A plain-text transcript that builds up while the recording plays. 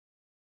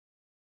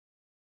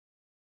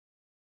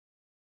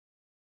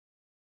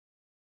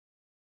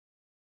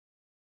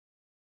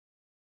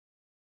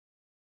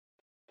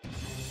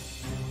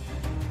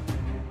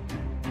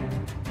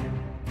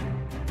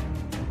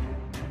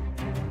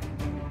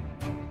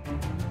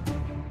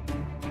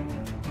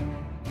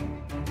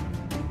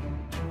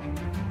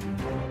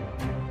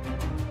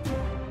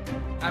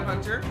I'm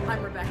Hunter.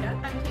 I'm Rebecca.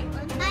 I'm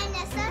Caitlin. I'm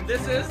Nessa.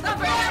 This is the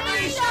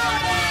Family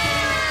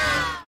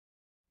Showdown!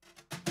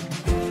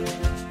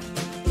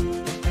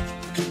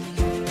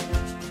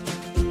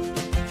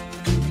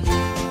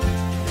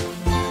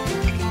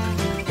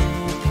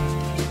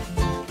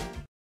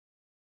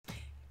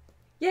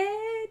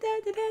 Yay! Da,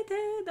 da, da,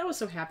 da. That was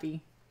so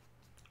happy.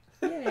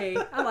 Yay!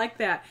 I like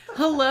that.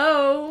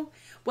 Hello!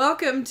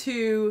 Welcome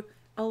to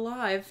a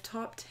live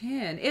Top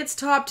 10. It's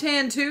Top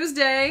 10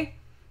 Tuesday.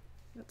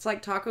 It's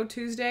like Taco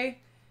Tuesday,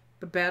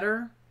 but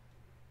better.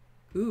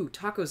 Ooh,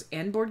 tacos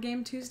and board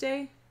game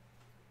Tuesday?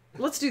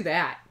 Let's do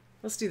that.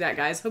 Let's do that,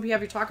 guys. Hope you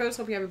have your tacos.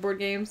 Hope you have your board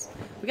games.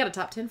 We got a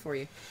top 10 for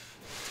you.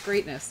 It's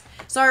greatness.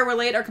 Sorry we're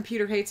late. Our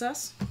computer hates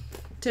us.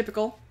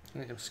 Typical.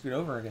 I'm going to scoot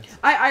over again.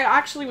 I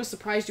actually was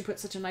surprised you put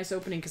such a nice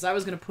opening, because I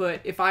was going to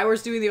put, if I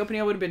was doing the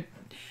opening, I would have been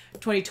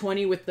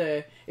 2020 with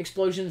the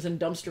explosions and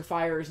dumpster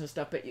fires and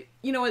stuff. But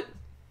you know what?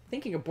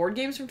 Thinking of board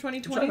games from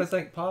 2020. I'm trying to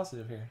think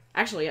positive here.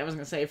 Actually, I was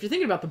going to say, if you're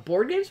thinking about the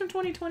board games from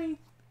 2020,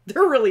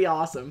 they're really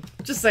awesome.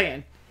 Just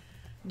saying.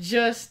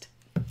 Just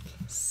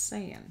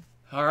saying.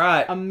 All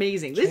right.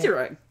 Amazing. These are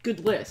a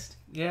good list.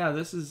 Yeah,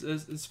 this is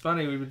it's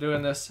funny. We've been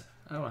doing this,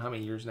 I don't know how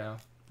many years now.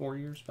 4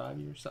 years, 5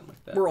 years, something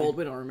like that. We're old.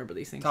 We don't remember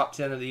these things. Top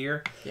 10 of the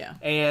year. Yeah.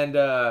 And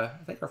I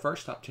think our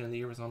first top 10 of the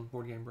year was on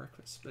Board Game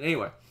Breakfast. But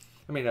anyway,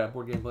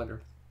 Board Game Blender.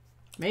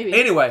 Maybe.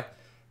 Anyway,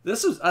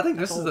 I think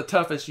this is the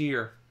toughest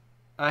year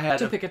I had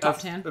to pick a top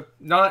 10.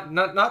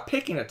 Not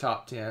picking a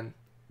top 10,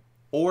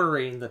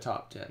 ordering the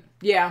top 10.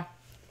 Yeah,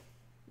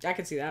 I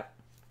can see that.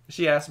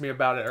 She asked me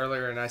about it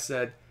earlier, and I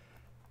said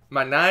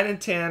my 9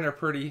 and 10 are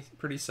pretty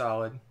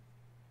solid.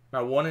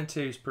 My 1 and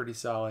 2 is pretty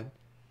solid,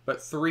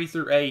 but 3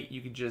 through 8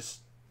 you could just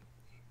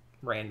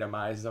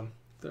randomize them.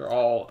 They're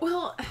all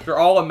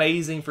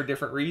amazing for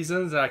different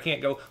reasons, and I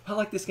can't go, I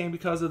like this game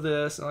because of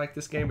this, and I like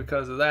this game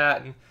because of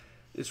that, and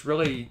it's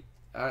really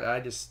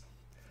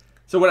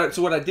So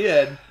what I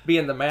did,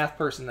 being the math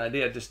person I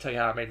did, just tell you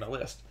how I made my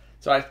list.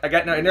 So I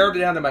narrowed it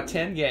down to my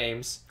 10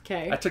 games.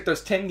 Okay. I took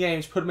those 10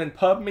 games, put them in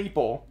Pub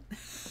Meeple.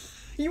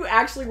 You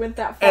actually went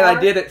that far? And I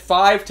did it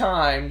 5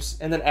 times,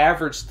 and then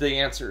averaged the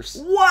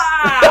answers.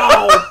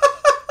 Wow!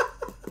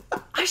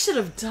 I should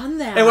have done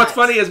that. And what's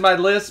funny is my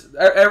list,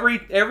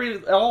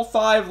 all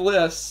 5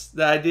 lists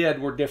that I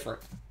did were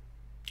different.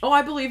 Oh,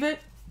 I believe it.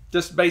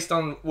 Just based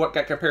on what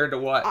got compared to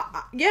what.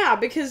 Yeah,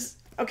 because...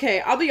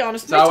 Okay, I'll be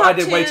honest. So I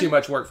did way too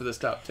much work for this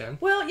top 10.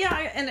 Well,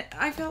 yeah, and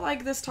I felt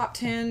like this top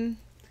 10...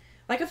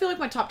 I feel like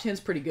my top 10 is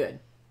pretty good.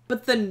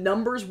 But the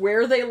numbers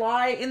where they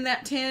lie in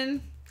that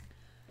 10...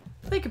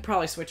 They could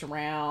probably switch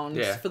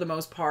around for the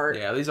most part.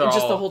 Yeah, these are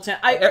just the whole 10.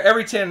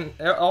 Every 10...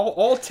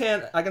 All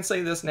 10... I can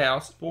say this now.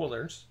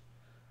 Spoilers.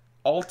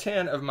 All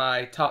 10 of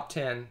my top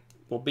 10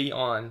 will be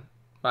on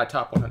my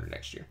top 100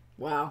 next year.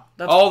 Wow.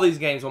 All these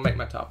games will make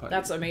my top 100.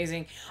 That's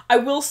amazing. I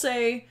will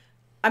say...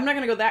 I'm not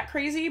going to go that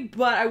crazy,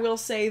 but I will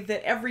say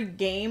that every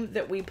game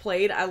that we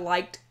played, I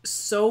liked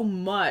so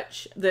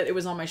much that it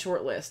was on my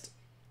short list.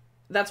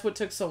 That's what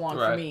took so long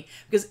for me.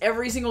 Because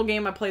every single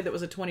game I played that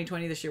was a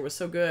 2020 this year was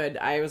so good,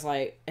 I was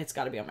like, it's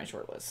got to be on my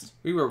short list.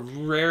 We were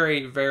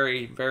very,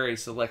 very, very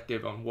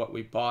selective on what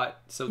we bought.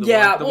 So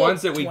the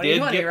ones that we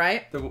did get,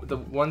 right? The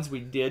ones we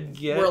did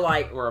get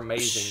were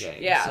amazing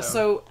games. Yeah,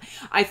 so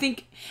I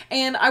think,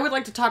 and I would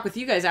like to talk with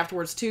you guys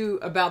afterwards too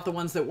about the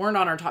ones that weren't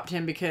on our top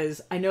 10,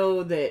 because I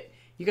know that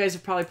you guys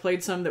have probably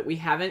played some that we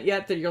haven't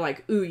yet that you're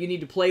like, ooh, you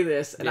need to play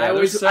this. And I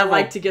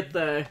like to get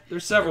there's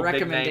several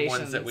recommendations big name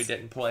ones that we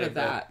didn't play for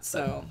that.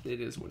 So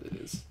it is what it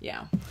is.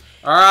 Yeah.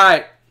 All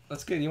right,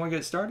 let's get. You want to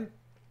get started?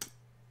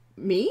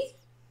 Me?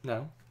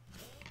 No.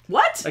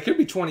 What? It could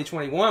be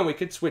 2021. We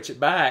could switch it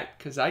back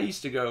because I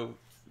used to go.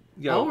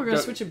 Oh, we're gonna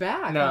switch it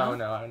back. No,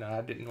 no,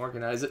 I didn't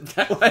organize it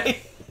that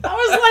way. I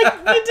was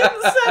like, you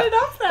didn't set it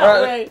up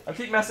that way. I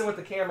keep messing with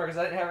the camera because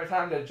I didn't have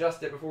time to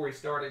adjust it before we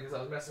started because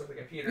I was messing with the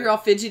computer. You're all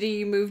fidgety.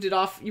 You moved it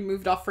off. You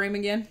moved off frame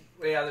again.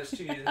 Yeah, there's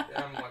 2.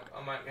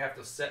 I might have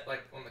to set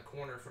on the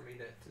corner for me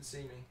to see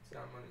me, so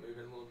I'm gonna move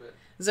it a little bit.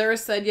 Zara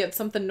said you had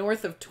something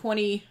north of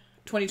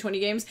 2020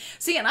 games.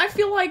 See, and I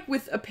feel like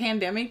with a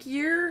pandemic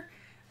year,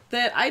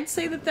 that I'd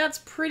say that's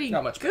pretty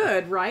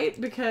good, right?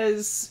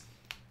 Because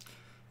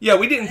yeah,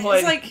 we didn't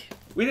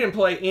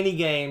play any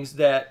games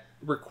that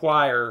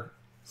require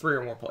 3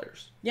 or more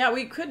players. Yeah,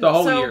 we couldn't. The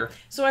whole year.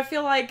 So I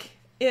feel like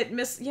it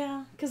missed...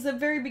 Yeah, because the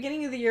very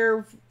beginning of the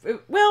year...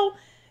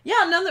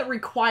 none that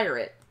require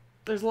it.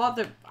 There's a lot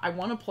that I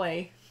want to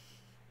play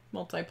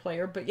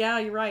multiplayer, but yeah,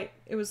 you're right.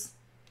 It's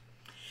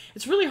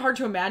really hard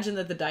to imagine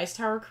that the Dice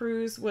Tower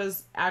Cruise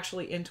was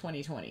actually in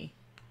 2020.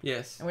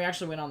 Yes. And we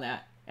actually went on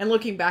that. And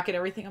looking back at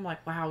everything, I'm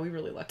like, wow, we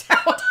really lucked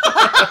out.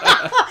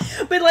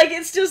 But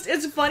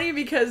it's funny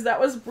because that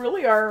was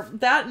really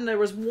and there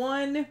was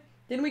one...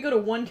 Didn't we go to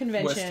one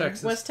convention?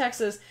 West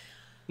Texas.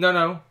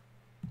 No.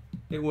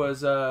 It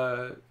was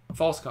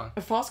FalseCon.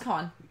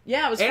 FalseCon.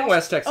 Yeah, it was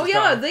West Texas. Oh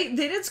yeah, they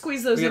did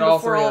squeeze those we in had all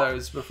before 3 of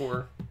those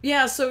before.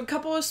 Yeah, so a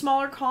couple of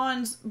smaller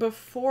cons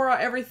before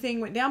everything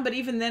went down, but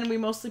even then we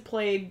mostly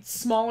played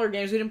smaller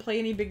games. We didn't play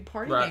any big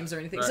party games or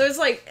anything. So it's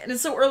like, and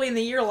it's so early in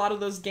the year, a lot of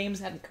those games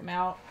hadn't come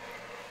out.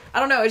 I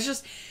don't know, it's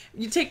just,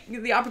 you take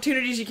the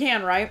opportunities you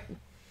can, right?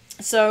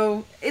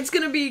 So it's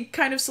going to be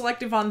kind of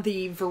selective on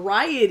the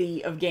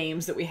variety of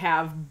games that we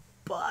have,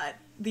 but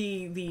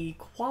the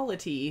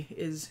quality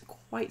is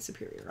quite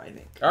superior, I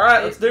think. All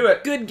right, let's do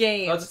it. Good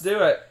games. Let's do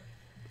it.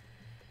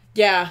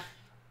 Yeah.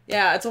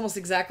 Yeah, it's almost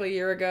exactly a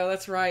year ago.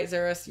 That's right,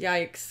 Zeros.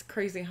 Yikes.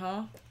 Crazy,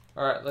 huh?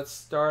 All right, let's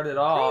start it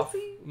off.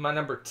 Crazy. My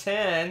number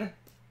 10.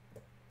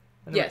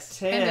 Yes,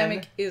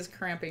 pandemic is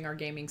cramping our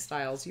gaming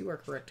styles. You are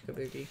correct,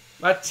 Kabuki.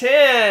 My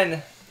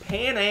 10,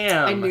 Pan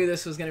Am. I knew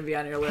this was going to be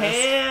on your list.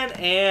 Pan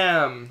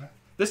Am.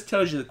 This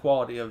tells you the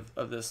quality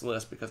of this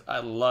list because I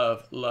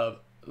love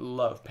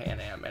Pan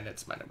Am, and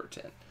it's my number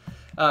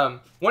 10.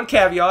 One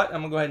caveat,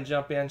 I'm going to go ahead and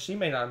jump in. She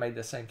may not have made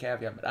the same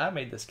caveat, but I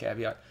made this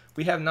caveat.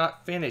 We have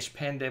not finished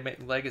Pandemic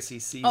Legacy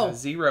Season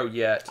 0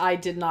 yet. I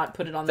did not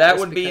put it on the that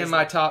list. That would be in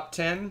my top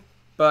 10,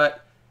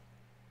 but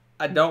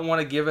I don't want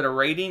to give it a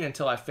rating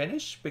until I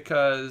finish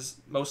because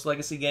most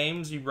Legacy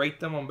games, you rate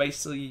them on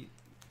basically,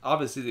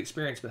 obviously, the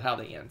experience, but how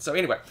they end. So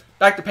anyway,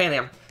 back to Pan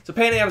Am. So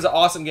Pan Am is an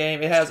awesome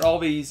game. It has all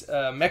these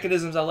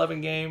mechanisms I love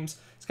in games.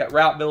 It's got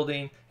route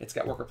building. It's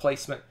got worker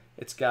placement.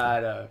 It's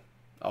got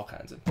all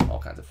kinds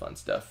of fun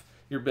stuff.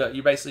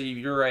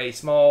 You're a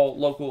small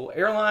local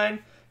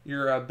airline.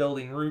 You're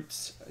building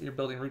routes. You're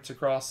building routes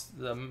across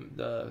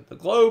the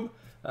globe.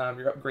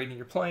 You're upgrading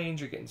your planes.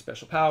 You're getting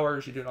special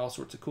powers. You're doing all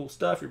sorts of cool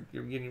stuff.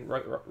 You're getting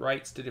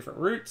rights to different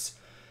routes,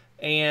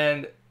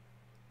 and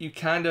you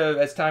kind of,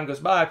 as time goes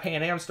by,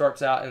 Pan Am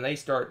starts out and they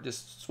start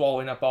just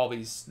swallowing up all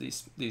these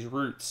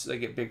routes. They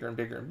get bigger and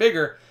bigger and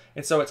bigger,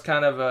 and so it's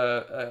kind of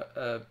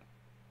a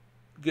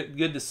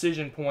good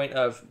decision point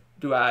of,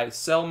 do I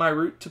sell my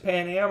route to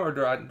Pan Am or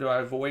do I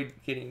avoid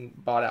getting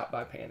bought out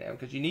by Pan Am?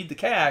 Because you need the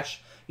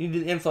cash, you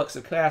need the influx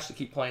of cash to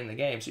keep playing the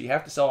game. So you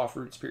have to sell off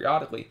routes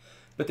periodically,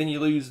 but then you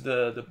lose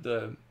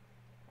the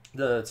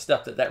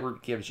stuff that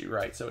route gives you,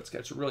 right? So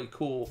it's a really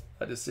cool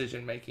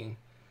decision making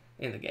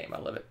in the game. I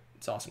love it.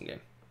 It's an awesome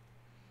game.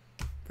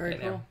 Very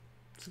Pan cool. Am.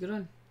 It's a good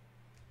one.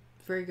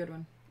 Very good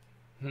one.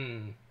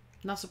 Hmm.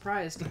 Not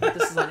surprised that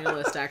this is on your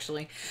list,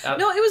 actually.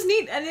 No, it was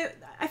neat. And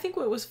I think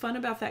what was fun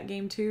about that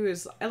game, too,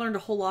 is I learned a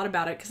whole lot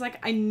about it. Because,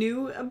 I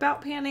knew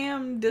about Pan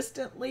Am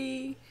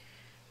distantly,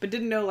 but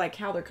didn't know,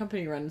 how their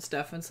company run and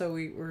stuff. And so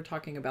we were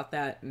talking about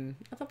that, and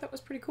I thought that was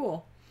pretty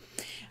cool.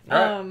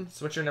 All right.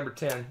 So what's your number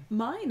 10?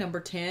 My number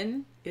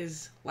 10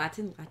 is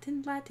Latin.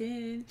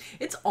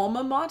 It's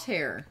Alma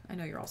Mater. I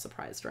know you're all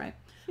surprised, right?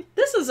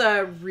 This is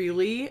a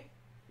really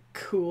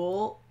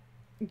cool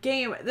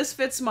game. This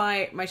fits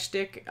my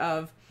shtick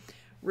of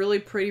really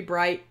pretty,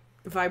 bright,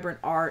 vibrant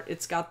art.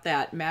 It's got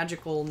that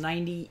magical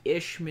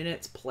 90-ish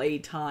minutes play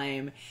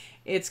time.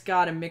 It's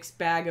got a mixed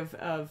bag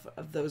of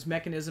those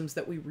mechanisms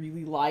that we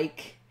really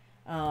like.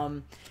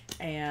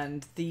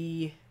 And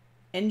the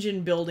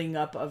engine building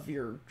up of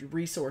your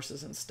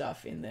resources and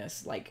stuff in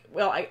this.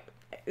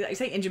 I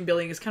say engine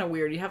building is kind of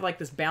weird. You have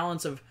this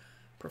balance of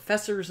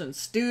professors and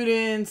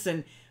students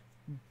and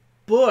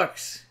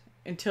books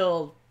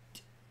until,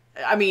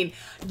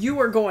 you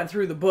were going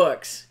through the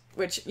books.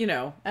 Which,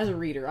 as a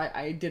reader,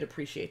 I did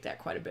appreciate that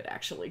quite a bit,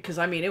 actually. Because,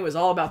 it was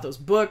all about those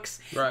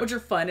books, right, which are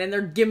fun. And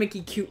they're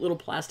gimmicky, cute little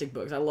plastic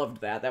books. I loved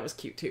that. That was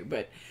cute, too.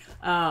 But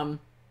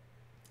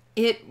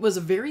it was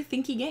a very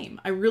thinky game.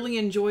 I really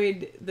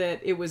enjoyed that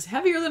it was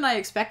heavier than I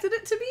expected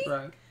it to be.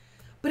 Right.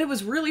 But it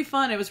was really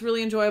fun. It was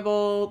really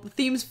enjoyable. The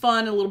theme's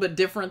fun, a little bit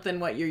different than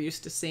what you're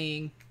used to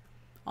seeing.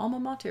 Alma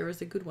Mater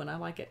is a good one. I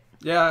like it.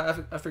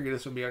 Yeah, I figured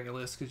this would be on your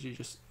list because you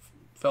just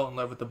fell in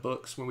love with the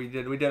books when we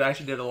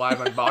actually did a live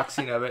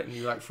unboxing of it, and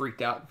you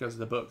freaked out because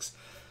of the books.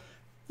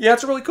 Yeah,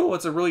 it's really cool.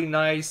 It's a really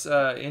nice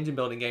engine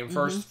building game.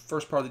 First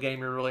part of the game,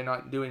 you're really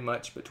not doing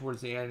much, but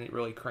towards the end, it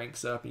really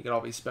cranks up. You get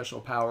all these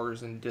special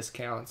powers and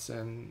discounts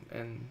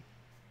and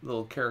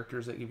little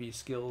characters that give you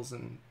skills,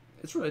 and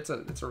it's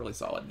a really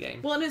solid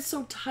game. Well, and it's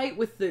so tight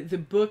with the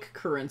book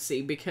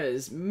currency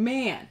because,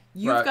 man,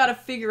 you've got to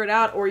figure it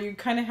out, or you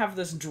kind of have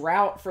this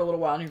drought for a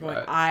little while, and you're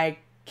going, I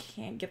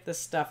can't get this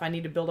stuff. I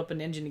need to build up an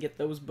engine to get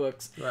those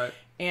books. Right.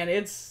 And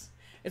it's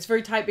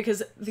very tight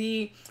because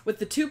with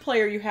the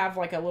 2-player, you have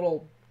a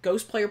little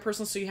ghost player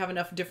person, so you have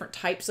enough different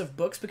types of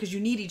books because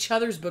you need each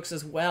other's books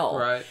as well.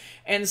 Right.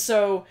 And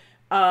so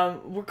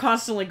we're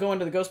constantly going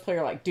to the ghost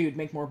player dude,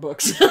 make more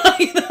books.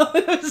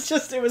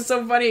 It was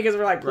so funny because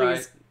we're please.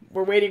 Right.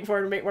 We're waiting for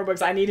him to make more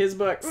books. I need his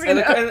books. And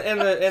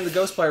the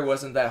ghost player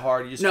wasn't that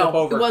hard. You just flip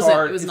over a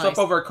card. It was nice. Flip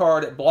over a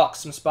card. It blocks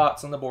some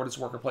spots on the board. It's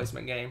a worker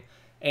placement game.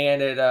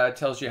 And it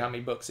tells you how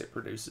many books it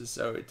produces.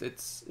 So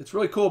it's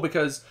really cool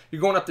because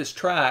you're going up this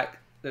track,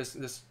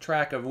 this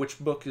track of which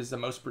book is the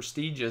most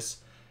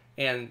prestigious,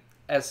 and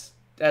as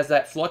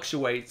that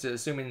fluctuates,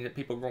 assuming that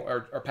people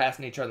are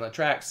passing each other on the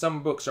track,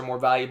 some books are more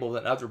valuable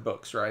than other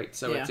books, right?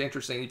 So it's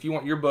interesting. If you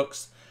want your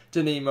books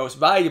to be most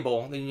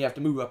valuable, then you have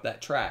to move up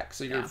that track.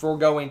 So you're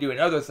foregoing doing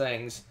other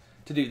things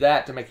to do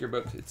that to make your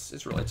book. It's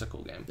a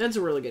cool game. That's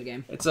a really good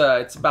game.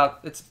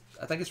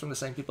 I think it's from the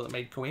same people that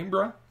made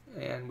Coimbra,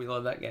 and we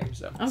love that game.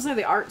 So I was say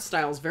the art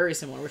style is very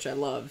similar, which I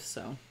love.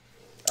 So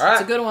all right,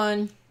 it's a good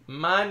one.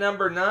 My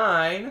number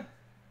 9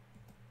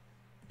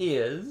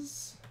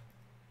 is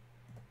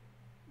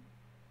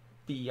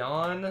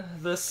Beyond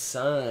the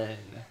Sun.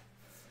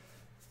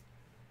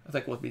 I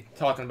think we'll be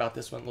talking about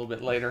this one a little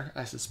bit later,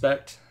 I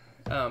suspect.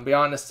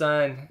 Beyond the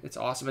Sun, it's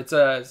awesome. It's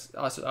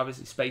also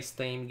obviously space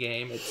themed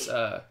game.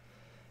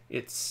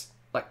 It's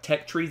like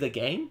Tech Tree the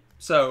game.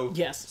 So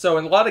yes. So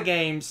in a lot of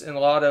games, in a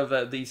lot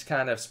of these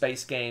kind of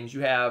space games,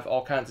 you have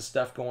all kinds of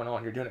stuff going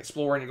on. You're doing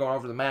exploring, you're going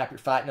over the map, you're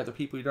fighting other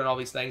people, you're doing all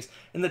these things.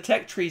 And the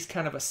Tech Tree is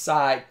kind of a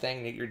side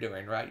thing that you're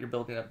doing, right? You're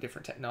building up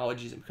different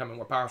technologies and becoming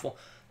more powerful.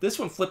 This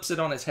one flips it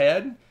on its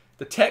head.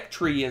 The Tech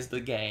Tree is the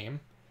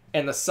game,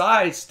 and the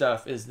side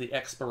stuff is the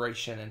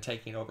exploration and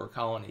taking over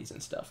colonies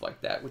and stuff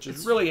like that, which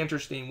is a really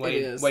interesting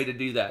way to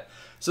do that.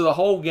 So the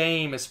whole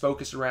game is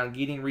focused around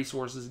getting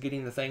resources,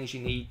 getting the things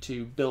you need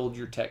to build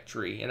your Tech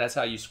Tree, and that's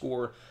how you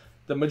score.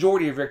 The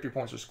majority of victory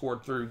points are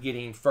scored through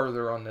getting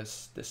further on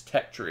this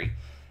Tech Tree.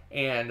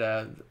 And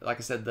like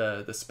I said,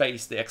 the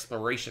space, the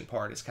exploration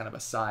part is kind of a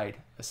side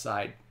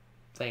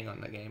thing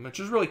on the game,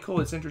 which is really cool.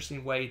 It's an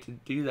interesting way to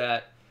do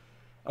that.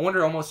 I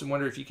wonder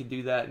if you could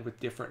do that with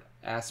different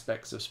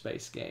aspects of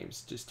space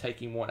games. Just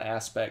taking one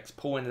aspect,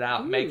 pulling it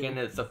out, making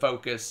it the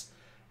focus,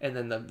 and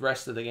then the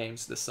rest of the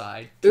game's the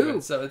side.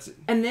 So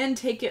and then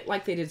take it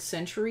like they did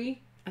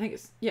Century. I think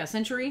it's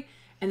Century,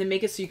 and then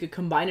make it so you could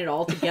combine it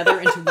all together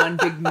into one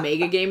big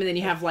mega game, and then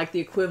you have like the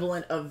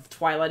equivalent of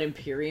Twilight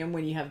Imperium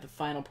when you have the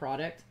final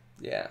product.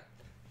 Yeah.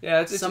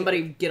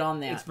 Somebody get on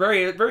that. It's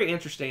very, very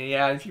interesting.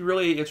 Yeah, it's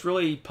really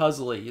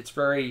puzzly. It's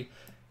very.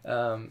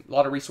 A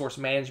lot of resource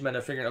management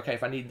of figuring, okay,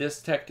 if I need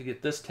this tech to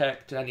get this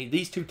tech, I need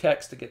these 2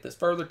 techs to get this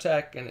further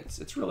tech, and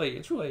it's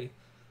really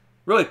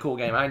cool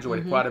game. I enjoyed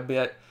it quite a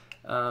bit.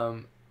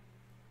 But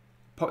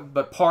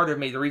part of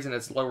me, the reason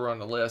it's lower on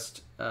the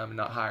list,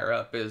 not higher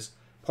up, is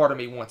part of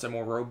me wants a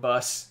more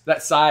robust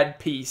that side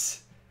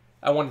piece.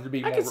 I wanted to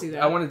be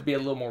I wanted to be a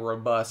little more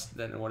robust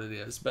than what it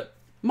is. But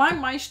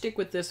my shtick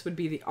with this would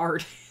be the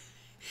art.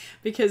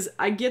 Because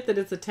I get that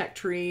it's a Tech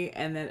Tree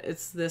and that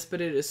it's this, but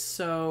it is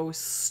so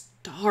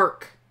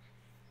stark.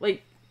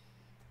 Like,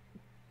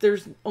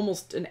 there's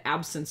almost an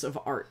absence of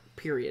art,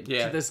 period,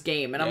 to this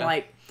game. And I'm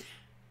like,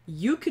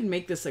 you could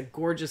make this a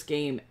gorgeous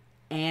game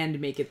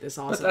and make it this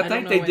awesome. But I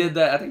think they did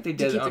that. I think they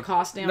did to keep the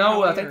cost down.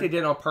 No, I think they did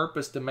it on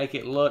purpose to make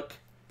it look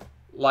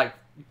like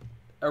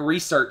a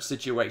research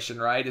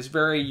situation, right? It's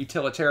very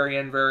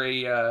utilitarian,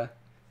 very... I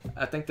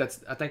think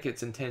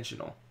it's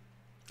intentional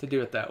to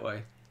do it that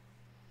way.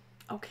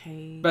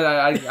 Okay. But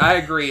I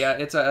agree.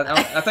 I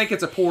think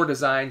it's a poor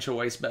design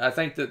choice, but I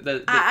think that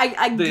the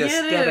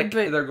aesthetic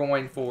they're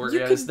going for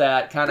is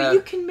that kind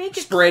of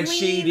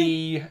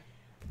spreadsheety.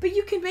 But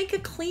you can make a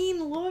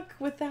clean look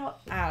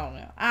without...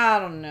 I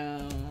don't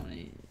know.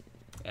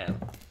 Yeah.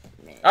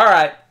 All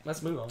right.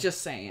 Let's move on.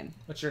 Just saying.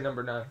 What's your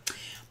number 9?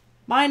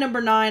 My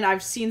number 9,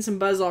 I've seen some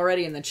buzz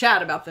already in the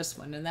chat about this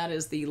one, and that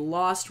is the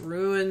Lost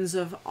Ruins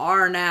of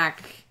Arnak.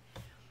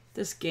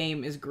 This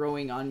game is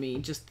growing on me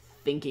just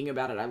thinking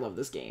about it. I love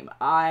this game.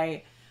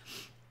 I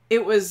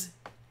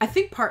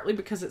think partly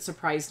because it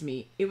surprised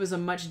me. It was a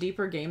much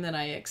deeper game than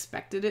I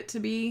expected it to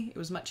be. It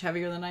was much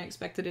heavier than I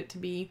expected it to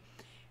be.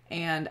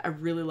 And I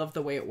really loved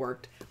the way it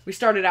worked. We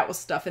started out with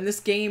stuff, and this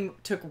game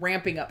took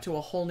ramping up to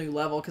a whole new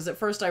level. Because at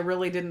first I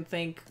really didn't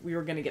think we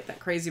were going to get that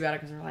crazy about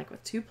it. Because we're like,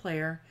 with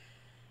 2-player,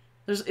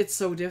 it's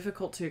so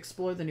difficult to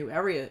explore the new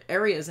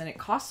areas, and it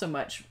costs so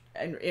much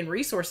in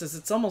resources.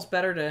 It's almost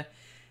better to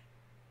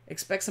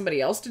expect somebody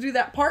else to do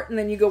that part, and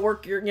then you go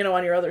work on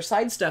your other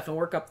side stuff and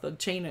work up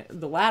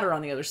the ladder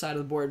on the other side of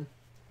the board.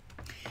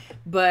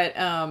 But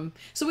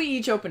so we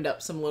each opened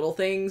up some little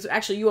things.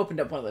 Actually, you opened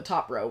up one of the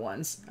top row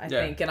ones, I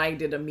think, and I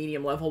did a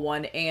medium level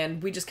one,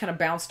 and we just kind of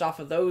bounced off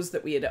of those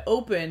that we had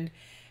opened,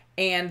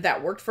 and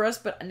that worked for us.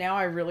 But now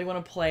I really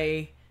want to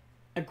play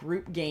a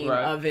group game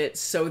of it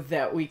so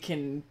that we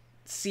can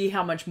see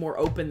how much more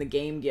open the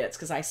game gets,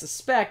 because I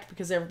suspect,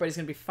 because everybody's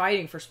going to be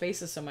fighting for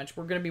spaces so much,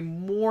 we're going to be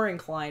more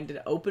inclined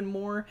to open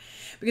more,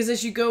 because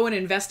as you go and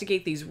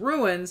investigate these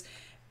ruins,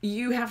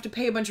 you have to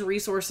pay a bunch of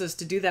resources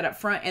to do that up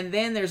front, and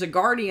then there's a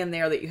guardian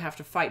there that you have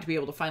to fight to be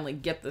able to finally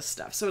get this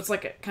stuff. So it's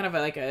like a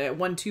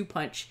 1-2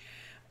 punch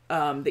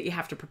that you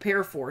have to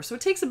prepare for. So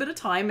it takes a bit of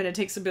time, and it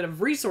takes a bit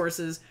of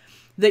resources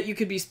that you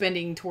could be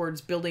spending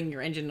towards building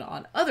your engine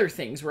on other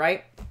things,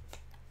 right?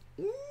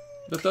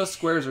 But those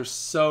squares are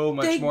so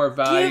much more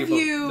valuable.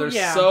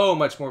 They're so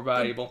much more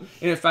valuable.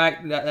 And in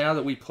fact, now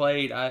that we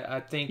played, I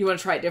think... You want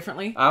to try it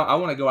differently? I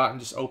want to go out and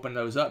just open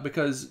those up,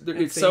 because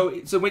it's so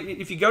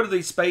if you go to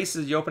these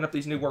spaces, you open up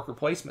these new worker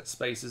placement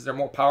spaces, they're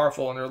more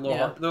powerful, and they're a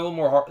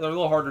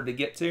little harder to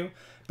get to,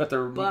 but the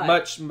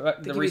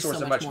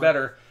resources are much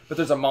better. But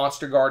there's a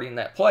monster guarding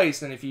that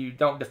place, and if you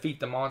don't defeat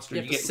the monster,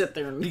 you get sit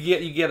there and...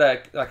 you get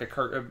a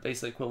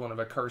basically equivalent of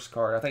a curse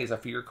card. I think it's a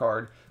fear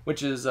card,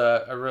 which is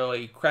a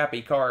really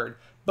crappy card.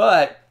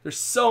 But there's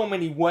so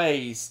many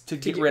ways to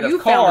get rid of You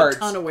cards.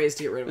 found a ton of ways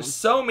to get rid of them. There's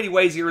so many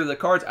ways to get rid of the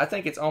cards. I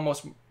think it's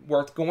almost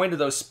worth going to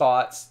those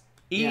spots,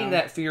 eating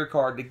that fear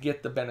card to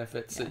get the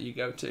benefits that you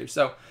go to.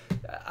 So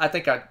I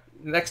think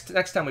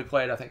next time we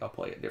play it, I think I'll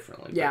play it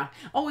differently. Yeah.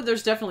 Oh,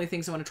 there's definitely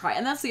things I want to try.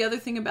 And that's the other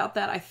thing about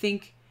that. I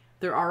think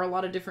there are a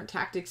lot of different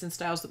tactics and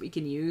styles that we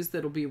can use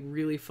that'll be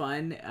really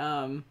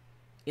fun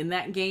in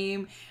that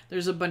game.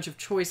 There's a bunch of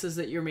choices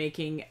that you're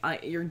making.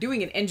 You're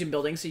doing an engine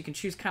building, so you can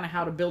choose kind of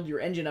how to build your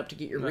engine up to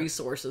get your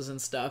resources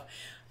and stuff.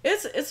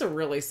 It's a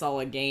really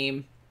solid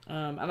game.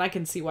 And I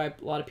can see why a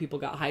lot of people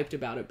got hyped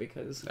about it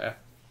because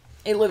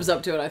it lives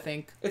up to it, I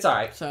think. It's all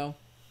right. So,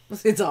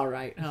 it's all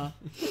right, huh?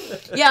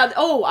 Yeah,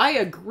 I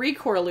agree,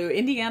 Corlew.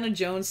 Indiana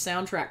Jones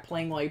soundtrack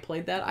playing while you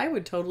played that. I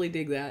would totally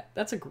dig that.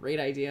 That's a great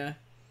idea.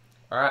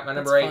 All right, my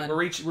number 8.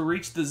 We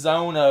reached the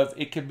zone of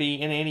it could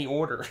be in any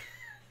order.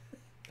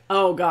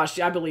 Oh, gosh,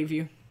 I believe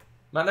you.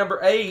 My number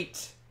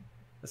 8.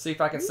 Let's see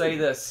if I can say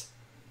this.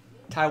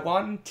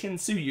 Taiwan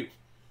Tensuyu.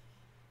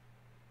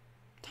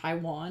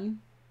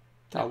 Taiwan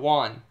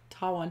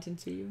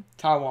Tensuyu.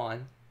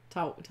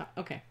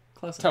 Okay,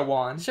 close enough.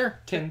 Taiwan. Sure.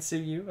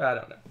 Tensuyu. I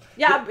don't know.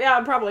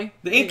 Yeah, probably.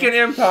 The Incan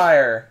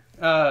Empire.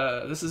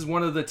 This is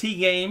one of the T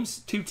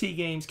games. 2 T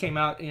games came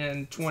out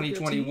in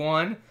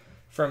 2021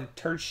 from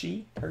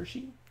Turchi. I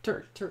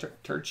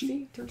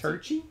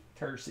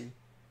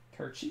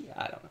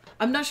don't know.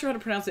 I'm not sure how to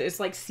pronounce it. It's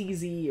like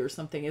CZ or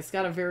something. It's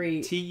got a very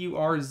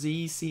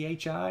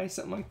Turzchi,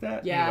 something like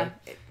that. Yeah,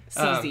 anyway.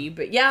 CZ.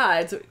 But yeah,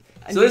 it's.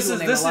 So this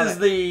is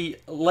the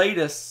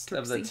latest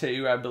of the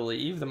 2, I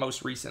believe, the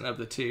most recent of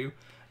the 2.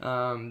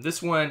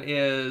 This one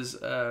is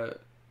a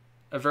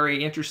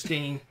very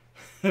interesting,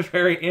 I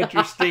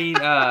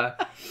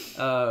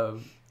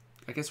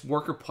guess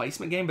worker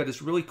placement game, but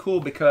it's really cool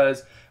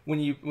because when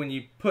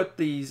you put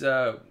these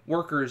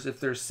workers, if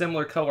there's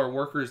similar color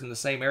workers in the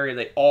same area,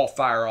 they all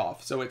fire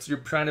off. So you're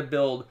trying to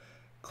build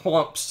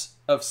clumps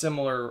of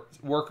similar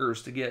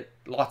workers to get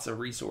lots of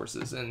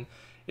resources, and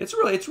it's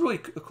really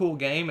a cool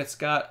game. It's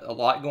got a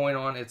lot going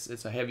on.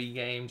 It's a heavy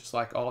game, just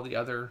like all the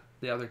other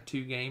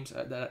 2 games,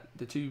 the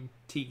 2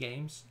 T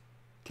games.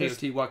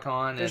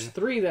 Teotihuacan. There's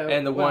 3 though.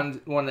 And the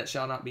one that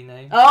shall not be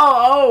named.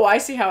 Oh, I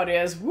see how it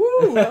is.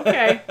 Woo,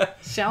 okay.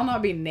 Shall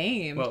not be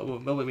named. Well,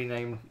 will be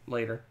named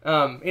later.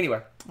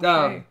 Anyway.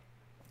 Okay.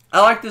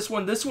 I like this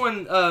one. This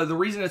one, the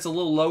reason it's a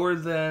little lower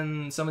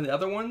than some of the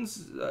other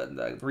ones,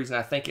 the reason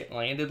I think it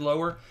landed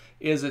lower,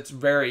 is it's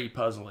very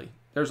puzzly.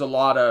 There's a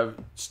lot of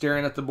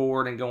staring at the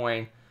board and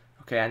going,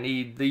 okay, I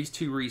need these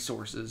 2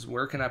 resources.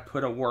 Where can I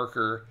put a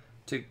worker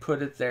to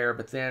put it there?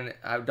 But then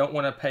I don't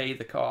want to pay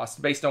the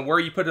cost. Based on where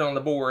you put it on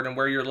the board and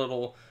where your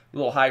little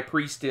high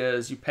priest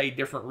is, you pay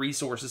different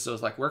resources. So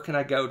it's like, where can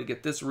I go to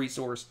get this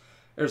resource?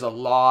 There's a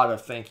lot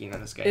of thinking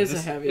in this game. It's a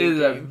heavy game. It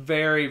is a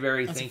very,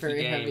 very thinky game. It's a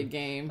very heavy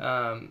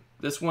game.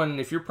 This one,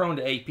 if you're prone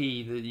to AP,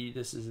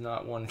 this is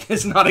not one.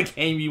 It's not a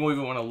game you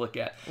even want to look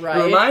at. Right.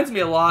 It reminds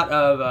me a lot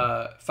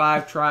of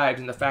 5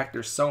 Tribes and the fact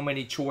there's so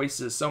many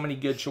choices, so many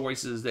good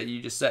choices that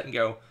you just sit and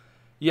go,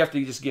 you have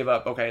to just give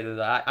up. Okay,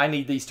 I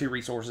need these 2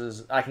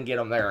 resources. I can get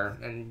them there,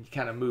 and you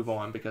kind of move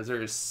on because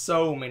there is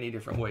so many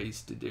different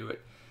ways to do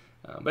it.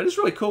 But it's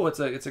really cool. It's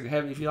a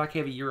heavy. If you like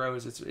heavy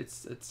Euros,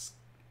 it's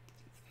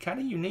kind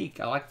of unique.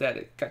 I like that.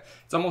 It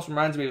almost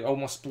reminds me of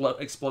almost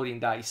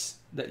exploding dice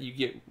that you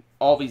get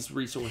all these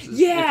resources.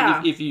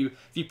 Yeah. If you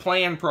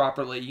plan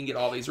properly, you can get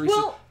all these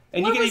resources. Well,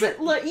 and you can even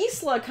La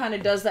Isla kind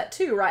of does that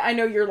too, right? I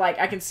know you're like,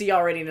 I can see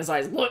already in his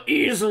eyes, La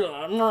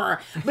Isla,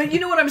 but you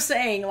know what I'm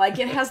saying? Like,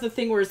 it has the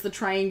thing where it's the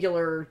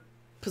triangular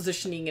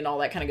positioning and all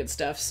that kind of good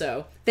stuff.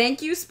 So,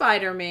 thank you,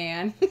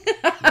 Spider-Man.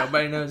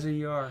 Nobody knows who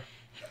you are.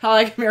 I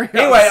like Mario.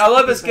 Anyway, I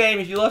love this game.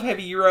 If you love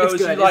heavy Euros,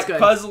 you like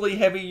puzzly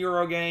heavy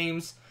Euro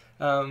games,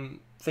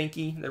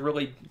 thinky, they're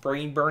really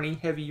brain burning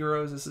heavy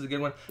Euros. This is a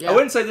good one. Yeah. I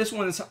wouldn't say this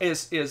one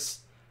is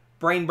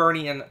brain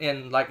burning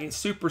and like it's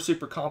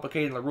super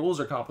complicated and the rules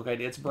are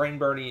complicated. It's brain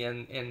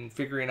burning and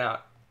figuring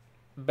out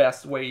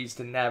best ways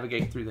to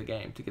navigate through the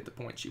game to get the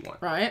points you want.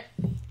 Right.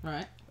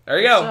 There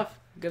you go.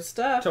 Good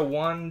stuff.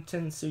 Taiwan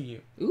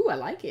Tensuyu. Ooh, I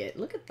like it.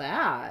 Look at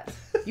that.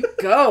 You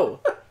go.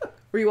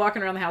 Were you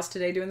walking around the house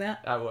today doing that?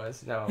 I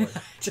was. No, I was.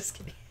 Just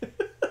kidding.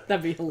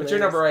 That'd be hilarious. What's your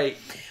number 8?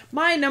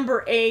 My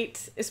number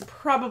 8 is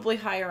probably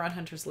higher on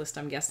Hunter's list,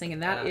 I'm guessing,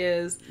 and that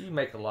is... You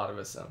make a lot of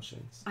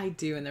assumptions. I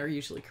do, and they're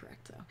usually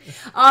correct, though.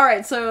 All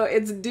right, so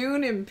it's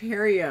Dune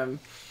Imperium.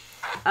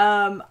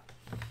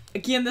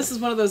 Again, this is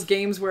one of those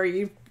games where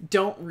you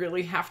don't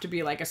really have to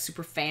be like a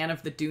super fan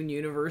of the Dune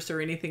universe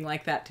or anything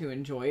like that to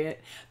enjoy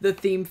it. The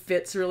theme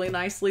fits really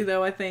nicely,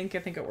 though, I think. I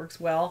think it works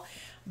well.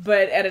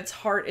 But at its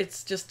heart,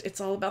 it's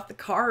all about the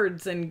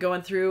cards and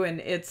going through, and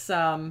it's...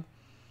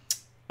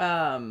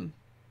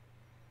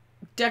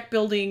 deck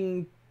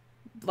building,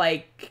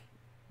 like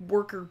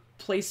worker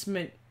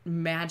placement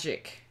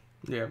magic.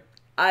 Yeah.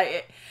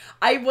 I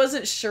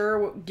wasn't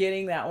sure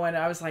getting that one.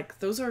 I was like,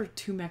 those are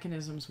 2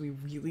 mechanisms we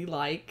really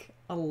like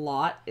a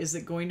lot. Is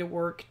it going to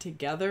work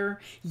together?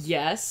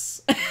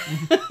 Yes.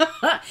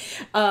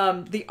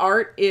 The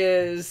art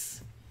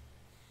is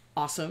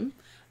awesome.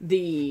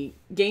 The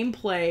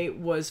gameplay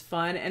was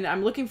fun, and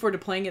I'm looking forward to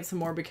playing it some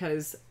more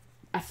because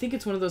I think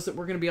it's one of those that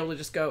we're going to be able to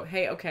just go,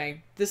 hey,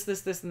 okay, this,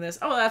 and this.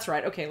 Oh, that's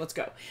right. Okay, let's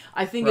go.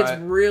 I think it's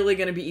really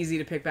going to be easy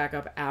to pick back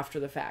up after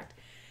the fact.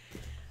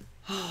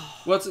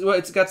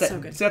 It's got that So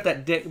good. it's got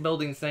that deck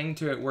building thing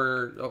to it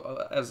where,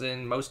 as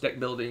in most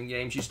deck building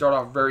games, you start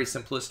off very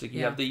simplistic.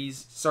 You have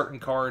these certain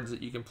cards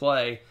that you can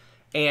play,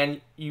 and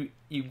you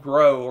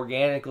grow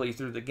organically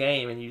through the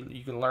game, and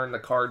you can learn the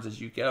cards as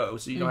you go.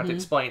 So you don't have to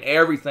explain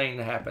everything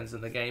that happens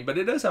in the game, but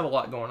it does have a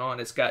lot going on.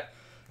 It's got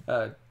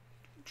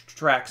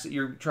tracks that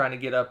you're trying to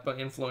get up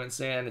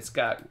influence in. It's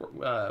got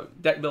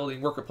deck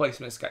building, worker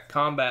placement. It's got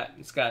combat.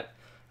 It's got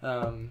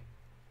it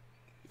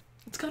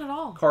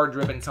all.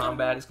 Card-driven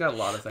combat. It's got a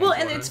lot of things. Well,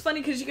 and it's funny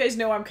because you guys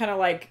know I'm kind of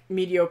like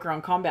mediocre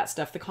on combat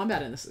stuff. The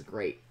combat in this is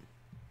great.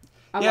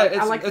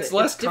 It's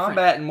less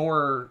combat and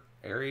more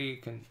area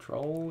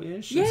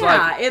control-ish.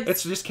 Yeah,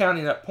 it's just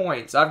counting up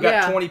points. I've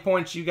got 20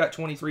 points. You got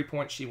 23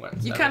 points. She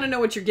wins. You kind of know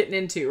what you're getting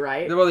into,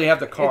 right? Well, they have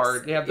the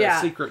card. They have the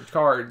secret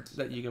card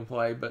that you can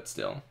play, but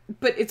still.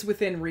 But it's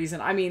within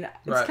reason. I mean,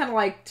 it's kind of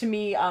like, to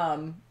me,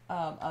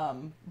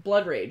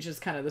 Blood Rage is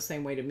kind of the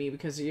same way to me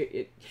because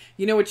you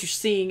know what you're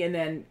seeing, and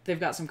then they've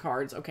got some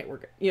cards. Okay, we're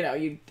good. You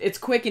know, it's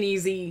quick and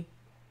easy.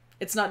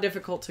 It's not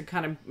difficult to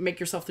kind of make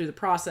yourself through the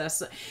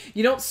process.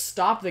 You don't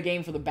stop the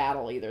game for the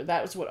battle either.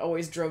 That was what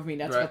always drove me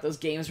nuts about those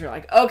games where you're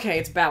like, okay,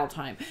 it's battle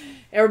time.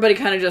 Everybody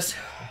kind of just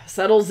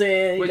settles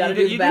in. You gotta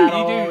do the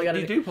battle.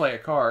 You do play a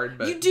card.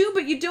 But you do,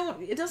 but you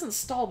don't. It doesn't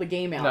stall the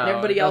game out. No, and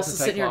everybody else is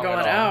sitting here going,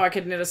 oh, I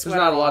could knit a sweater.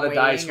 There's not a lot of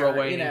dice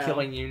rolling and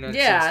killing units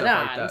and stuff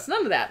like that. It's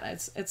none of that.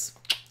 It's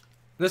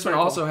This one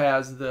also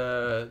has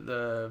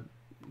the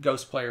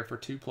ghost player for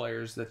 2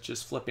 players that's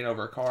just flipping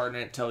over a card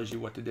and it tells you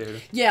what to do.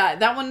 Yeah,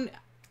 that one...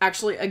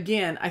 Actually,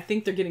 again, I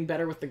think they're getting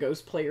better with the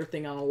ghost player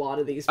thing on a lot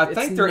of these. I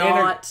think they're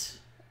not.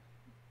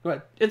 Go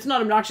ahead. It's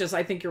not obnoxious.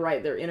 I think you're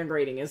right. They're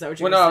integrating. Is that what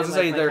you're saying? Well, no, I was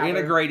going to say they're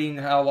integrating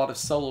how a lot of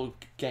solo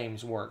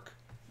games work.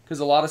 Because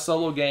a lot of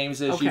solo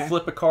games is you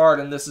flip a card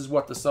and this is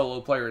what the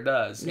solo player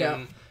does.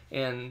 Yeah.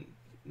 And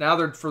now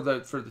they're for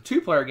the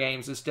 2-player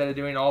games, instead of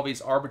doing all these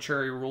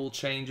arbitrary rule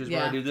changes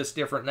where I do this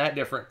different and that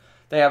different,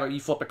 they have you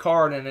flip a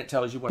card and it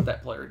tells you what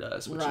that player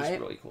does, which is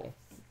really cool.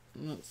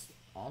 That's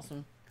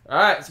awesome. All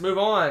right, let's move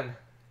on.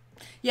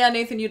 Yeah,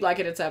 Nathan, you'd like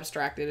it. It's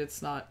abstracted.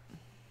 It's not...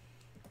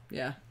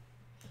 Yeah.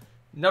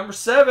 Number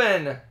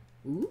 7.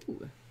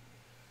 Ooh.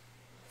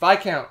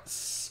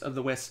 Viscounts of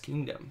the West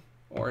Kingdom.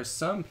 Or as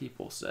some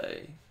people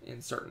say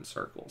in certain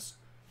circles,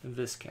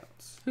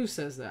 Viscounts. Who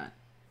says that?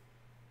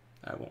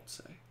 I won't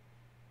say.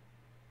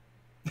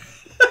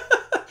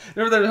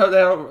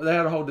 Remember they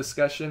had a whole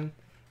discussion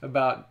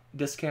about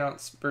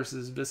discounts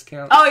versus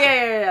viscounts? Oh,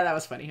 yeah. That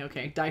was funny.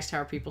 Okay. Dice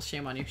Tower people,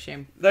 shame on you.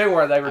 Shame. They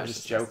were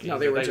just joking. No,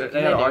 they were joking.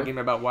 They had an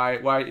argument about why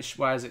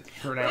is it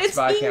pronounced It's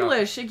Viscount.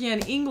 English.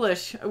 Again,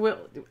 English.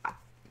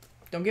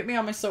 Don't get me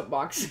on my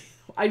soapbox.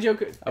 I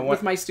joke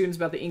with my students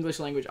about the English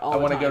language all the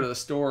time. I want to go to the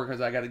store because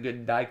I got a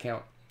good die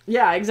count.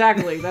 Yeah,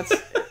 exactly. That's...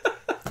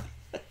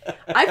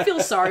 I feel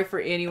sorry for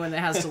anyone that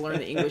has to learn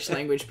the English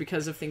language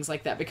because of things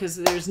like that. Because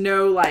there's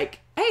no like,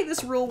 hey,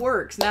 this rule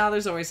works. Now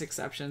there's always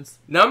exceptions.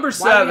 Number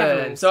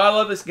 7. So I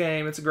love this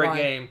game. It's a great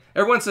game.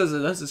 Everyone says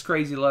this is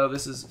crazy low.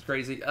 This is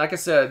crazy. Like I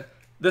said,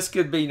 this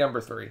could be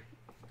number 3.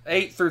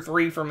 8 through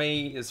 3 for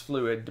me is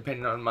fluid,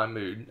 depending on my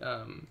mood.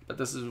 But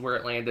this is where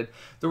it landed.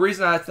 The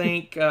reason I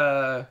think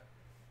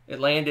it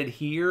landed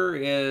here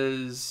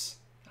is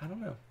I don't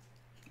know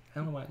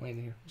why it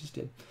landed here. It just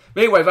did.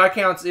 But anyway,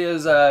 Viscounts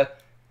is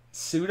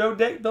pseudo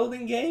deck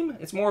building game.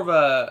 It's more of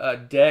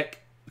a deck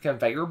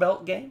conveyor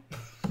belt game.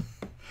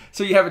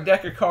 So you have a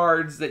deck of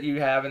cards that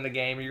you have in the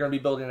game. You're going to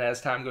be building that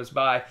as time goes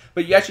by.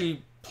 But you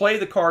actually play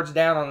the cards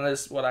down on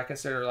this, what I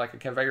consider like a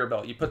conveyor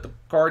belt. You put the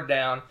card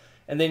down,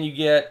 and then you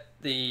get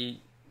the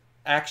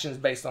actions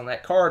based on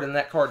that card, and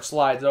that card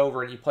slides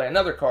over, and you play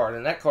another card,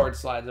 and that card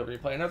slides over, and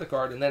you play another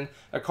card, and then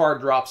a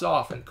card drops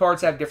off. And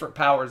cards have different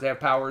powers. They have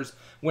powers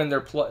when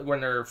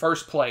they're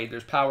first played.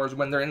 There's powers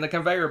when they're in the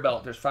conveyor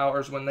belt. There's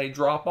powers when they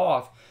drop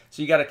off.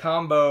 So you got to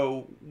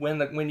combo when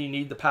you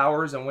need the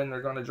powers and when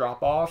they're going to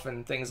drop off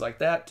and things like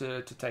that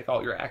to take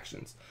all your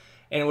actions.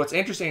 And what's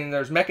interesting,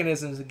 there's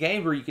mechanisms in the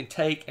game where you can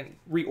take and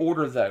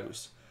reorder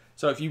those.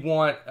 So if you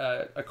want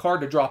a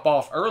card to drop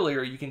off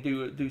earlier, you can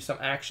do some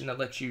action that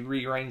lets you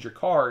rearrange your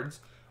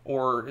cards.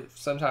 Or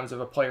sometimes if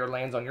a player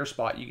lands on your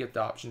spot, you get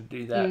the option to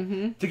do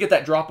that to get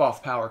that drop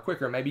off power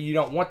quicker. Maybe you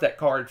don't want that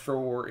card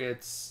for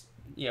its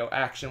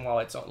action while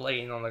it's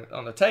laying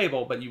on the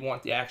table, but you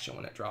want the action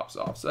when it drops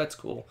off. So that's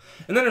cool.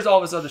 And then there's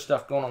all this other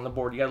stuff going on the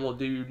board. You got a little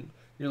dude,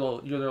 your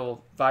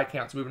little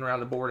Viscounts moving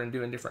around the board and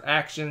doing different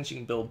actions. You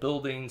can build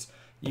buildings.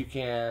 You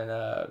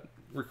can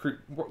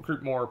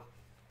recruit more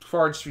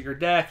cards for your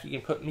deck. You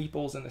can put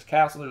meeples in this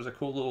castle. There's a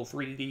cool little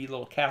 3D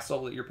little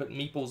castle that you're putting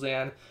meeples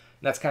in. And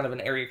that's kind of an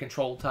area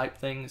control type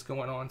thing that's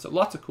going on. So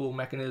lots of cool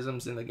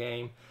mechanisms in the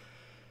game.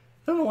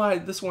 I don't know why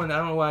this one. I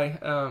don't know why.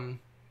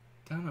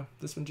 I don't know.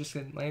 This one just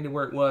landed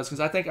where it was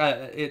because I think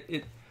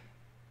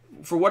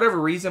for whatever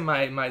reason,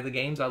 the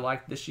games I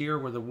liked this year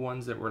were the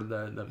ones that were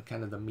the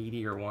kind of the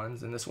meatier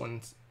ones, and this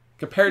one's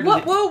compared to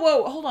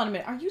whoa, hold on a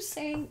minute. Are you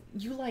saying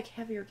you like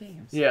heavier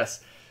games?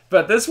 Yes,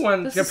 but this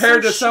one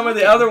compared to some of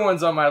the other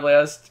ones on my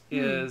list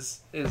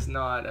is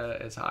not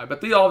as high.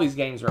 But all these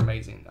games are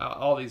amazing.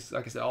 All these,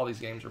 like I said, all these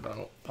games are going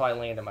to probably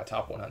land in my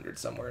top 100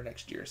 somewhere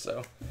next year.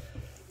 So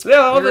yeah,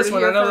 I love this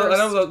one. I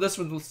know this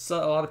was a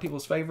lot of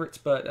people's favorites,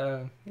 but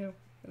it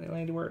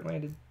landed where it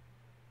landed.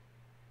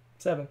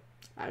 7.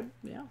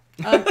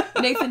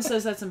 Nathan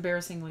says that's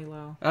embarrassing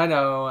low. I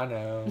know.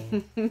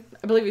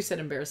 I believe you said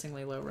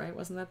embarrassingly low, right?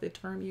 Wasn't that the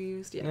term you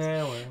used? Yes.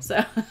 Yeah, well.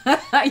 So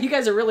you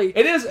guys are really.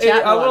 It is.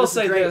 I will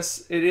say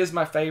this: it is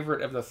my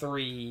favorite of the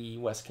 3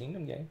 West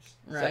Kingdom games.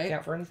 Does that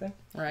count for anything?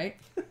 Right.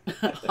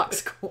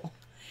 Hawk's cool.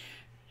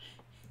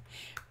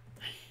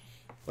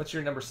 What's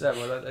your number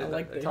 7? I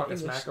like the talking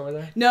English. smack over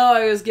there. No,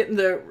 I was getting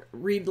the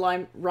read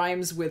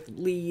rhymes with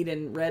lead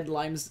and red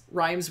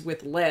rhymes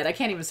with lead. I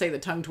can't even say the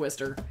tongue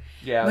twister.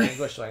 Yeah, the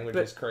English language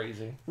is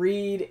crazy.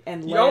 Read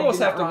and lead. You almost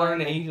have to learn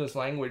the English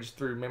language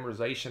through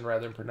memorization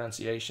rather than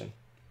pronunciation.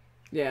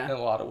 Yeah. In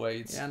a lot of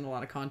ways. Yeah, in a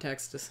lot of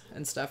context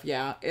and stuff.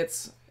 Yeah,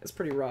 it's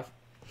pretty rough.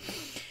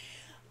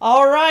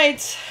 All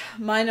right,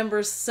 my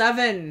number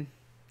 7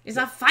 is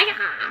a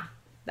fire.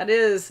 That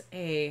is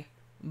a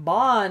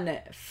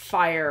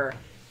bonfire.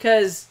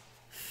 Because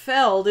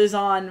Feld is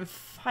on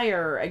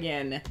fire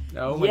again.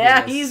 Oh my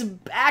yeah, goodness. he's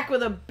back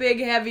with a big,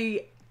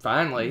 heavy,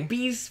 finally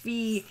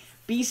beastie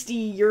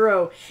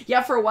Euro.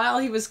 Yeah, for a while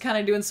he was kind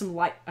of doing some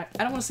light. I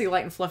don't want to say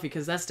light and fluffy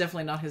because that's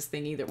definitely not his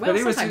thing either. Well,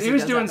 but he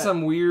was doing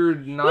some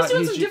weird, not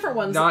doing some different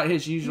ones. Not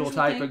his usual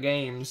type of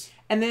games.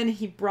 And then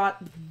he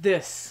brought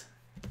this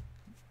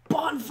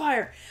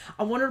bonfire.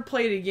 I wanted to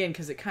play it again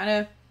because it kind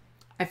of.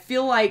 I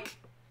feel like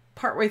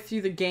partway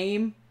through the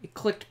game, it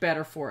clicked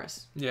better for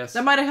us. Yes.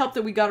 That might have helped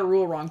that we got a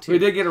rule wrong, too. We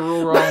did get a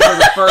rule wrong for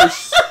the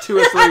first 2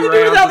 or 3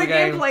 rounds of the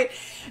game.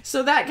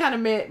 So that kind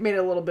of made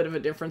a little bit of a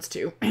difference,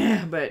 too.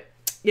 But,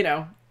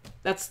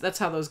 that's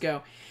how those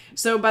go.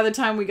 So by the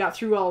time we got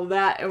through all of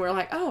that, and we're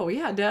like, oh,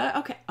 yeah, duh,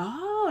 okay.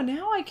 Oh,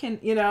 now I can,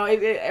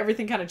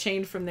 everything kind of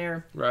changed from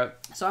there. Right.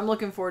 So I'm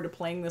looking forward to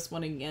playing this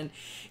one again.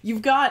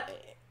 You've got...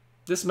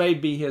 This may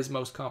be his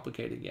most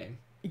complicated game.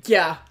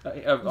 Yeah.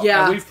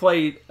 We've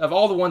played, of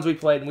all the ones we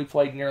played, and we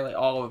played nearly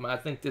all of them, I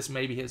think this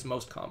may be his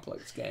most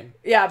complex game.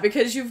 Yeah,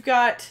 because you've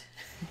got...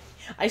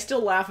 I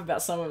still laugh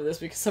about some of this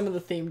because some of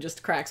the theme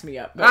just cracks me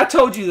up. But... I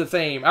told you the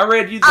theme. I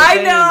read you the I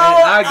theme.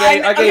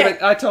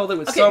 know! I told it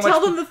with so much...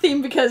 tell them the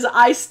theme because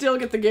I still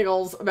get the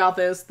giggles about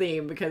this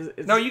theme because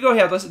it's... No, you go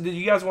ahead. Listen, do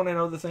you guys want to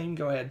know the theme?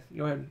 Go ahead.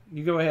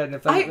 You go ahead. And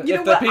if the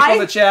people in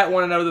the chat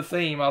want to know the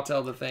theme, I'll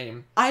tell the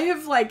theme. I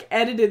have,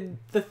 edited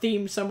the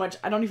theme so much,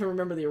 I don't even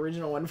remember the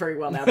original one very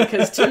well now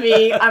because to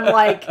me, I'm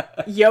like,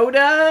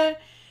 Yoda...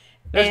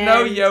 There's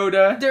no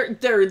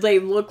Yoda. They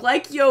look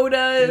like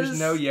Yodas. There's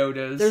no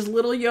Yodas. There's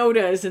little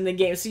Yodas in the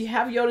game. So you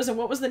have Yodas, and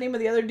what was the name of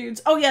the other dudes?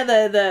 Oh, yeah,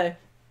 the...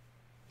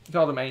 You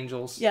call them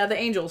angels. Yeah, the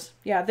angels.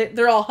 Yeah,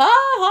 they're all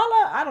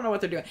holla. I don't know what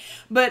they're doing.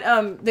 But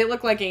they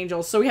look like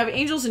angels. So we have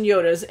angels and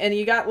Yodas, and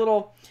you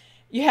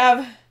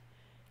have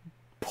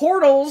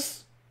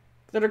portals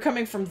that are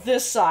coming from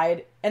this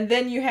side, and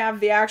then you have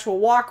the actual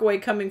walkway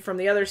coming from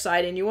the other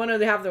side, and you want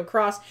to have them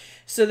cross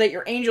so that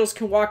your angels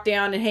can walk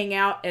down and hang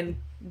out and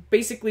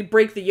basically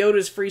break the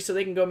Yodas free so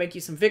they can go make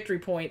you some victory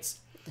points.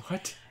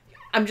 What?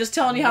 I'm just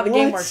telling you how the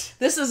game works.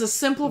 This is a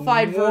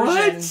simplified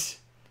version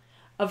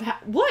of how...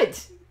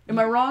 What? Am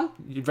I wrong?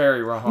 You're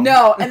very wrong.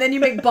 No, and then you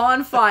make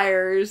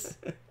bonfires.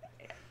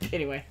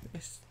 Anyway,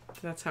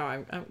 that's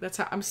how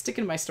I'm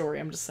sticking to my story.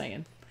 I'm just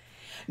saying.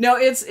 No,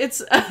 it's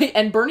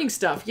and burning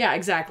stuff. Yeah,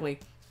 exactly.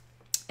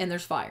 And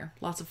there's fire,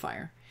 lots of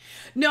fire.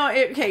 No,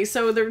 okay,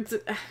 so there's.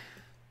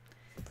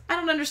 I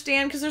don't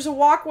understand because there's a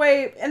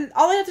walkway, and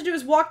all I have to do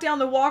is walk down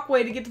the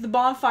walkway to get to the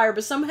bonfire.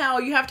 But somehow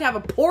you have to have a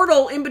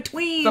portal in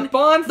between the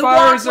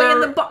bonfires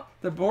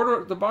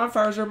the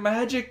bonfires are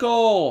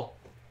magical.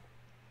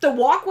 The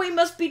walkway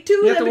must be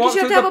too, then, because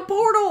you have to have a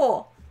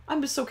portal.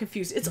 I'm just so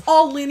confused. It's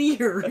all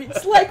linear.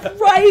 It's like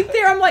right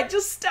there. I'm like,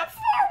 just step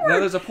forward. Now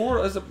there's a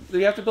portal.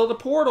 You have to build a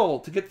portal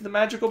to get to the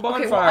magical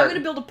bonfire. Okay, well, I'm going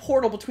to build a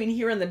portal between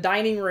here and the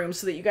dining room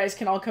so that you guys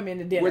can all come in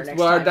to dinner next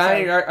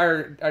time.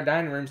 Our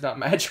dining room's not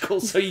magical,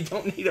 so you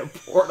don't need a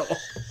portal.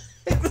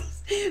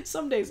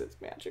 Some days it's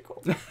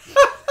magical.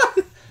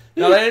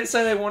 No, they didn't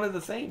say they wanted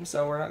the theme,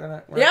 so we're not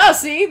gonna. Yeah,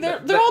 see, they're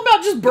all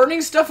about just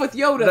burning stuff with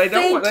Yoda. They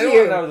don't want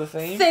to know the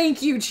theme.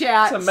 Thank you,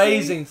 chat. It's an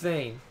amazing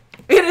theme.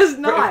 It is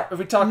not. If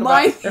we talk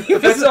about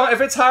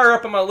if it's higher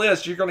up on my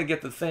list, you're gonna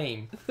get the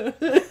theme. Are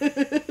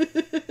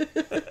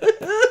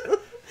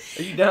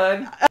you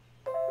done?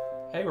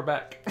 Hey, we're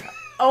back.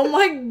 Oh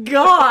my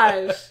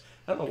gosh!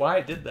 I don't know why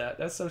I did that.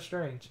 That's so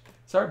strange.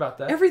 Sorry about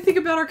that. Everything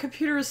about our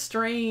computer is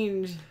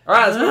strange. All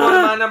right, let's move on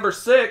to my number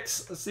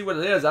 6. Let's see what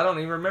it is. I don't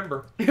even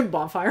remember.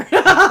 Bonfire.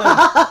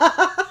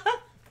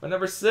 My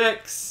number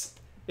 6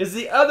 is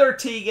the other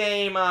T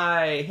game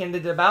I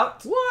hinted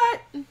about.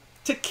 What?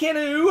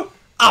 Tekkenu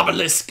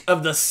obelisk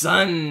of the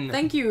sun.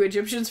 Thank you,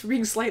 Egyptians, for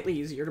being slightly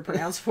easier to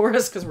pronounce for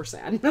us, because we're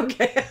sad.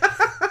 Okay.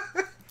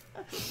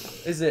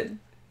 Is it...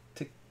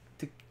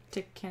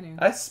 Tickanu.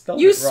 I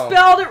spelled You it wrong.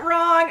 spelled it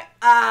wrong!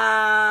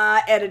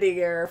 Editing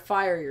error.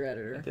 Fire your I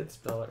editor. did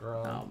spell it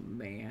wrong. Oh,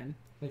 man.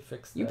 Let me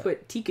fix that. You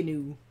put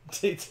Tickanu.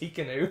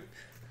 Tickanu.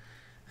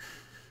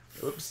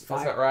 Oops,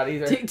 that's not right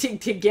either.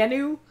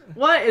 Tickanu?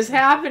 What is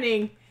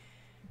happening?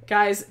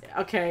 Guys,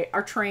 okay,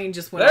 our train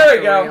just went There off we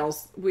the go.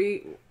 rails.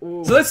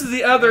 Ooh. So this is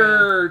the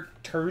other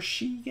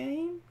Tershi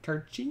game?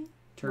 Tershi?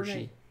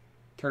 Right.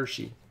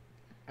 Tershi.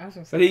 I was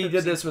gonna say But he Tershi.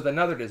 did this with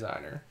another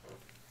designer.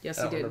 Yes,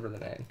 I he don't did. remember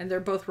the name. And they're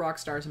both rock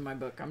stars in my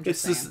book. I'm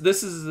just It's saying.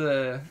 this is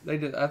the they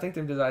did. I think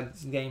they've designed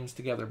games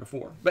together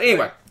before. But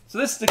anyway, so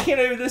this is the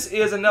Kinu. This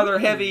is another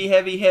heavy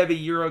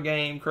Euro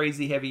game,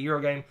 crazy heavy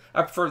Euro game.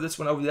 I prefer this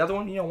one over the other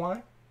one. You know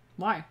why?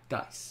 Why?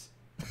 Dice.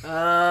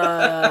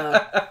 Uh,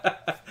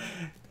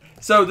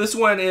 So this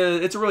one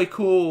it's a really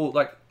cool,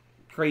 like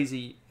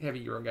crazy heavy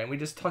Euro game. We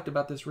just talked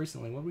about this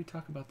recently. What did we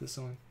talk about this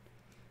on?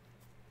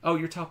 Oh,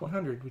 your top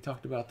 100. We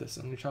talked about this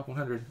on your top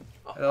 100.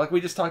 Like we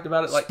just talked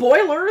about it. Like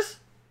spoilers?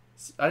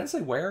 I didn't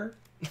say where.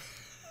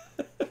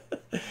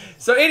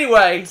 So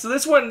anyway, so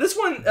this one,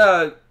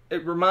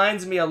 it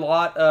reminds me a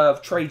lot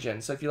of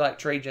Trajan. So if you like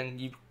Trajan,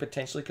 you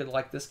potentially could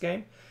like this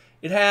game.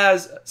 It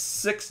has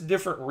 6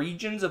 different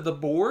regions of the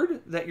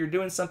board that you're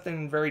doing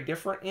something very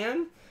different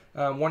in.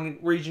 One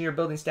region you're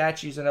building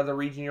statues, another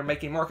region you're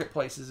making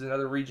marketplaces,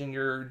 another region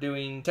you're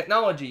doing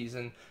technologies,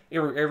 and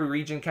every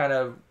region kind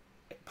of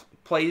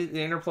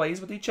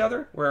interplays with each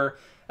other. Where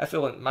I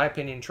feel, in my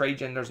opinion,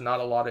 Trajan, there's not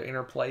a lot of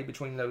interplay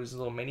between those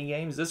little mini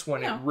games. This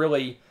one, No. it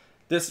really,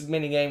 this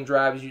mini game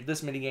drives you.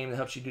 This mini game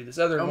helps you do this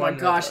other one. Oh my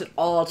gosh, it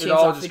all chains it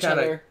all off just each kind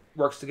of other.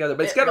 works together.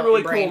 But it's It got a melt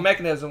really your cool brain.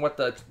 mechanism with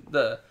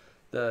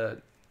the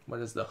what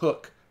is the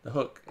hook. The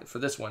hook for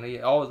this one,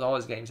 all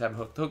his games have a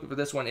hook. The hook for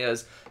this one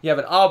is you have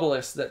an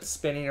obelisk that's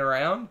spinning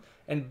around,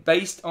 and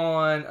based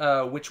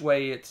on which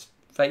way it's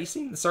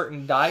facing,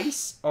 certain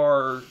dice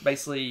are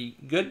basically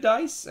good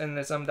dice, and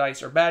then some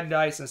dice are bad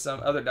dice, and some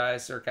other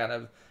dice are kind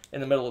of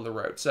in the middle of the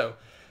road. So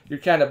you're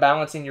kind of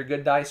balancing your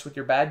good dice with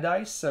your bad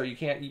dice. So you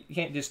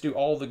can't just do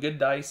all the good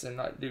dice and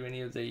not do any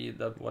of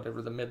the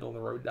whatever the middle of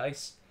the road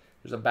dice.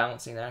 There's a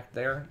balancing act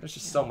there. There's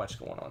just so much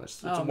going on.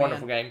 It's a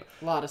wonderful game.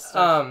 A lot of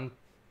stuff.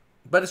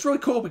 But it's really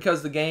cool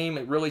because the game,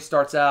 it really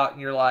starts out and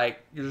you're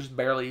just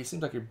barely, it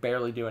seems like you're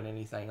barely doing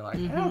anything. You're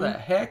like, how the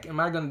heck am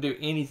I going to do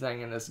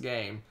anything in this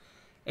game?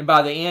 And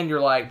by the end,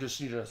 you're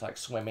just like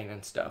swimming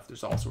and stuff.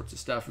 There's all sorts of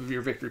stuff.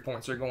 Your victory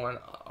points are going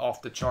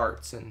off the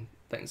charts and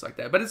things like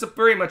that. But it's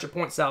very much a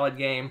point salad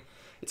game.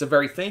 It's a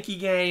very thinky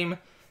game.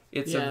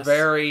 It's a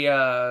very,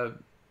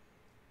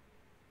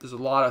 there's a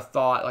lot of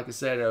thought, like I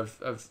said,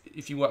 of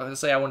if you want to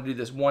say I want to do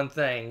this one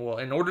thing, well,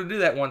 in order to do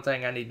that one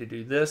thing, I need to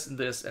do this,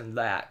 this, and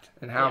that.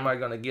 And how am I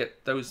going to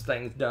get those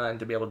things done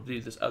to be able to do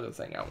this other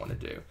thing I want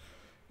to do?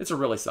 It's a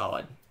really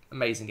solid,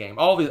 amazing game.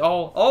 All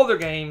their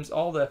games,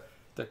 all the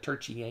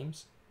Turchi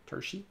games,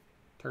 Turchi.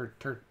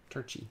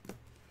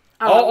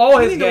 All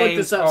his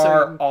games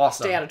are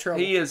awesome. Stay out of trouble.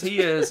 He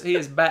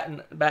is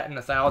batting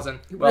 1,000.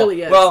 He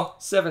really is. Well,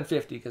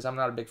 750 because I'm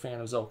not a big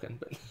fan of Zolkin,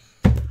 but.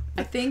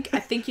 I think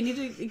you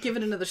need to give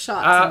it another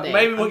shot someday.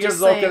 Maybe we'll give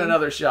Zolkin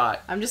another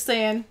shot. I'm just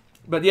saying.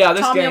 But yeah,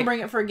 this Tommy game. will bring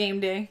it for a game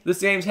day.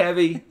 This game's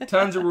heavy,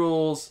 tons of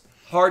rules,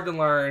 hard to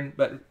learn,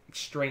 but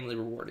extremely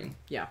rewarding.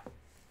 Yeah,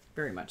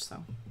 very much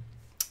so.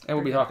 And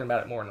we'll be talking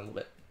about it more in a little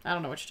bit. I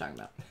don't know what you're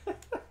talking about.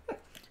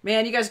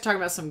 Man, you guys are talking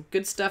about some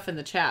good stuff in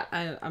the chat.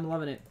 I'm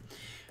loving it.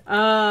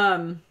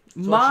 So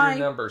what's your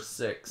number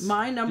 6?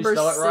 My number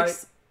Did you spell 6. it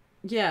right?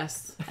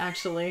 Yes,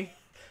 actually.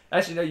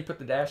 Actually, no, you put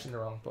the dash in the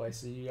wrong place,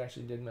 so you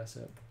actually did mess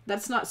up.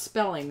 That's not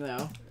spelling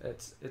though.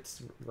 It's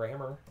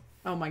grammar.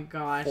 Oh my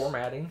gosh.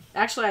 Formatting.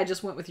 Actually, I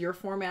just went with your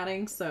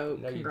formatting, so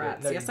No, you congrats.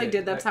 didn't. No, Yes, you I did.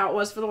 didn't. That's how it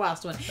was for the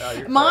last one.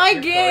 Oh, My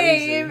you're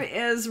game crazy.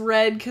 is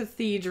Red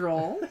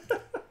Cathedral.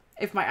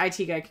 If my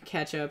IT guy could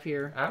catch up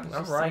here. I'm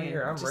Just right saying,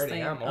 here. I'm just ready.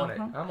 saying. I'm on it.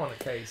 I'm on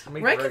the case.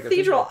 Red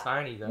Cathedral.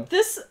 Tiny though.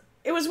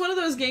 It was one of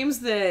those games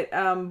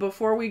that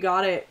before we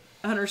got it,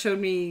 Hunter showed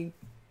me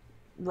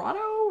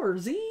Rado or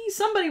Z.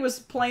 Somebody was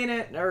playing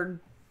it, or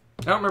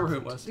I don't remember who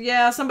it was.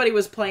 yeah, somebody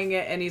was playing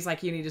it, and he's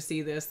like, "You need to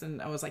see this,"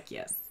 and I was like,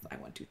 "Yes, I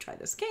want to try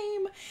this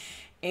game."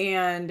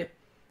 And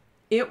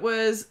it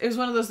was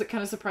one of those that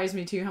kind of surprised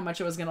me too, how much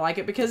I was gonna like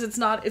it, because it's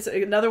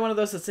another one of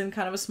those that's in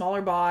kind of a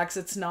smaller box.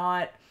 It's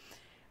not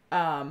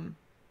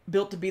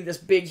built to be this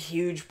big,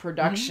 huge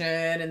production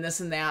and this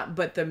and that,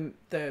 but the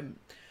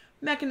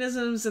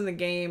mechanisms in the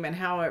game and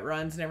how it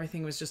runs and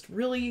everything was just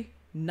really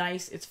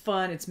nice. It's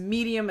fun. It's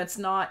medium. It's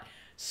not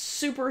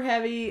super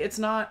heavy. It's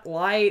not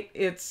light.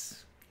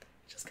 It's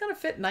just kind of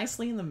fit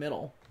nicely in the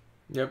middle.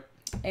 Yep.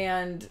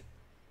 And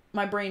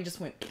my brain just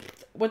went,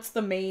 what's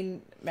the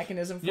main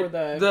mechanism for You have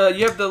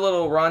the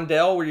little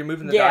rondelle where you're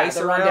moving the dice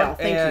the around. rondelle.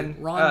 Thank and,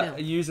 you.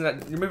 Rondelle. Using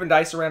that, you're moving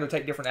dice around to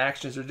take different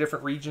actions. There's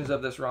different regions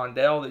of this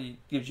rondelle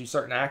that gives you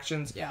certain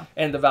actions. Yeah.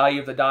 And the value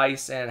of the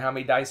dice and how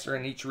many dice are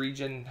in each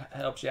region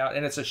helps you out.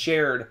 And it's a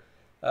shared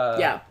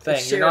thing.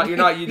 Shared.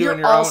 You're doing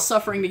your all own.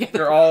 suffering together.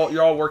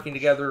 You're all working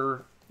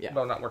together. Yeah.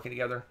 Well, not working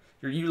together.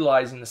 You're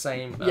utilizing the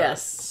same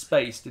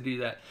space to do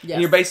that. Yes.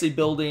 And you're basically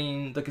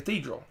building the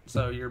cathedral.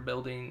 So you're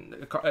building.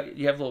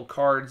 You have little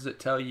cards that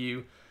tell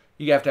you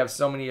have to have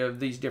so many of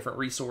these different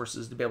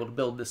resources to be able to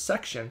build this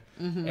section,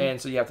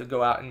 and so you have to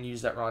go out and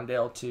use that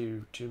rondelle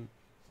to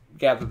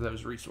gather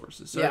those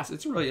resources. So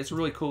it's a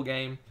really cool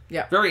game.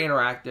 Yeah. Very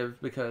interactive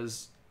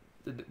because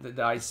the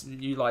dice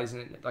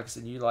utilizing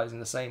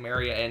the same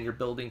area, and you're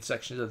building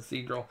sections of the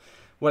cathedral.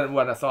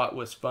 What I thought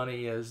was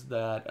funny is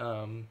that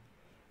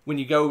when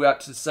you go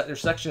out to there's a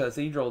section of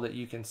the cathedral that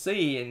you can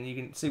see, and you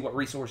can see what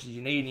resources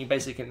you need, and you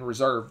basically can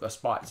reserve a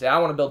spot. Say, I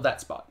want to build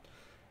that spot.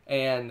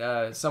 And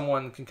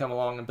someone can come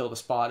along and build a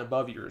spot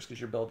above yours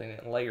because you're building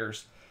it in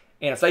layers.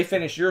 And if they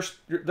finish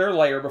their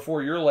layer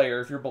before your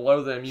layer, if you're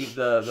below them,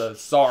 the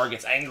czar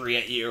gets angry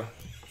at you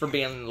for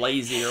being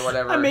lazy or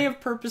whatever. I may have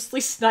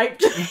purposely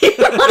sniped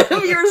one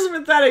of yours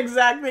with that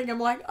exact thing. I'm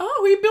like,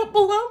 oh, he built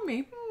below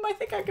me. I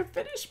think I can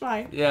finish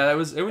mine. Yeah, it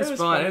was fun.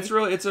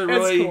 Funny. It's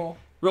cool.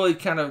 really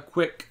kind of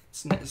quick,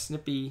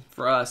 snippy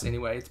for us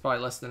anyway. It's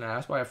probably less than an hour.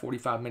 It's probably a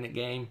 45-minute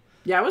game.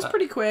 Yeah, it was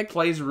pretty quick.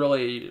 Plays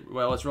really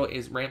well.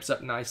 It ramps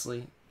up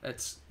nicely.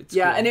 It's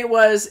yeah, cool. And it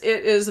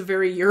is a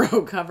very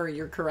Euro cover.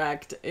 You're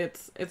correct.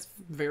 It's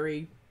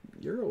very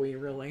Euro-y,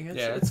 really.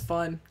 It's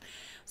fun.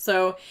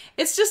 So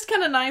it's just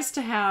kind of nice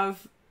to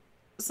have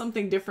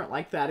something different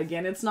like that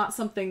again. It's not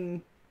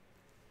something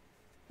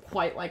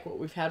quite like what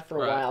we've had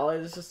for a while.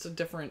 It's just a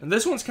different. And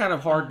this one's kind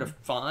of hard to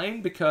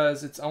find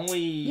because it's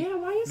only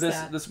why is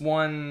that? This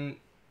one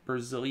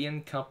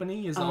Brazilian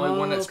company is the only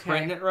one that's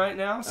printing it right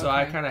now, so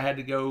I kind of had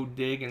to go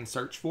dig and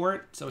search for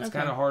it. So it's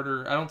kind of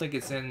harder. I don't think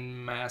it's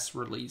in mass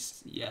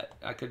release yet.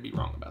 I could be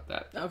wrong about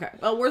that. Okay,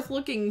 well, worth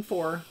looking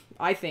for,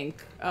 I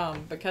think,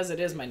 because it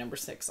is my number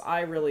 6.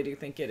 I really do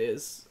think it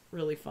is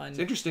really fun. It's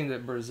interesting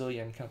that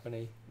Brazilian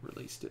company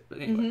released it, but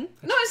anyway.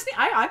 No,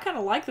 I kind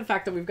of like the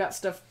fact that we've got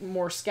stuff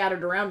more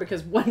scattered around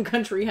because one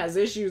country has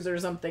issues or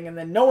something, and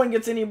then no one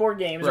gets any more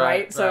games,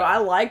 right? So I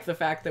like the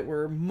fact that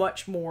we're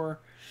much more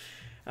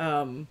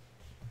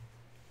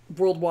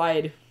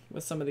worldwide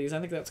with some of these. I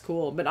think that's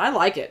cool, but I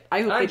like it.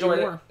 I hope they do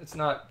more. It's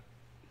not.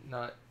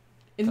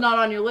 It's not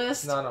on your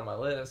list. It's not on my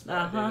list, but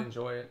I did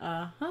enjoy it.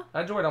 I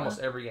enjoyed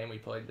almost every game we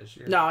played this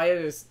year. No,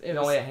 it was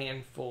only a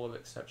handful of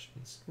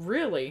exceptions.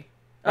 Really.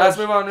 Let's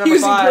move on to number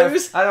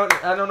 5.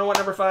 I don't know what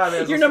number 5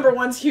 is. Your number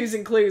 1's Hues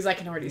and Clues. I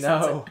can already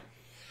sense it.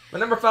 But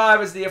number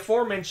 5 is the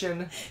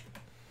aforementioned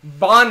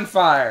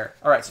bonfire.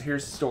 All right, so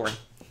here's the story.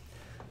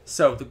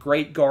 So the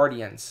great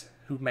guardians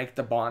who make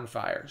the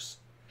bonfires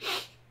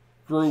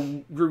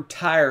grew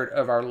tired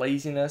of our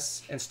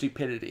laziness and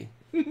stupidity.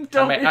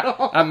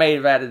 I may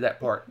have added that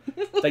part.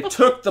 They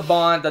took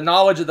the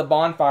knowledge of the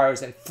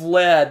bonfires and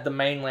fled the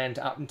mainland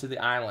out into the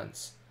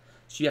islands.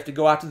 So you have to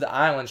go out to the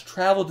islands,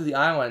 travel to the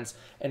islands,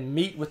 and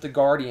meet with the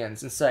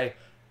guardians and say,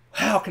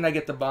 how can I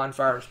get the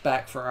bonfires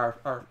back for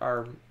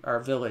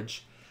our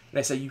village? And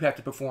they say, you have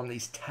to perform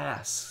these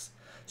tasks.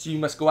 So you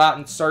must go out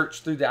and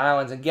search through the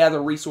islands and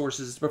gather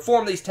resources to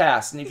perform these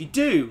tasks. And if you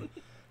do,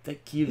 they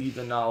give you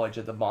the knowledge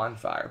of the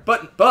bonfire.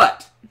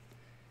 But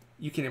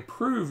you can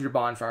improve your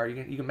bonfire.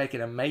 You can make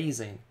it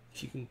amazing.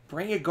 If you can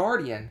bring a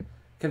guardian,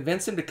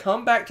 convince him to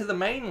come back to the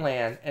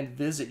mainland and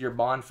visit your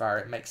bonfire,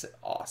 it makes it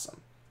awesome.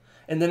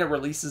 And then it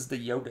releases the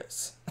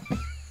Yodas.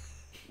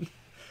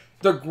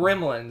 The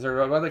gremlins,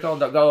 or what are they called?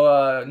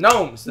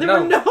 Gnomes. The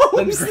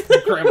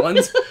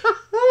gremlins.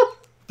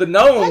 The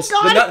gnomes.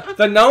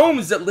 The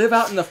gnomes that live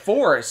out in the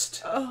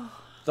forest.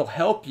 They'll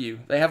help you.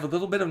 They have a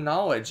little bit of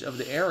knowledge of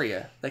the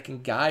area. They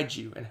can guide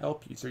you and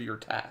help you through your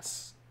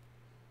tasks.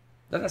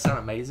 Doesn't that sound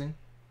amazing?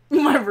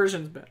 My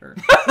version's better.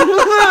 See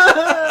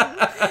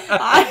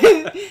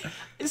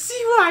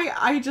why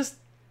I just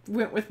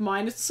went with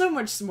mine. It's so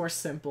much more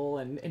simple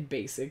and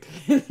basic.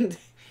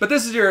 But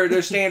this is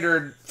their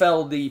standard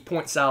Feldy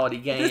point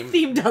salady game. The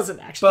theme doesn't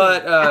actually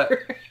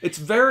matter. It's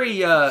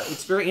very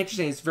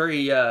interesting. It's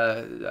very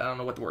I don't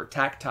know what the word,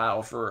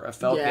 tactile for a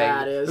Feld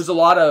game. It is. There's a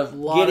lot of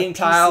getting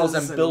tiles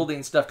and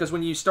building stuff, because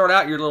when you start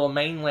out, your little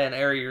mainland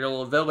area, your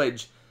little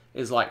village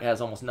has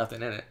almost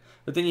nothing in it.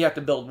 But then you have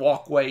to build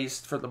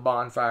walkways for the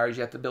bonfires.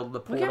 You have to build the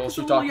portals.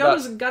 The little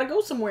Yodas have got to go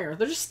somewhere.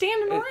 They're just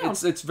standing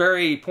around. It's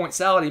very point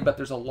salady, but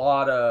there's a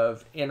lot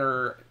of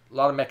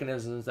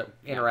mechanisms that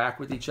interact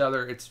with each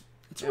other.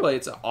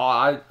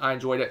 I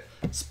enjoyed it.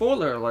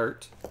 Spoiler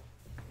alert.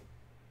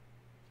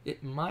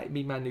 It might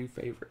be my new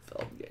favorite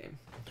Feld game.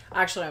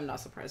 Actually, I'm not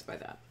surprised by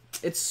that.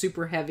 It's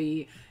super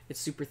heavy. It's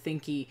super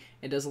thinky.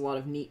 It does a lot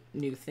of neat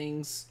new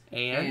things.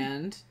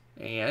 And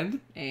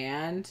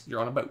you're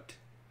on a boat.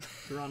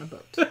 You're on a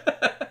boat.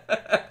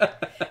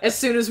 As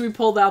soon as we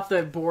pulled out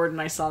the board and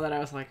I saw that, I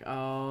was like,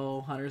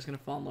 oh, Hunter's going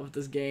to fall in love with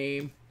this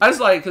game. I just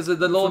like, because the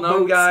little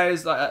gnome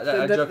guys,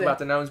 I joke about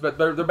the gnomes, but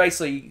they're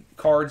basically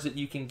cards that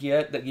you can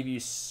get that give you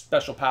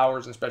special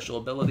powers and special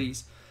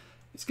abilities.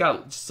 It's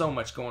got so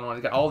much going on.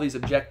 It's got all these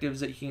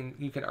objectives that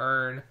you can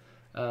earn.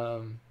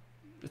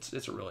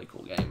 It's a really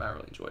cool game. I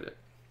really enjoyed it.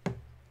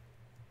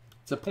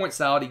 It's a point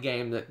salady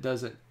game that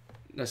doesn't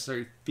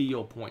necessarily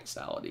feel point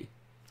salady.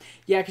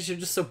 Yeah, because you're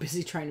just so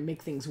busy trying to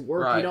make things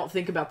work. Right. You don't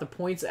think about the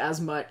points as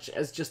much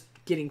as just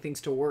getting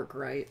things to work,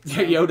 right?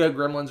 So. Yoda,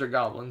 gremlins, or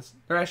goblins.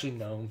 They're actually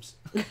gnomes.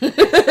 None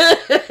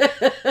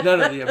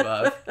of the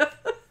above.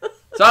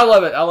 So I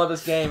love it. I love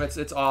this game.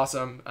 It's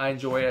awesome. I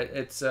enjoy it.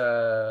 It's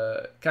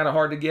kind of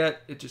hard to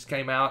get. It just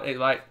came out. It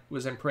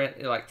was in print.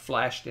 It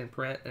flashed in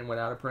print and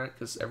went out of print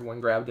because everyone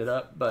grabbed it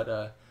up.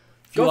 But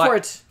Go for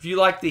it. If you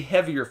like the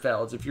heavier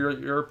felds, if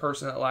you're a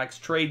person that likes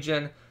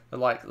Trajan, that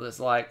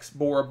likes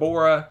Bora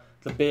Bora,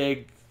 the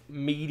big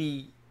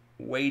meaty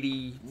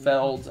weighty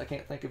felds. I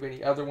can't think of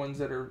any other ones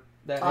that are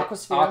that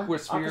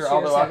Aquasphere.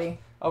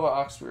 Although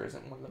Aquasphere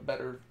isn't one of the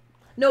better.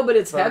 No, but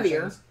it's versions.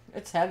 heavier.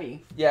 It's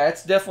heavy. Yeah,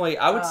 it's definitely.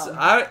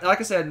 Like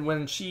I said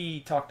when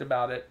she talked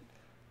about it,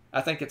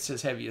 I think it's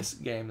his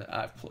heaviest game that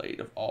I've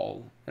played of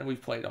all, and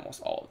we've played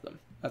almost all of them.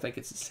 I think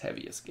it's his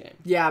heaviest game.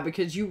 Yeah,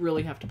 because you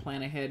really have to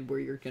plan ahead where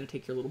you're going to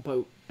take your little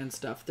boat and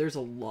stuff. There's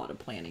a lot of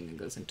planning that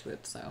goes into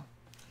it, so.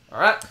 All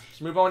right,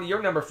 let's move on to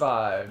your number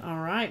 5. All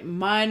right,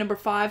 my number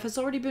 5 has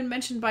already been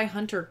mentioned by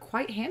Hunter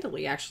quite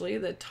handily, actually.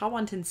 The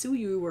Tawan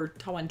Tensuyu, or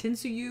Tawan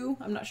Tensuyu.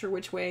 I'm not sure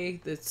which way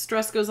the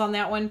stress goes on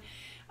that one.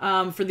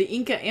 For the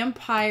Inca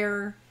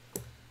Empire.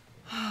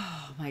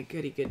 Oh, my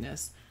goody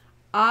goodness.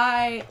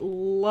 I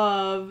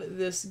love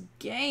this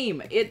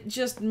game. It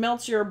just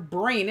melts your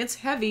brain. It's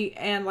heavy,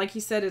 and like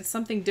you said, it's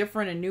something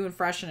different and new and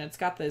fresh, and it's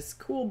got this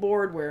cool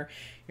board where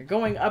you're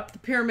going up the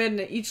pyramid,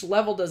 and each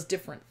level does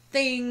different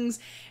things,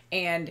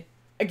 and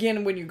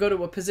again, when you go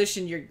to a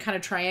position, you're kind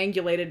of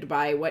triangulated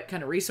by what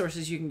kind of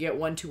resources you can get,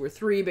 1, 2, or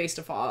 3, based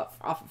off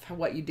of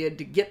what you did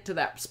to get to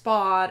that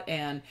spot,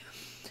 and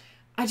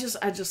I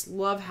just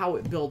love how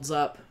it builds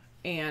up.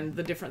 And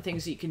the different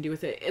things that you can do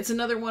with it. It's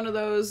another one of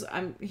those,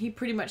 he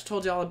pretty much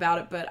told you all about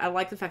it, but I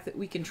like the fact that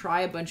we can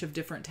try a bunch of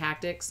different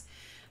tactics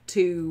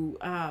to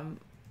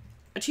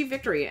achieve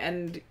victory.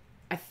 And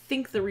I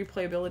think the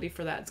replayability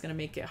for that is going to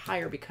make it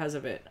higher because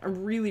of it. I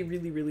really,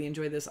 really, really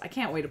enjoy this. I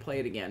can't wait to play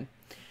it again.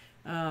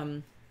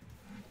 I'm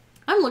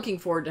looking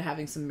forward to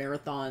having some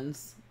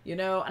marathons,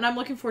 and I'm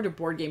looking forward to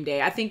board game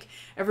day. I think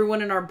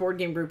everyone in our board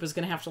game group is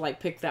going to have to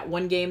pick that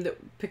one game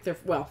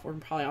we're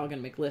probably all going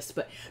to make lists,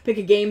 but pick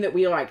a game that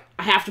we I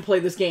have to play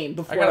this game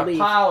before I leave. I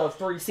got a pile of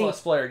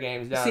 3+ player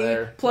games down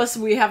there. Plus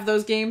we have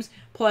those games.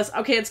 Plus,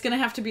 okay, it's going to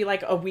have to be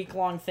a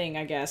week-long thing,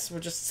 I guess. We'll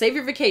just save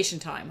your vacation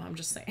time. I'm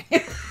just saying.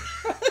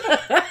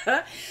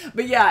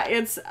 But yeah,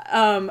 it's,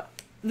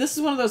 this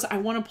is one of those, I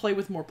want to play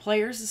with more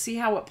players to see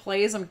how it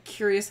plays. I'm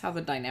curious how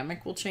the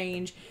dynamic will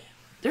change.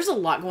 There's a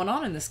lot going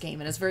on in this game,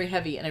 and it's very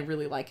heavy, and I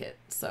really like it.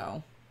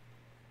 So,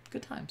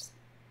 good times.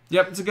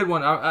 Yep, it's a good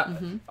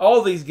one.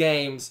 All these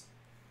games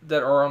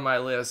that are on my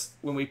list,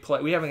 when we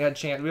haven't had a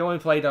chance. We only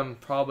played them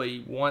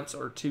probably once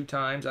or 2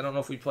 times. I don't know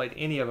if we played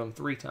any of them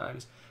 3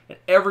 times. And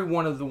every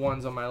one of the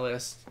ones on my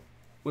list,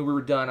 when we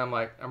were done,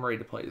 I'm ready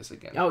to play this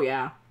again. Oh,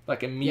 yeah.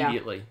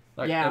 Immediately.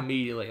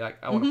 Immediately.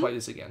 I want to play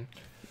this again.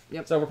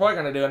 Yep. So we're probably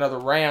going to do another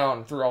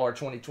round through all our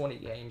 2020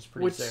 games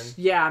pretty soon.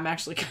 Yeah, I'm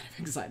actually kind of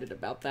excited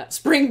about that.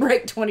 Spring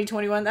break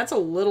 2021, that's a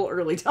little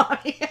early,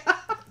 Tommy.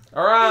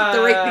 All right.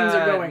 The rate things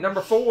are going.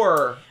 Number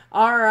 4.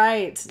 All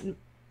right.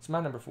 It's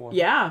my number 4.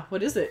 Yeah,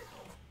 what is it?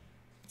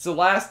 It's the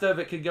last of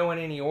it. Could go in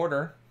any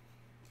order.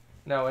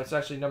 No, it's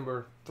actually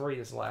number 3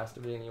 is the last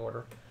of any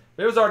order.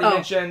 It was already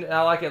mentioned, and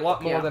I like it a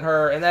lot more than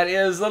her, and that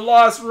is The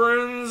Lost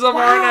Runes of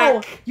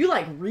Arnak. You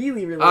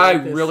really, really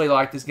like this. I really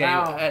like this game.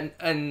 Wow.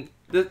 And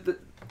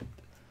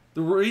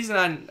the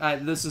reason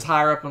this is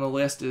higher up on the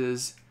list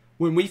is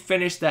when we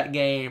finished that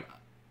game,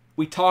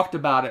 we talked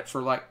about it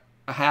for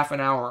a half an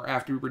hour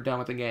after we were done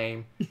with the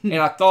game, and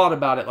I thought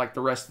about it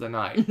the rest of the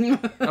night.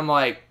 I'm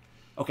like,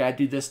 okay, I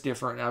do this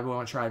different, and I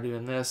want to try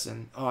doing this,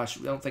 and I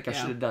don't think I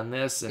should have done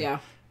this, and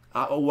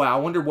wow, I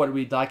wonder what it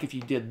would be like if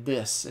you did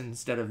this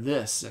instead of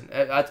this, and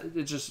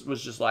it just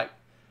was just like.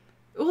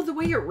 Well, the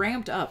way it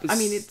ramped up. I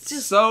mean, it's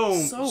just so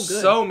good.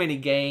 So many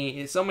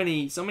games, so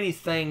many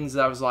things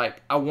that I was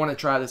like, I want to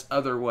try this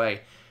other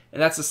way.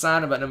 And that's a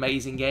sign of an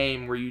amazing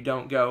game where you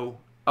don't go,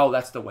 oh,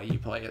 that's the way you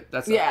play it.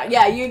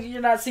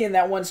 You're not seeing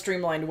that one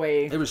streamlined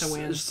way to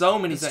win. There's so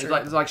many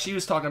things. Like she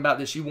was talking about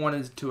that she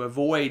wanted to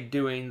avoid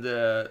doing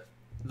the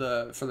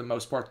for the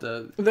most part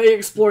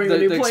exploring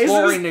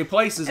new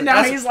places. And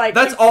now he's like,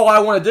 that's all I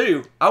want to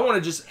do. I want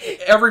to just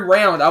every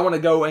round I want to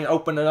go and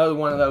open another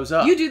one of those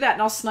up. You do that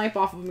and I'll snipe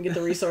off of them and get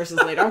the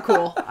resources later. I'm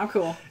cool.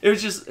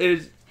 It's just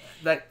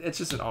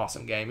an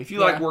awesome game. If you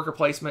like worker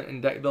placement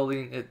and deck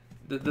building,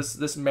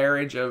 this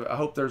marriage of, I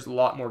hope there's a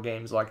lot more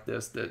games like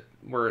this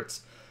where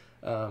it's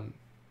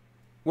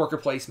worker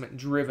placement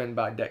driven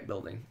by deck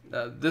building.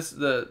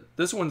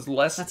 This one's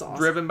less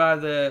driven by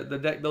the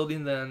deck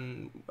building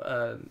than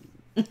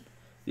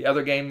the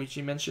other game which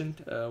you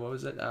mentioned. What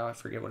was it? Oh, I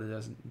forget what it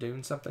is.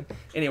 Dune something.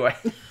 Anyway.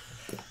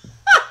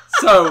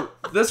 So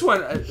this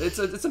one, it's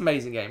an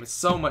amazing game. It's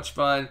so much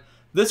fun.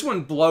 This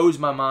one blows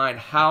my mind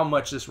how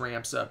much this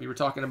ramps up. You were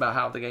talking about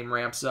how the game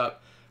ramps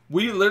up.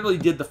 We literally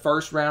did the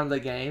first round of the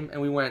game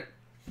and we went,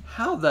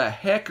 how the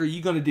heck are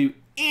you going to do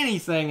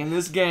anything in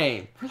this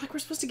game. We're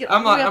supposed to get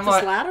all the way up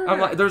this ladder? I'm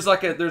like, there's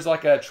like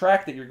a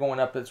track that you're going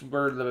up. That's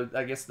where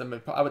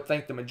I would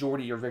think the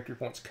majority of your victory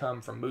points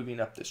come from moving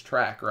up this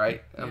track,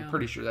 right? I'm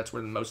pretty sure that's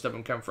where most of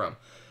them come from.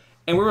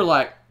 And we were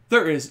like,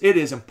 it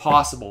is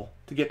impossible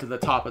to get to the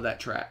top of that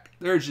track.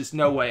 There's just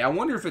no way. I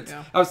wonder if it's.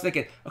 Yeah. I was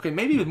thinking, okay,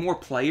 maybe with more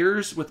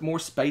players, with more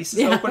spaces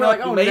open up,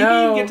 maybe you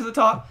can get to the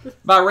top.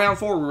 By round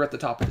 4, we were at the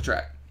top of the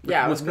track.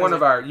 Yeah, with one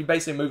of our, you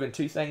basically moving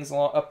 2 things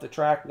up the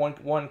track.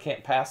 One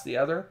can't pass the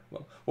other.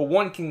 Well,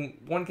 one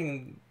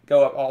can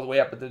go up all the way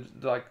up, but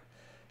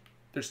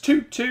there's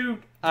two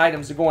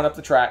items that are going up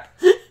the track.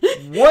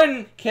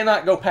 One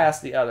cannot go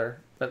past the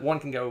other, but one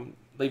can go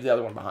leave the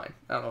other one behind.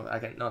 I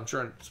don't know. I'm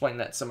sure I can explain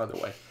that some other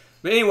way.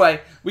 But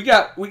anyway, we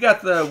got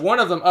the one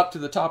of them up to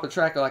the top of the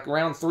track like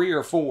round 3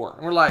 or 4,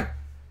 and we're like,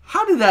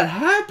 how did that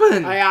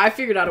happen? I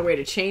figured out a way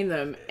to chain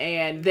them,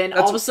 and then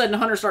all of a sudden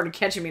Hunter started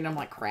catching me, and I'm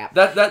like, crap.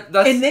 That's,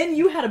 and then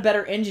you had a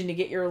better engine to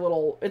get your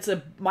little. It's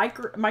a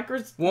one's a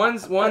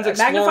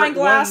magnifying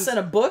glass and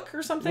a book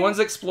or something. One's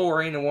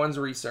exploring and one's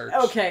research.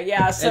 Okay,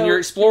 yeah. So and your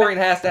exploring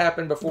has to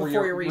happen before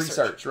your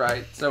research,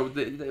 right? So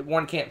the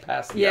one can't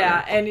pass the other.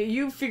 Yeah, and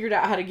you figured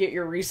out how to get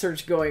your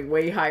research going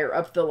way higher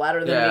up the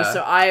ladder than me.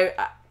 So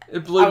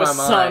it blew my mind.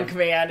 Sunk,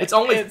 man. It's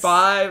only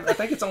 5. I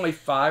think it's only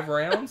 5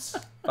 rounds.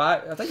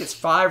 I think it's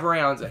 5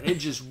 rounds, and it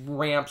just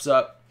ramps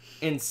up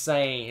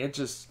insane.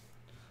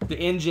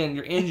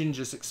 Your engine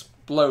just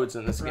explodes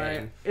in this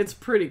game. It's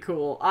pretty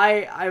cool.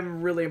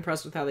 I'm really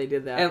impressed with how they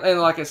did that. And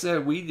like I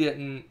said, we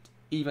didn't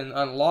even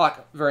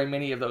unlock very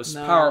many of those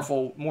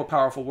more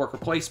powerful worker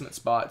placement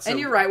spots. So. And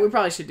you're right. We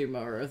probably should do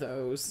more of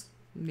those.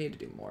 We need to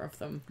do more of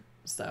them.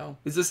 So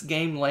is this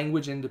game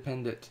language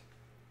independent?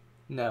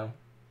 No.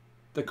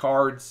 The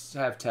cards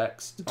have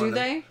text. Do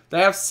they? They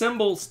have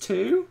symbols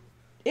too.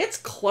 It's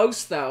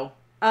close though.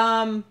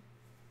 I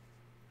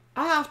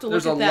have to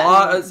look at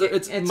that. There's a lot.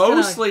 It's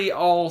mostly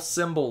all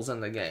symbols in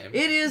the game.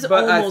 It is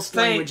almost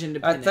language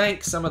independent. I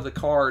think some of the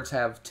cards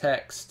have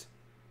text.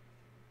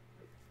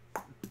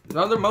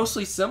 No, they're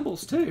mostly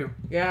symbols too.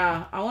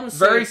 Yeah, I want to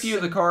say very few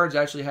of the cards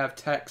actually have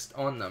text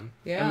on them.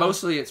 Yeah, and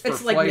mostly it's for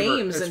flavor. Like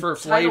names it's and for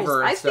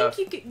flavor and stuff. I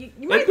think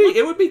you might.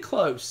 It would be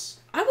close.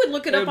 I would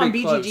look it up on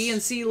BGG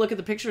and look at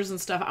the pictures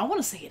and stuff. I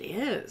want to say it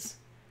is.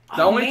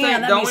 The only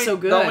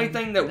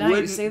thing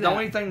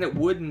that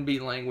wouldn't be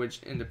language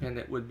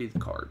independent would be the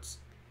cards.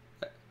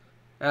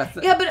 Yeah,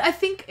 but I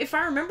think if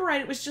I remember right,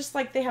 it was just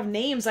like they have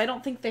names. I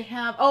don't think they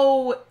have.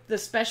 The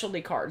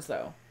specialty cards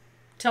though,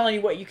 telling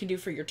you what you can do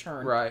for your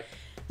turn. Right.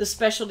 The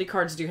specialty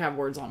cards do have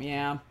words on them,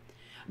 yeah.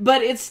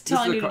 But it's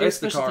telling you to do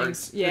special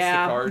things.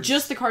 Yeah,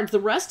 just the cards. The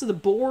rest of the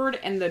board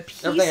and the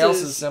pieces, everything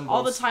else is symbols.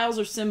 All the tiles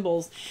are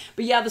symbols.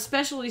 But yeah, the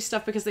specialty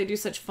stuff, because they do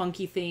such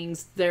funky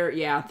things,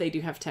 they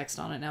do have text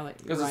on it now.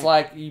 Because it's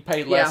like you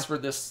pay less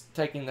for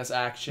taking this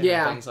action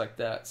and things like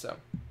that. So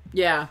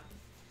yeah,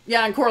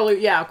 and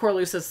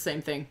Corlu says the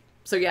same thing.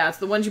 So yeah, it's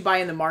the ones you buy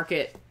in the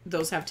market.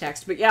 Those have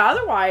text. But yeah,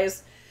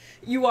 otherwise,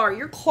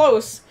 you're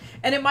close,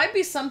 and it might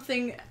be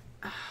something.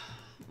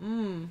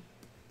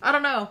 I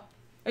don't know.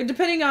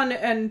 Depending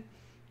on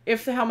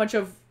how much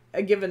of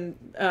a given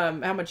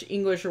how much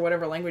English or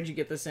whatever language you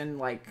get this in, it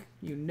might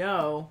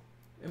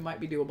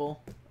be doable.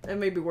 It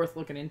may be worth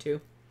looking into.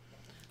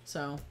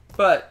 So,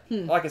 but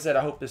like I said,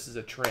 I hope this is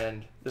a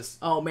trend. This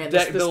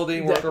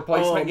building worker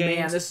placement games.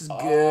 Man, this is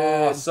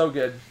good. So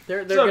good.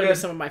 They're going to be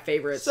some of my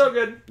favorites. So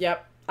good.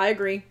 Yep, I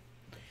agree.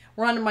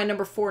 We're on to my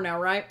number 4 now,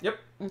 right? Yep.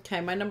 Okay,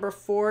 my number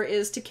 4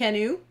 is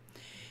Tekenu.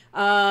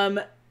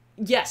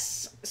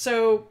 Yes.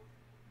 So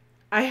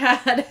I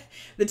had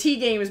the T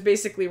game is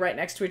basically right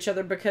next to each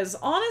other because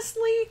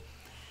honestly,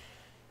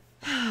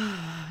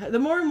 the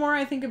more and more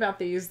I think about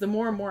these, the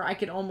more and more I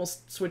can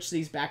almost switch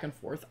these back and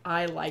forth.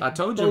 I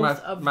told you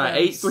my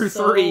 8 through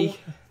 3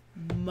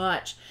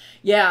 much.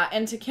 Yeah,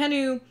 and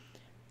Tekenu,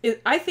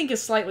 I think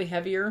is slightly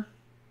heavier.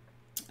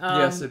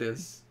 Yes, it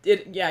is. You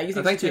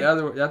think?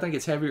 I think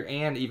it's heavier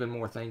and even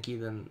more thanky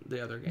than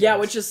the other games. Yeah,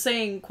 which is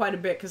saying quite a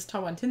bit because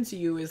Tawan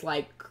Tenseiyu is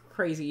like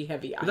crazy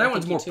heavy. But that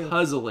one's more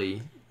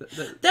puzzly.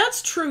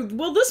 That's true.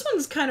 Well, this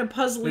one's kind of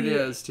puzzly. It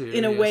is too.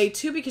 In a way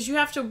too, because you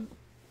have to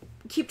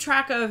keep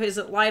track of is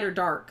it light or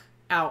dark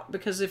out?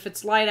 Because if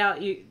it's light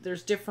out,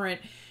 there's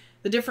different.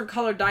 The different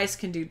colored dice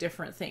can do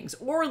different things,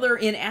 or they're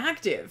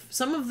inactive.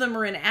 Some of them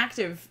are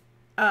inactive.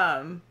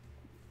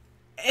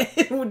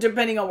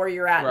 Depending on where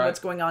you're at and what's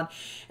going on.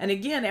 And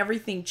again,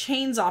 everything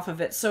chains off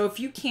of it. So if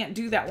you can't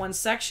do that one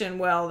section,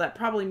 well, that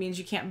probably means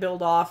you can't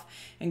build off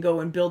and go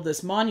and build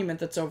this monument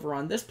that's over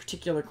on this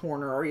particular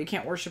corner, or you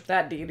can't worship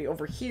that deity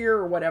over here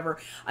or whatever.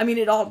 I mean,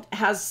 it all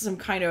has some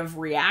kind of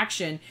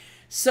reaction.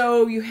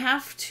 So you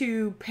have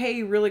to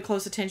pay really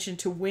close attention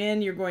to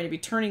when you're going to be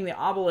turning the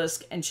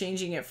obelisk and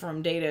changing it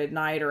from day to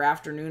night or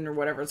afternoon or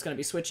whatever it's going to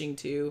be switching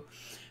to,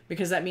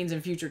 because that means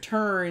in future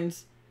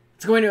turns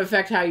it's going to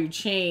affect how you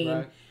chain.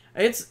 Right.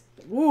 It's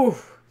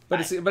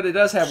but it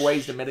does have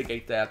ways to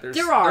mitigate that. There's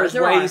ways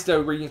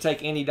where you can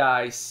take any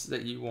dice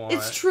that you want.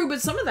 It's true, but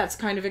some of that's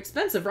kind of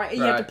expensive, right?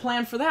 You have to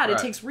plan for that. Right.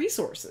 It takes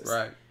resources.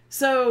 Right.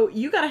 So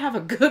you got to have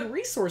a good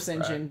resource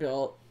engine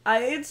built.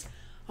 It's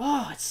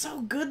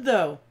so good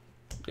though.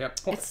 Yep.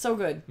 It's so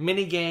good.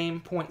 Mini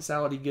game, point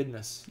salad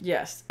goodness.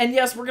 Yes. And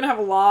yes, we're going to have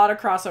a lot of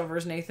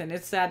crossovers, Nathan.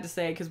 It's sad to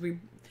say because we...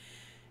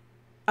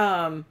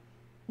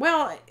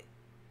 well,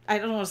 I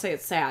don't want to say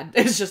it's sad.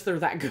 It's just they're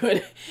that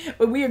good.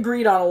 But we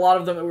agreed on a lot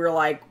of them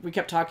that we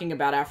kept talking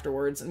about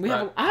afterwards. And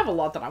I have a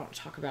lot that I want to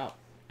talk about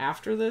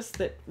after this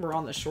that were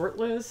on the short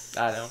list.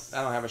 I don't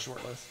have a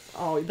short list.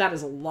 Oh, that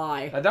is a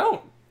lie. I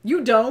don't.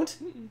 You don't?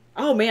 Mm-mm.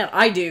 Oh, man,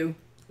 I do.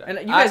 And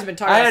you guys have been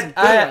talking about some good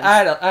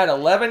ones. I had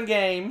 11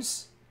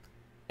 games,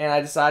 and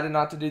I decided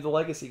not to do the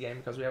Legacy game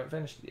because we haven't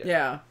finished it yet.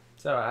 Yeah.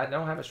 So I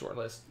don't have a short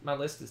list. My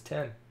list is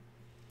 10.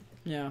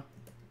 Yeah.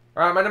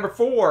 All right, my number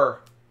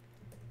 4,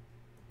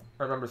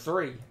 or number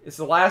 3. It's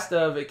the last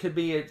of, it could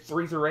be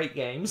 3 through 8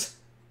 games.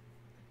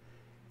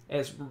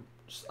 And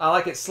I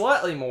like it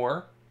slightly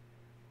more.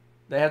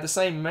 They have the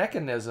same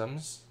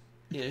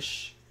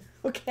mechanisms-ish.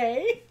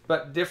 Okay.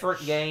 But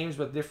different games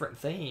with different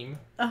theme.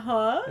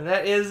 Uh-huh. And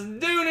that is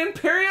Dune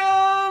Imperium!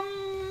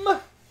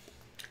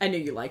 I knew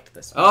you liked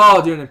this one.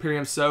 Oh, Dune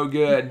Imperium's so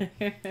good.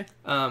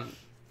 I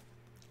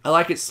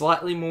like it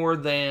slightly more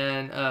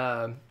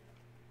than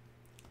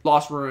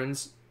Lost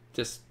Ruins,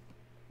 just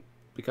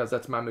because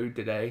that's my mood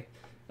today.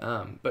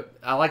 But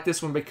I like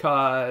this one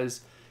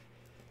because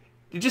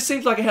it just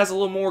seems like it has a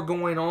little more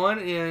going on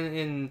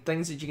in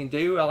things that you can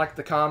do. I like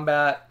the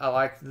combat. I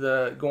like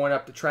the going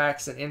up the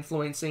tracks and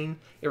influencing.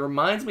 It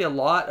reminds me a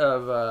lot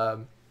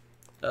of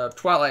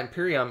Twilight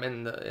Imperium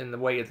in the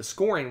way the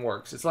scoring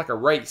works. It's like a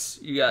race.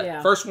 You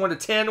got first 1 to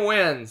 10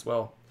 wins.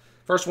 Well,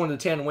 first 1 to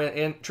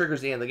 10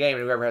 triggers the end of the game,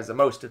 and whoever has the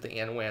most at the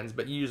end wins.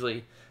 But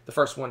usually the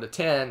first 1 to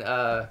 10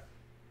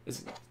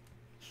 is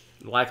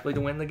likely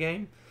to win the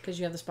game because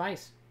you have the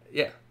spice.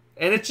 Yeah,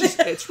 and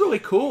it's really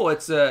cool.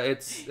 It's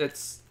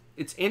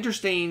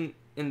interesting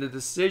in the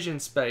decision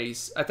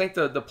space. I think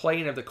the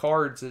playing of the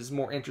cards is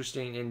more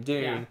interesting in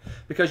Dune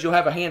because you'll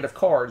have a hand of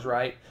cards,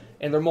 right?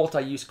 And they're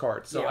multi-use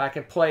cards. So I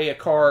can play a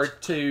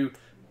card to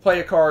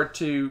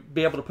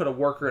be able to put a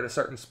worker at a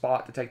certain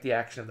spot to take the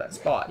action of that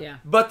spot. Yeah.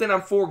 But then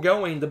I'm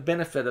foregoing the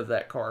benefit of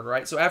that card,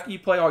 right? So after you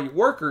play all your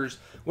workers,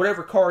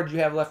 whatever cards you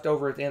have left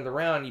over at the end of the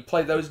round, you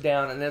play those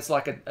down, and it's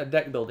like a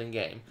deck building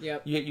game.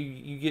 Yep. You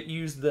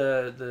use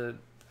the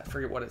I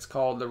forget what it's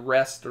called, the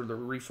rest or the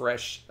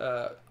refresh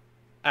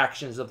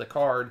actions of the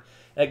card.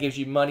 That gives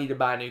you money to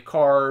buy new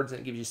cards,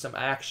 and it gives you some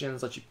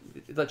actions, lets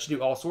you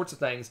do all sorts of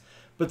things.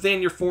 But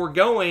then you're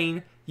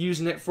foregoing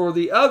using it for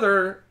the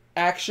other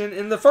action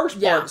in the first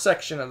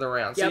section of the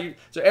round. Yep.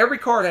 So every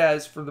card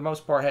has, for the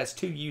most part, has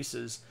 2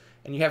 uses,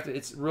 and you have to.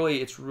 It's really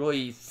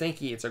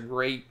thinky. It's a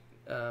great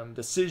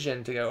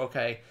decision to go.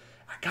 Okay,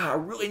 God, I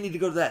really need to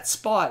go to that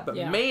spot, but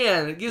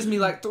man, it gives me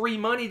like 3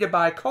 money to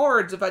buy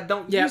cards if I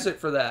don't use it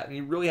for that, and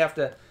you really have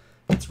to.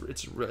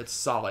 It's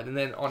solid. And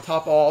then on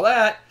top of all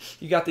that,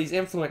 you got these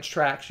influence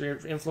tracks. You're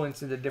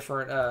influencing the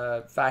different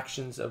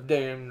factions of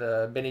Doom,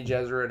 the Bene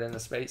Gesserit and the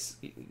Space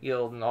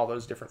Guild and all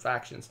those different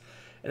factions.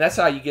 And that's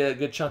how you get a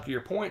good chunk of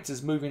your points,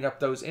 is moving up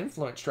those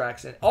influence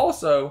tracks. And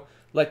also,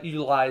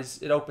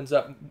 it opens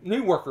up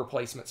new worker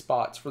placement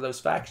spots for those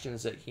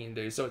factions that you can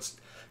do. So it's,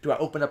 do I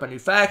open up a new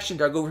faction?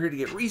 Do I go over here to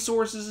get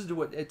resources?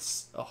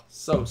 It's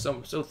so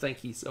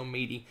thinky, so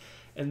meaty.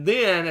 And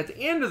then at the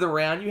end of the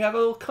round, you have a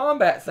little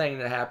combat thing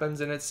that happens,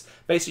 and it's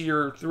basically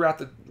throughout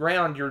the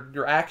round,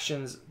 your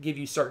actions gives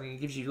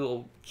you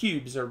little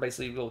cubes, or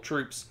basically little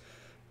troops,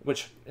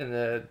 which in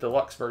the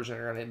deluxe version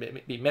are going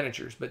to be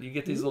miniatures. But you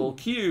get these little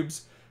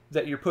cubes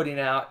that you're putting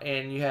out,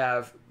 and you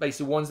have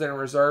basically ones that are in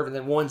reserve, and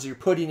then ones you're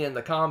putting in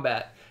the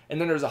combat.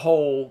 And then there's a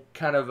whole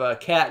kind of a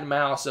cat and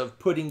mouse of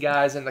putting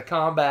guys in the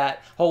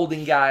combat,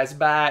 holding guys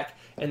back.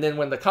 And then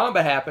when the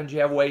combat happens, you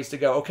have ways to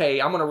go,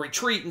 okay, I'm going to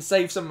retreat and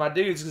save some of my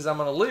dudes because I'm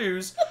going to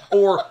lose.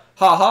 Or,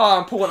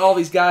 I'm pulling all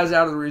these guys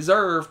out of the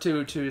reserve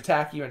to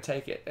attack you and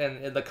take it.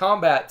 And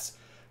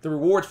the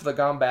rewards for the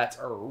combats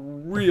are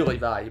really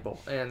valuable,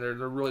 and they're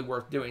really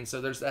worth doing. So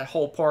there's that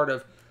whole part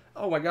of,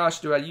 oh my gosh,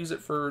 do I use it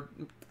for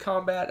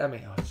combat? I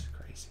mean, it's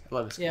crazy. I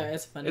love this game. Yeah,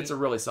 it's funny. It's a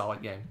really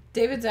solid game.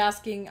 David's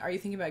asking, are you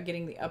thinking about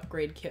getting the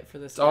upgrade kit for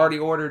this game? It's already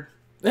ordered.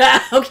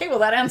 Okay, well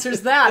that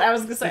answers that. I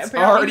was gonna say it's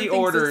apparently already he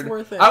thinks ordered. It's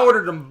worth it. I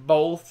ordered them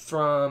both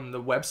from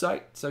the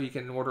website, so you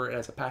can order it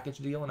as a package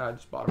deal, and I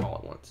just bought them all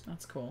at once.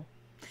 That's cool.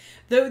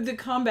 The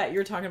combat,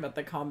 you're talking about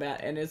the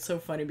combat, and it's so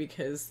funny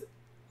because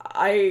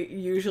I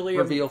usually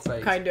reveal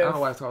phase. Kind of. I don't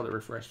know why I called it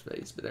refresh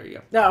phase, but there you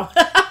go. No,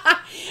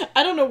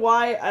 I don't know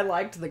why I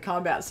liked the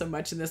combat so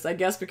much in this. I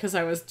guess because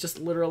I was just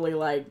literally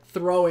like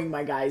throwing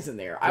my guys in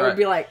there. I would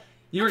be like,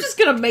 I'm just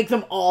going to make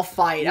them all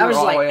fight. I was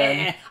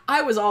like,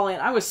 I was all in.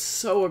 I was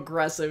so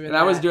aggressive. And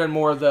I was doing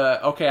more of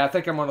the, I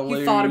think I'm going to lose.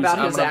 He thought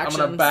about his actions.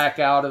 I'm going to back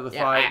out of the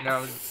fight and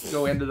I'll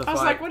go into the fight. I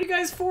was like, what are you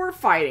guys for?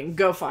 Fighting.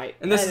 Go fight.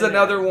 And this is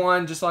another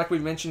one, just like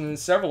we've mentioned in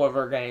several of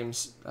our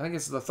games. I think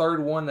it's the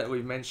third one that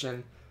we've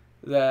mentioned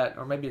that,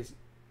 or maybe it's,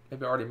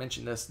 maybe I already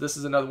mentioned this. This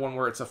is another one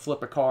where it's a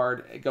flip a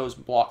card. It goes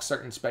blocks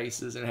certain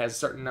spaces and has a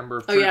certain number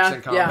of troops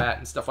in combat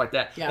and stuff like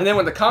that. Yeah. And then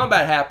when the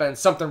combat happens,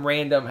 something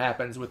random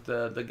happens with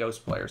the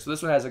ghost player. So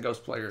this one has a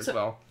ghost player as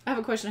well. I have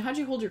a question. How'd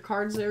you hold your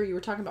cards there? You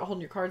were talking about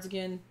holding your cards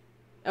again.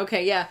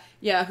 Okay,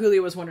 yeah.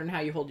 Julio was wondering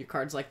how you hold your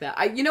cards like that.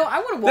 I want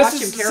to watch him carefully.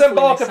 This is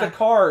symbolic of the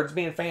cards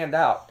being fanned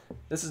out.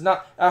 This is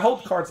not. I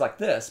hold cards like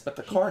this, but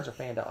the cards are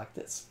fanned out like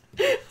this.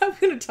 I'm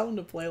gonna tell him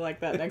to play like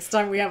that next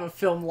time we have a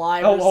film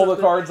live. Hold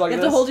the cards like this.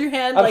 You have to hold your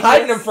hand. I'm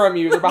hiding them from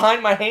you. They're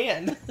behind my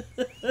hand.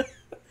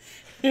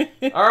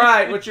 All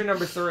right, what's your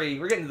number 3?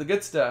 We're getting to the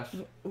good stuff.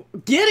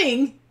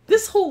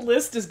 This whole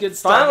list is good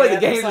stuff. Finally, the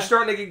games are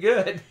starting to get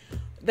good.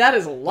 That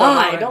is a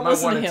lie. Don't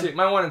listen to him.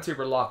 My 1 and 2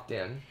 were locked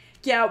in.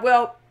 Yeah,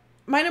 well,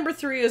 my number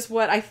 3 is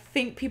what I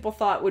think people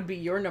thought would be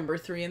your number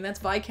 3, and that's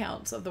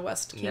Viscounts of the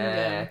West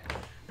Kingdom.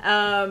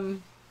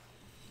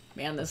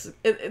 Man,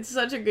 it's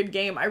such a good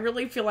game. I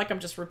really feel like I'm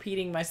just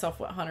repeating myself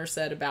what Hunter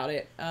said about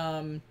it.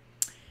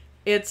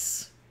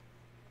 It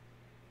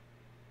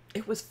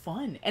was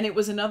fun. And it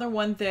was another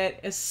one that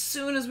as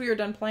soon as we were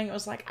done playing, I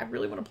was like, I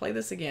really want to play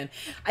this again.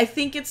 I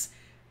think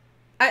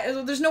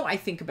there's no I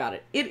think about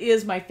it. It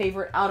is my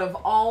favorite out of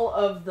all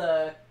of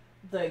the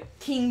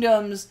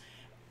kingdoms,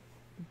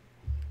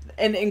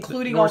 and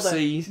including all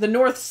the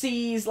North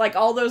Seas, like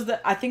all those.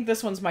 I think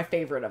this one's my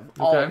favorite of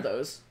all of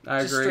those. I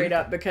agree. Straight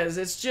up, because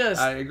it's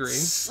just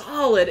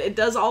solid. It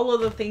does all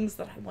of the things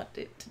that I want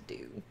it to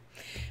do.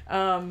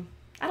 I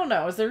don't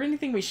know. Is there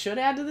anything we should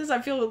add to this? I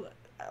feel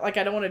like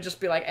I don't want to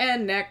just be like,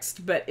 and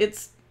next, but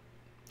it's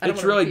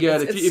really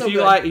good.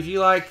 If you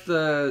like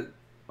the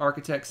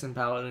Architects and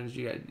Paladins,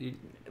 you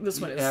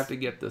have to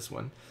get this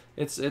one.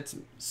 It's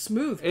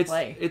smooth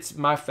play. It's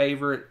my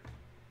favorite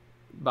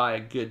by a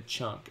good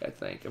chunk, I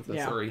think, of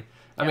the 3.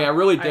 I mean, I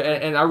really do,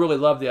 and I really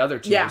love the other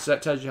 2. Yeah. So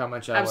that tells you how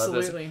much I love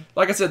this.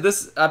 Like I said,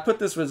 I put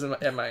this was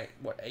in my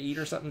 8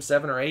 or something,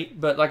 7 or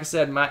 8. But like I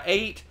said, my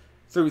 8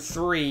 through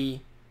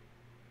 3,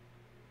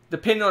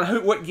 depending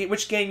on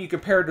which game you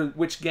compare to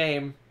which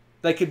game,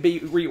 they could be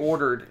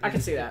reordered. I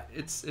can see that.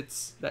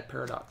 It's that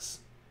paradox.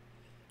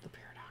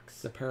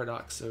 The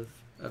paradox of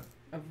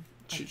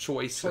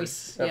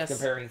choice of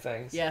comparing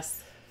things.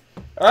 Yes.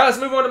 All right, let's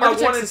move on to my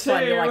 1 and 2.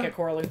 Fun. You like it,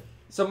 Coralie?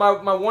 So my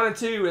 1 and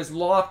 2 is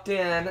locked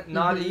in,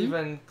 not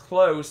even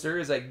close. There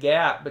is a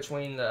gap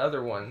between the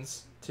other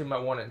ones to my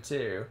 1 and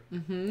 2.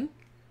 Mm-hmm.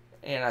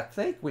 And I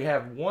think we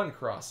have one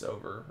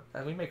crossover.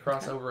 And we may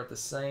cross over at the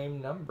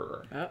same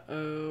number.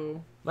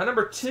 Uh-oh. My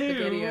number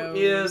 2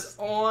 is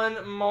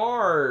On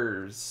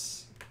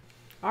Mars.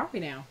 Are we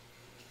now?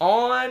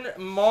 On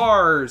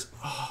Mars.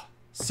 Oh,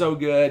 so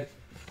good.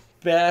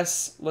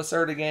 Best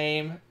Lacerda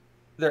game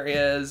there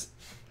is.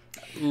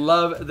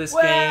 Love this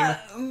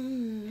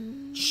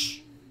game.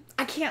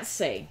 I can't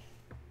say,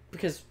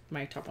 because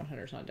my top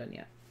 100 is not done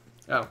yet.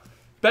 Oh.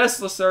 Best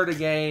Lacerda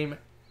game.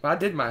 Well, I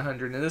did my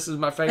 100, and this is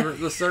my favorite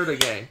Lacerda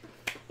game.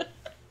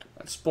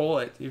 I'd spoil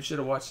it. You should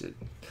have watched it.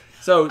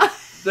 So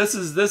this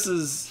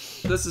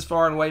is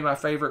far and away my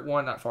favorite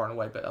one. Not far and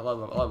away, but I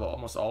love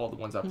almost all of the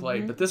ones I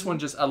played. But this one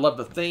I love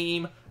the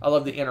theme. I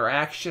love the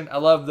interaction. I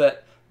love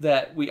that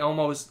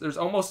there's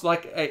almost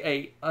like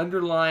a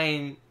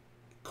underlying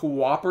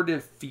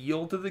cooperative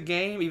feel to the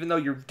game, even though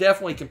you're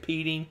definitely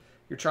competing.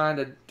 You're trying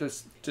to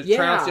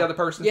trounce the other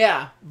person.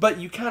 Yeah. But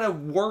you kind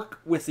of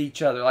work with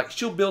each other. Like,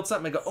 she'll build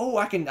something and go, oh,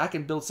 I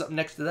can build something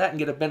next to that and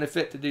get a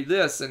benefit to do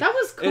this. And that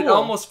was cool. It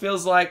almost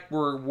feels like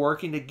we're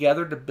working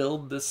together to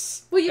build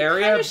this area. Well,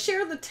 you kind of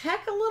share the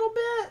tech a little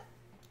bit.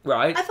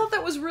 Right. I thought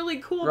that was really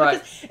cool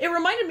because it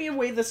reminded me of the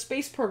way the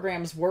space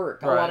programs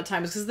work a lot of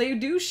times, because they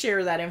do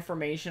share that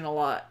information a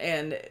lot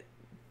and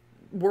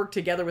work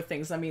together with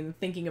things. I mean,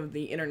 thinking of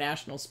the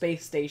International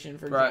Space Station,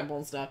 for example,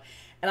 and stuff.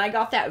 And I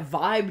got that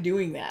vibe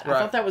doing that. I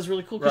thought that was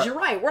really cool, because you're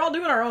right. We're all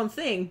doing our own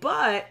thing,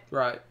 but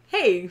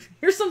hey,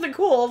 here's something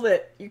cool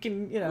that you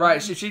can, Right.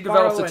 So if she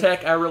develops the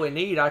tech I really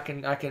need, I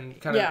can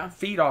kind of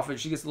feed off it.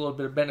 She gets a little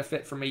bit of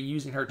benefit from me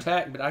using her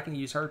tech, but I can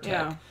use her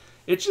tech. Yeah.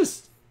 It's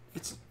just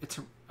it's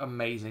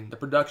amazing. The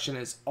production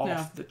is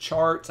off the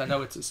charts. I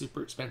know it's a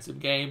super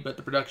expensive game, but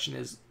the production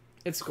is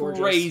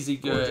crazy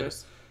good.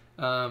 Gorgeous.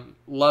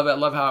 Love it.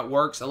 Love how it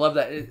works. I love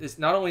that it's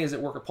not only is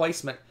it worker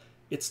placement,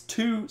 it's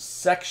 2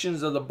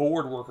 sections of the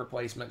board worker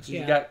placement. So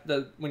you got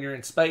when you're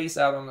in space,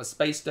 out on the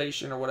space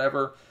station or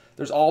whatever,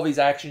 there's all these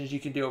actions you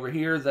can do over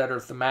here that are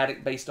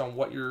thematic based on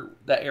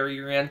that area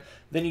you're in.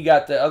 Then you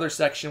got the other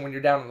section when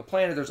you're down on the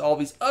planet. There's all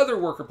these other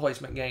worker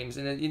placement games,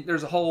 and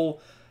there's a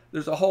whole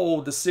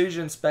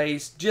decision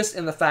space just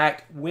in the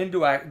fact, when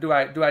do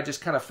I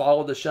just kind of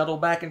follow the shuttle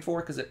back and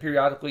forth because it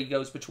periodically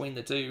goes between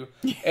the 2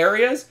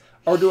 areas,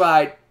 or do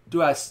I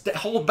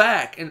hold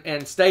back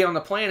and stay on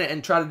the planet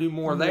and try to do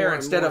more there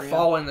instead of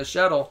following the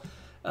shuttle?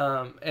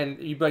 And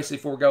you basically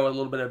forego a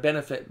little bit of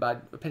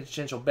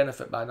potential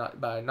benefit by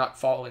not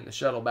following the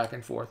shuttle back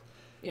and forth.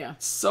 Yeah.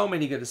 So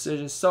many good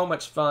decisions. So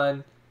much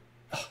fun.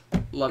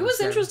 Love it. It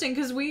was interesting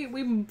because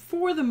we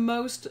for the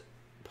most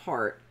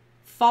part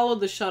followed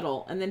the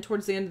shuttle, and then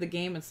towards the end of the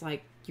game, it's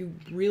like you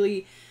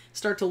really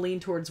start to lean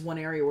towards one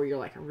area where you're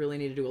like, I really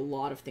need to do a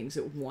lot of things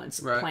at once,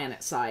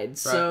 planet side. Right.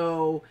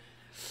 So,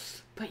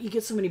 but you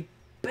get so many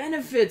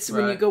benefits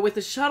when you go with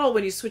the shuttle,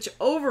 when you switch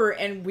over,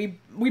 and we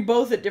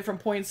both at different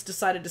points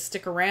decided to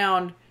stick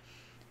around.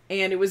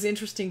 And it was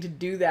interesting to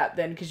do that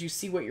then, because you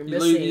see what you're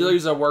missing. You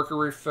lose a worker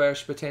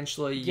refresh,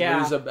 potentially. You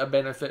lose a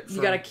benefit from...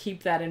 You got to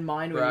keep that in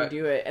mind when you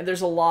do it. And there's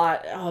a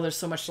lot... Oh, there's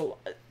so much to...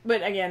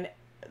 But again,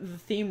 the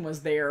theme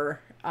was there.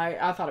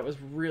 I thought it was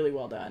really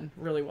well done.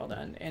 Really well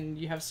done. And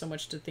you have so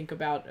much to think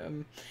about.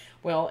 I'm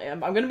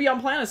going to be on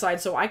planet side,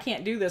 so I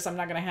can't do this. I'm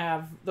not going to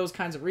have those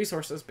kinds of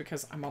resources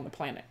because I'm on the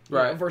planet.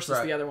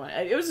 Versus the other one.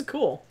 It was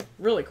cool.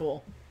 Really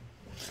cool.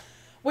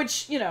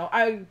 Which,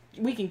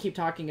 we can keep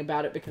talking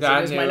about it because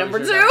it is my number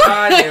 2.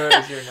 I knew it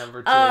was your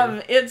number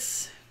 2.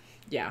 It's,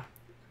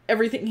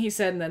 everything he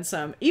said and then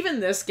some. Even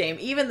this game,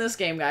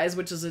 guys,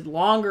 which is a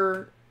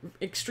longer,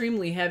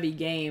 extremely heavy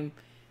game,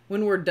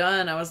 when we're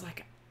done, I was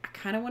like, I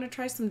kind of want to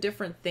try some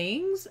different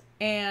things,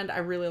 and I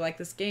really like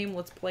this game.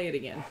 Let's play it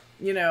again.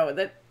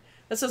 That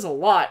says a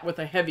lot with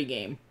a heavy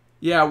game.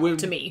 Yeah,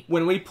 to me.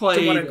 When we played,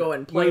 to want to go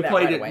and play when we that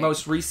played right it away.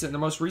 the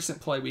most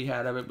recent play we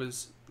had of it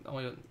was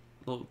only a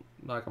little...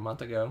 like a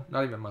month ago.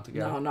 Not even a month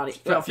ago. No, not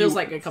even. Well, it feels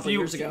like a couple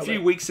years ago. A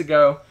few weeks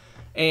ago.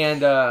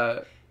 And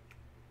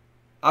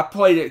I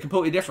played it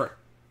completely different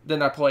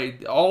than I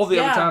played all the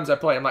other times I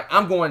played. I'm like,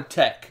 I'm going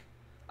tech.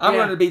 I'm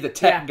going to be the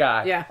tech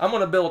guy. Yeah. I'm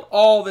going to build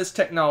all this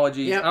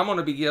technologies. Yep. I'm going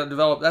to be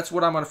developed. That's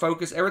what I'm going to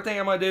focus. Everything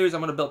I'm going to do is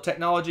I'm going to build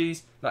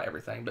technologies. Not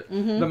everything, but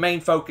the main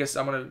focus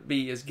I'm going to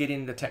be is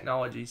getting the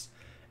technologies.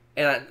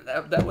 And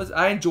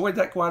I enjoyed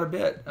that quite a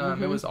bit.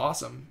 It was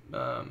awesome.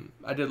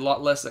 I did a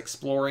lot less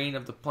exploring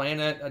of the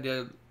planet. I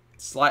did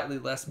slightly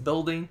less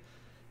building,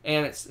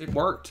 and it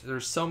worked.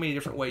 There's so many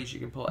different ways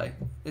you can play.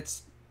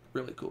 It's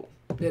really cool.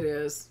 It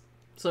is.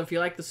 So if you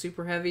like the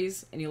super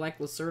heavies and you like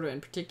Lacerda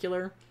in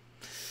particular,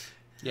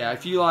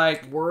 if you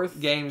like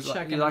worth games,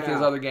 you like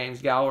those other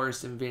games,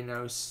 Galorus and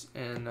Venos,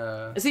 and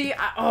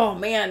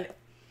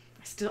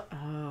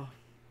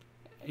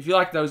if you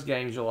like those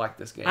games, you'll like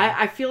this game.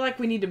 I feel like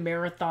we need to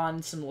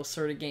marathon some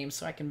Lacerda games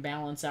so I can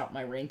balance out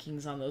my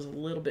rankings on those a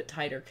little bit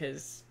tighter,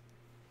 because...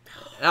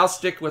 I'll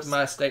stick with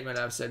my statement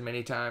I've said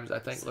many times. I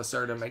think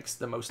Lacerda makes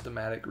the most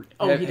thematic,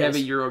 he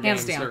heavy Euro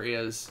Hands games down. there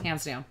is.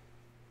 Hands down.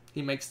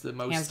 He makes the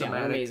most Hands down.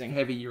 thematic, Amazing.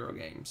 heavy Euro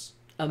games.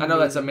 Amazing. I know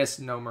that's a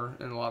misnomer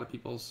in a lot of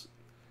people's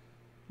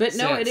But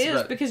no, sense, it is,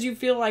 but... because you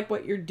feel like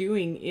what you're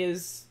doing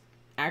is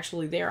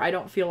actually there. I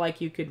don't feel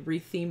like you could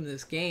retheme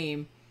this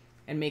game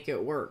and make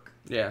it work.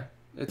 Yeah.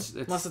 It's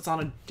unless it's on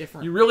a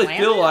different You really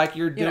planet. feel like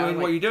you're doing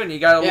what you're doing. You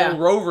got a little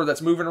rover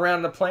that's moving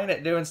around the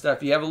planet doing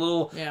stuff. You have a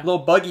little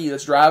buggy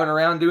that's driving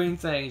around doing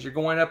things. You're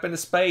going up into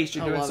space.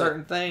 You're doing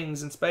certain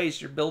things in space.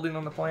 You're building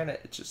on the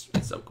planet. It's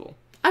so cool.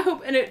 I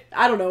hope, and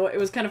I don't know, it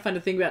was kind of fun to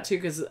think about too,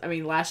 because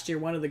last year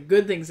one of the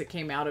good things that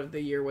came out of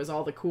the year was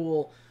all the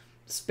cool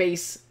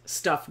space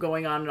stuff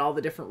going on and all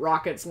the different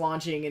rockets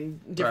launching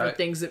and different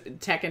things that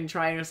Tekken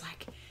trying. It was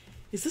like,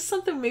 is this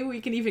something maybe we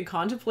can even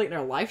contemplate in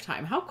our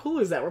lifetime? How cool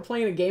is that? We're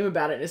playing a game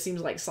about it, and it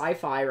seems like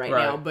sci-fi right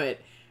now, but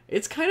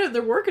it's kind of,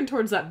 they're working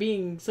towards that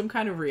being some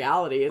kind of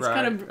reality. It's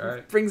kind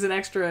of brings an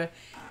extra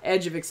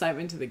edge of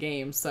excitement to the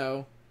game,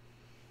 so...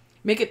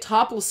 Make a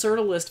top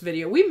Lacerda list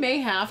video. We may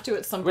have to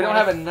at some point. We don't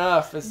have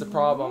enough is the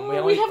problem.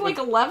 We have like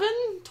 11,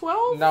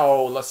 12?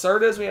 No,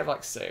 Lacerdas we have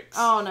like 6.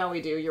 Oh, no,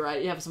 we do. You're right.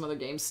 You have some other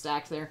games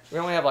stacked there. We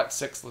only have like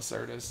 6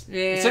 Lacerdas.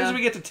 Yeah. As soon as we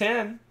get to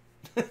 10.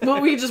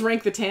 Well, we just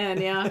rank the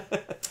 10, yeah.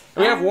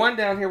 We have one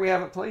down here we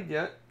haven't played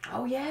yet.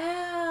 Oh,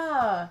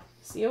 yeah.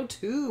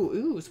 CO2.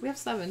 Ooh, so we have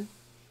 7.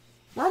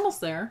 We're almost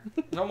there.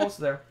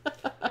 Almost there.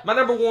 My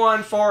number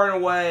 1, far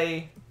and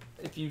away...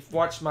 If you've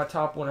watched my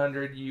top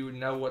 100, you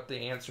know what the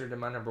answer to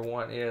my number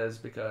 1 is,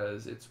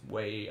 because it's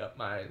way up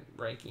my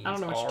rankings already. I don't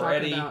know what you're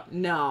talking about.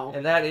 No.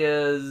 And that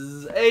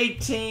is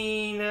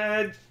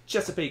 18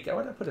 Chesapeake.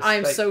 Why did I put a space?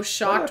 I'm so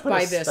shocked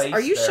by this.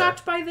 Are you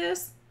shocked by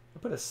this? I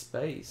put a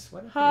space. Why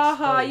did I Ha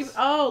put a space?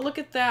 ha. Oh, look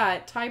at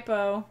that.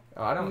 Typo.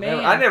 Oh,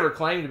 I never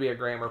claimed to be a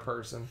grammar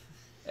person.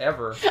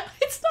 Ever.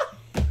 It's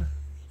not.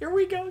 Here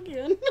we go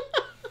again.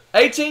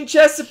 18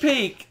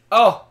 Chesapeake.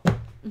 Oh.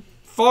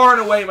 Far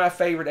and away my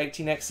favorite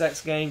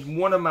 18XX game.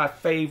 One of my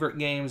favorite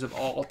games of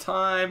all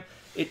time.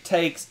 It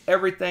takes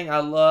everything I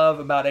love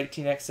about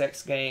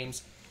 18XX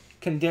games,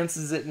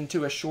 condenses it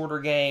into a shorter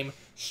game,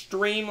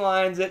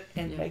 streamlines it,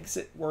 and makes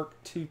it work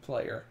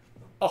 2-player.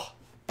 Oh.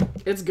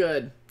 It's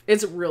good.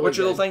 It's really good. What's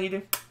your little thing you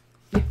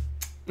do?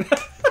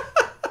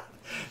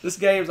 This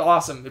game's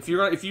awesome. If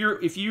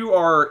you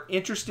are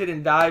interested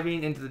in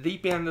diving into the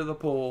deep end of the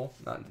pool,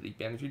 not the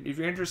deep end, if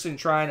you're interested in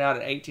trying out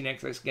an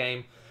 18XX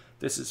game,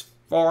 this is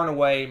far and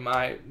away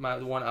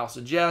the one I'll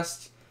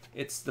suggest.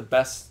 It's the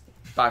best,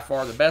 by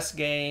far the best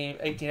game,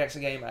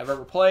 18X game I've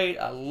ever played.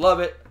 I love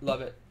it,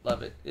 love it,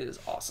 love it. It is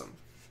awesome.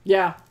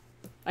 Yeah,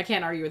 I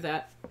can't argue with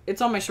that.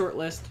 It's on my short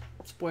list.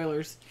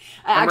 Spoilers.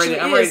 I'm Actually,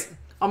 ready. it is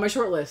on my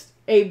short list.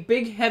 A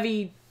big,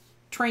 heavy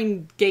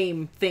train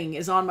game thing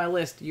is on my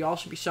list. You all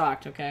should be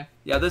shocked, okay?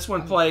 Yeah, this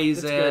one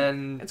plays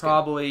in It's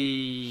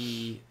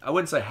probably, I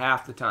wouldn't say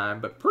half the time,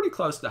 but pretty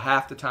close to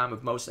half the time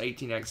of most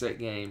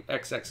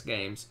 18XX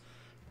games.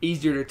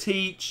 Easier to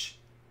teach.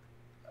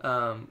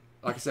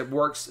 Like I said,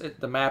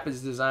 the map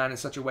is designed in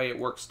such a way it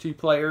works 2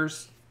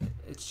 players.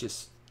 It's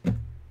just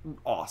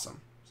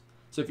awesome.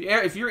 So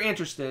if you're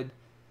interested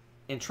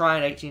in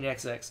trying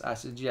 18XX, I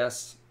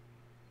suggest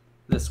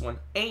this one.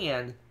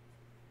 And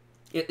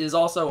it is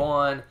also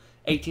on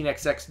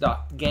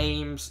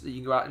 18xx.games. You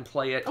can go out and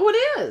play it. Oh,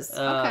 it is?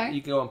 Okay.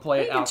 You can go and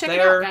play it out check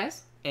there. It out,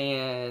 guys.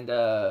 And,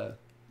 yeah.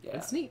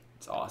 That's neat.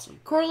 It's awesome.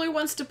 Coralie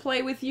wants to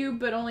play with you,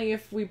 but only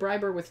if we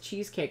bribe her with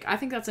cheesecake. I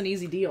think that's an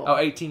easy deal. Oh,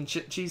 18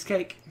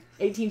 cheesecake?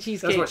 18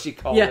 cheesecake. That's what she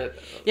called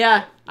it.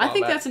 Yeah, I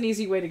think that's an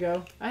easy way to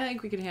go. I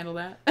think we can handle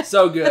that.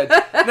 So good.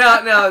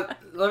 Now,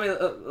 let me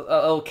a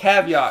little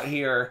caveat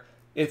here.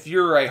 If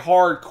you're a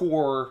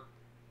hardcore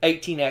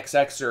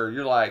 18xxer,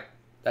 you're like,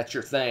 that's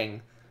your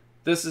thing.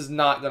 This is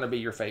not going to be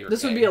your favorite.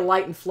 This would be a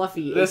light and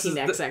fluffy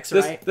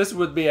 18xx, right? This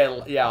would be a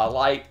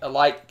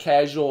light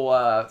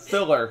casual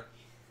filler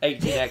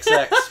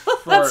 18xx.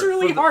 That's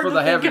really hard for to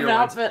the think heavier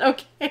about, ones. but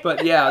okay.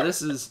 But yeah,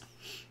 this is.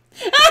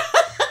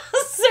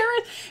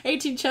 Sarah,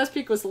 18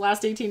 Chesapeake was the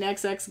last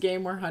 18xx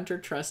game where Hunter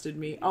trusted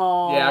me.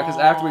 Oh. Yeah, because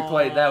after we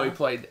played that, we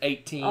played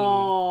 18.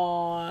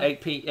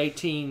 Aww.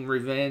 18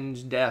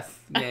 Revenge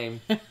Death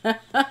game.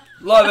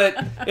 Love it.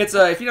 It's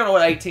if you don't know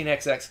what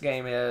 18xx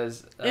game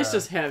is, it's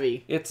just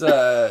heavy. It's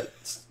a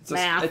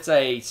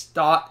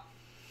stock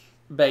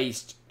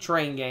based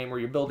train game where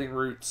you're building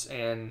routes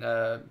and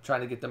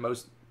trying to get the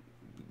most,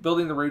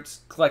 building the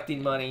routes,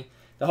 collecting money.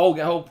 The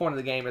whole point of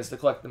the game is to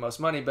collect the most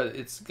money, but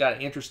it's got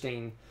an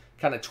interesting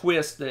kind of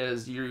twist.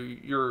 Is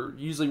you're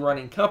usually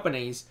running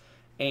companies,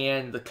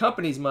 and the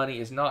company's money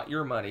is not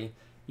your money.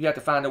 You have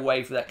to find a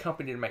way for that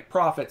company to make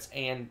profits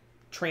and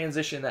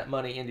transition that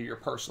money into your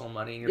personal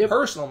money. And your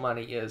personal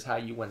money is how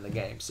you win the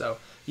game. So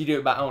you do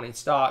it by owning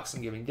stocks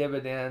and giving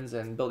dividends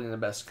and building the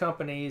best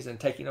companies and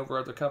taking over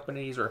other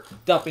companies or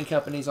dumping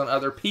companies on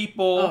other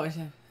people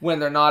when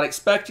they're not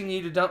expecting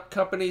you to dump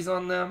companies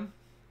on them.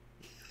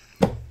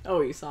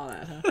 Oh, you saw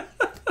that,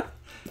 huh?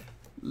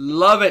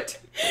 Love it.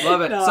 Love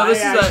it. No, so this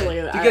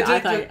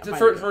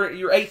for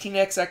your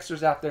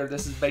 18xxers out there,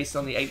 this is based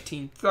on the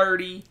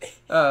 1830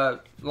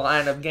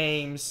 line of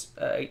games,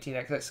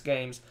 18xx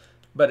games,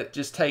 but it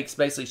just takes,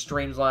 basically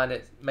streamlined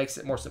it, makes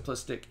it more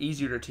simplistic,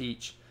 easier to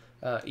teach,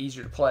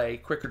 easier to play,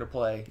 quicker to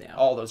play,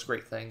 all those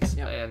great things.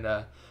 Yep.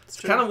 And it's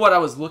kind of what I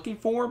was looking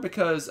for,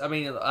 because, I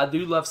mean, I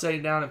do love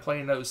sitting down and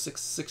playing those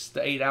 6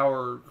 to 8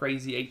 hour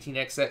crazy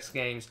 18xx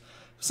games.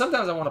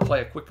 Sometimes I want to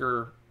play a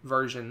quicker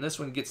version. This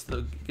one gets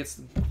the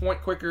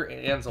point quicker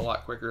and ends a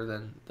lot quicker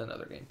than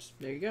other games.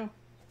 There you go.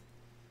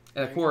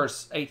 And of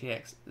course, the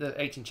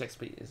 18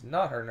 Chesapeake is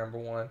not her number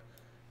one. In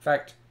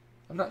fact,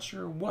 I'm not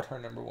sure what her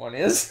number one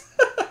is.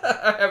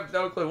 I have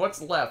no clue.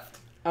 What's left?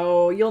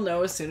 Oh, you'll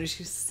know as soon as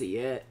you see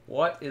it.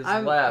 What is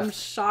left? left? I'm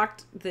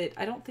shocked that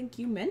I don't think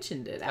you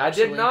mentioned it,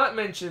 actually. I did not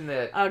mention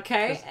it.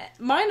 Okay.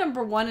 My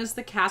number one is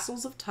the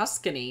Castles of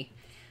Tuscany.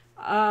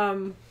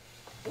 Wow!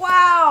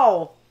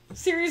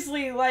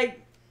 Seriously,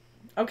 like,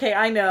 okay,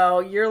 I know,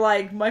 you're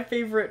like, my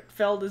favorite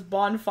Feld is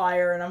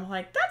Bonfire, and I'm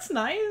like, that's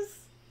nice.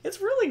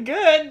 It's really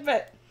good,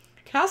 but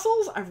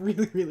Castles, I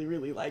really, really,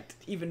 really liked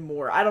even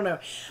more. I don't know.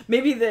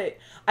 Maybe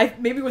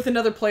with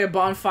another play of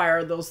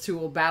Bonfire, those two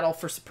will battle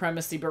for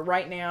supremacy, but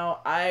right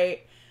now,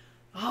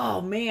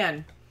 oh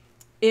man,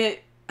 it's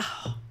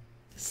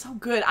so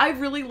good. I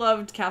really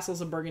loved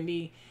Castles of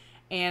Burgundy,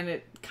 and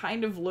it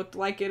kind of looked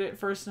like it at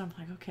first, and I'm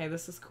like, okay,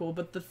 this is cool.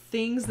 But the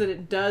things that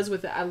it does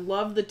with it, I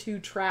love the 2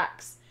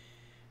 tracks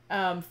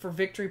for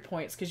victory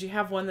points, because you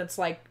have one that's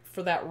like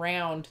for that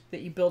round that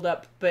you build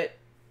up, but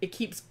it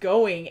keeps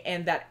going,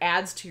 and that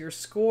adds to your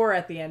score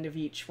at the end of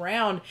each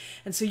round.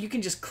 And so you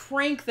can just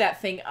crank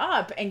that thing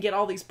up and get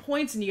all these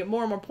points, and you get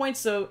more and more points.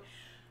 So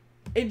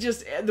it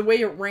just, the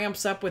way it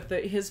ramps up with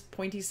his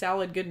pointy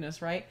salad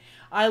goodness, right?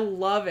 I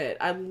love it.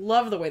 I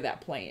love the way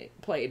that played.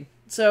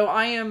 So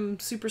I am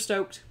super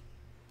stoked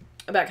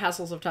about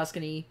Castles of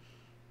Tuscany.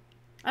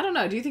 I don't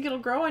know. Do you think it'll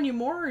grow on you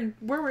more? Or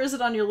where is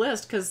it on your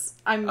list? Because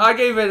I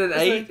gave it an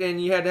 8,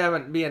 and you had to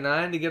be a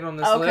 9 to get on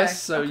this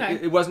list. So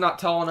it was not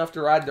tall enough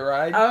to ride the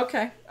ride. Oh,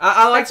 okay.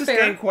 I like this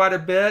game quite a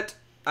bit.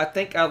 I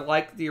think I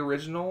like the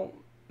original,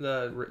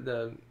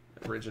 the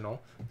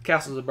original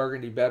Castles of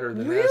Burgundy better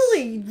than this.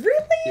 Really?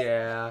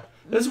 Yeah.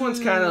 This one's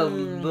kind of a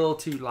little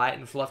too light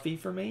and fluffy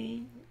for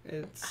me.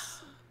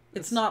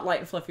 It's not light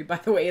and fluffy, by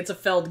the way. It's a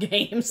Feld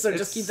game, so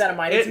just keep that in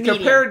mind. It's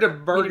compared to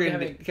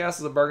Burgundy,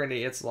 Castles of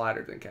Burgundy, it's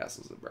lighter than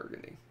Castles of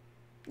Burgundy.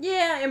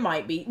 Yeah, it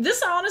might be.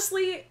 This,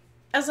 honestly,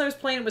 as I was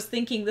playing, was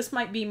thinking this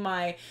might be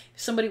if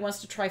somebody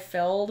wants to try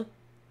Feld,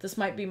 this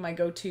might be my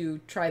go-to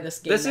try this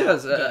game. This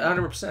is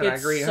 100%. I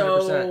agree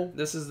 100%.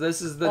 This is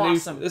the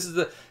awesome.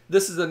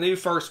 This is the new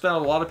first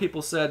Feld. A lot of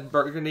people said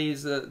Burgundy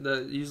is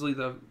usually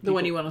the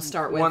one you want to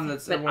start with. One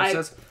that everyone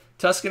says.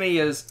 Tuscany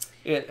has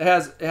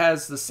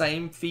the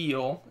same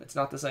feel. It's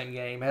not the same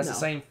game. It has the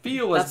same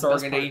feel as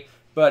Burgundy,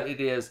 but it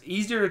is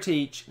easier to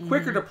teach,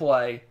 quicker to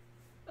play,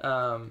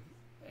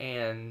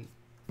 and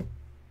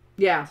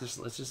yeah,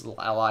 it's just a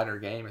lighter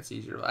game. It's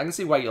easier. I can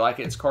see why you like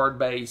it. It's card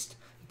based.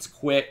 It's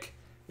quick.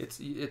 It's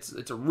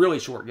a really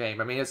short game.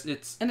 I mean,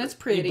 it's and it's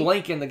pretty. You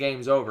blink and the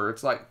game's over.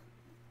 It's like,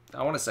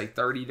 I want to say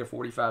 30 to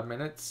 45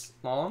 minutes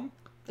long.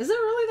 Is it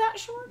really that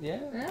short? Yeah.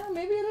 Yeah,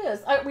 maybe it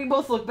is. We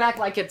both look back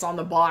like it's on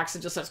the box.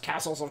 It just says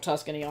Castles of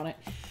Tuscany on it.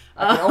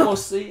 I can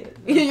almost see it.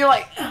 You're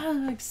like, I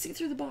can see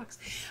through the box.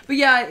 But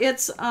yeah,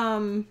 it's,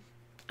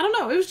 I don't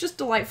know. It was just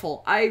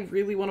delightful. I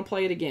really want to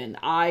play it again.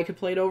 I could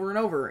play it over and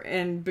over.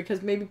 And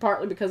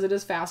partly because it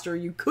is faster,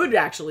 you could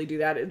actually do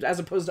that as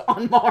opposed to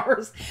on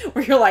Mars,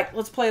 where you're like,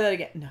 let's play that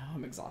again. No,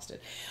 I'm exhausted.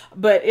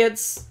 But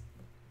it's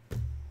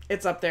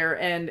up there.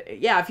 And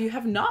yeah, if you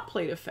have not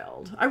played a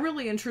Feld, I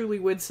really and truly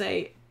would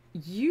say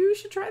you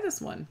should try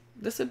this one.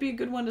 This would be a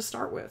good one to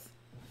start with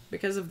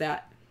because of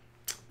that.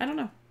 I don't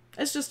know.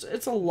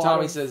 It's a lot.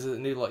 Tommy says it's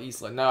new La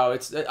Isla. No,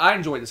 I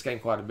enjoyed this game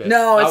quite a bit.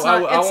 No, it's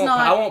not.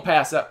 I won't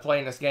pass up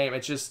playing this game.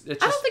 It's just. I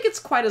don't think it's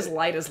quite as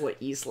light as La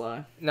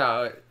Isla.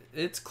 No,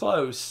 it's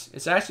close.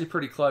 It's actually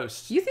pretty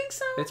close. You think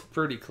so? It's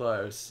pretty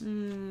close.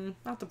 I'll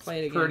have to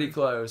play it again. Pretty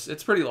close.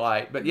 It's pretty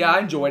light, but yeah, I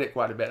enjoyed it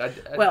quite a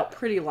bit. Well,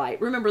 pretty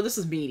light. Remember, this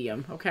is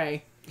medium.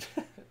 Okay.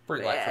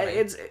 Pretty light for me.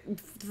 It's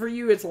for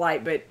you. It's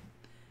light, but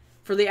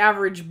for the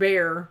average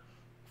bear,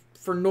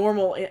 for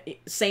normal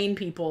sane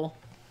people,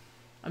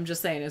 I'm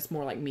just saying it's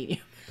more like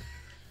medium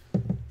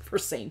for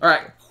sane people. All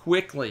right,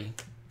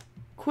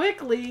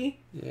 quickly.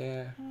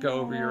 Yeah,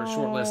 go over your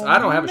short list. I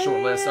don't have a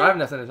short list, so I have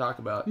nothing to talk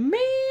about. Man,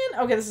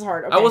 okay, this is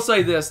hard. Okay. I will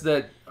say this,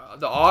 that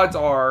the odds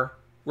are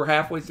we're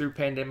halfway through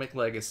Pandemic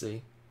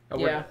Legacy. I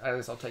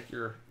guess I'll take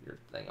your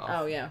thing off.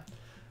 Oh, yeah.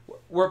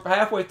 We're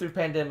halfway through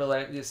Pandemic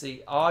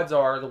Legacy. Odds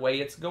are, the way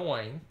it's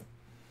going,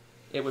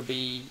 it would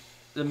be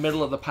the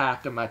middle of the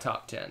pack of my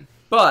top 10.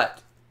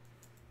 But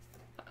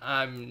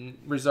I'm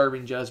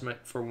reserving judgment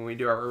for when we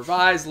do our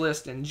revised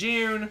list in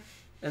June,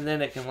 and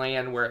then it can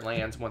land where it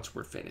lands once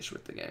we're finished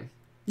with the game.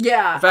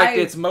 Yeah. In fact,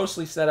 it's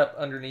mostly set up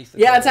underneath the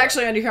Yeah, it's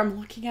actually under here. I'm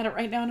looking at it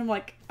right now, and I'm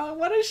like, I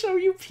want to show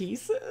you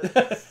pieces.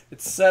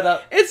 It's set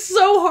up. It's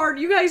so hard.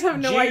 You guys have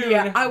no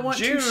idea. I want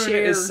June to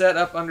share. Is set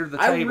up under the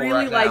table I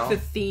really right like the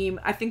theme.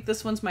 I think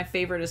this one's my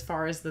favorite as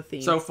far as the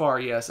theme. So far,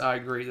 yes, I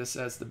agree. This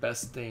has the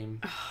best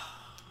theme.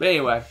 But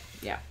anyway.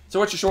 Yeah. So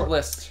what's your short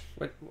list?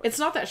 What? It's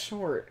not that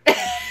short.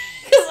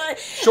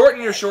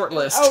 Shorten your short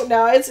list. Oh,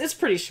 no, it's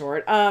pretty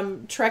short.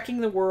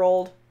 Trekking the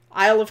World,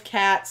 Isle of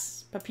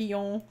Cats,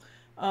 Papillon.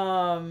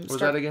 What was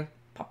that again?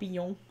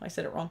 Papillon. I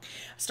said it wrong.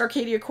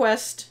 Starcadia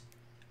Quest,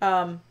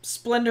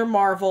 Splendor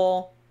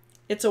Marvel,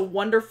 It's a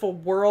Wonderful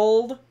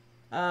World.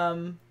 We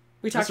I'm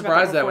talked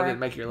surprised about that one didn't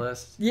make your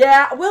list.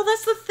 Yeah, well,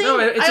 that's the thing. No,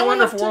 It's a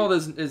Wonderful World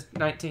is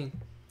 19.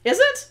 Is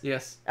it?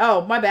 Yes.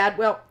 Oh, my bad.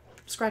 Well,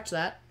 scratch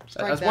that.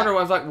 I was wondering,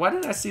 I was like, why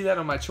didn't I see that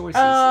on my choices?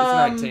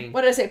 It's 19.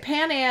 What did I say?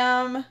 Pan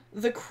Am,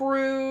 The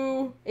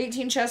Crew,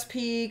 18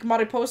 Chesapeake,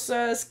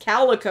 Mariposas,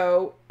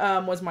 Calico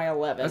was my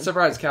 11. I'm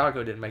surprised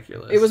Calico didn't make your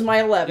list. It was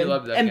my 11. You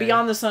loved that and game.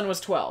 Beyond the Sun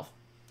was 12.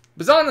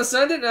 Beyond the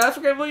Sun didn't? I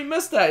forget you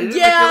missed that. It didn't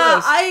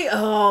Yeah, make your list.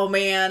 oh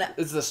man.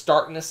 It's the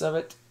starkness of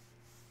it.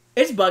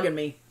 It's bugging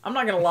me. I'm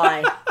not going to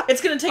lie.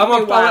 It's going to take I'm me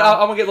a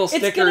while. going to get little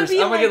stickers. I'm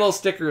going to get little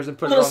stickers and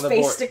put it on the board.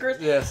 Little space stickers?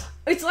 Yes.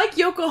 It's like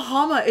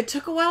Yokohama. It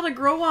took a while to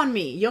grow on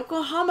me.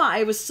 Yokohama,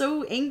 I was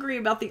so angry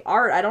about the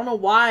art. I don't know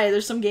why.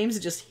 There's some games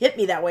that just hit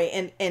me that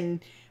way. And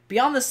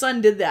Beyond the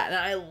Sun did that. And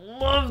I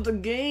love the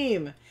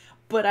game.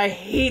 But I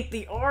hate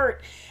the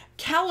art.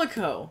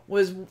 Calico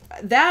was...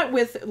 That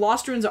with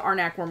Lost Ruins of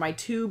Arnak were my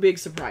two big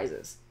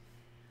surprises.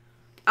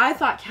 I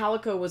thought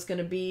Calico was going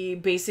to be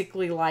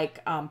basically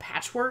like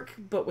Patchwork,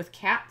 but with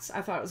cats.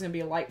 I thought it was going to be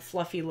a light,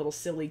 fluffy, little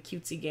silly,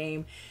 cutesy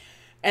game.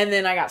 And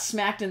then I got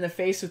smacked in the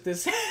face with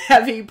this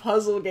heavy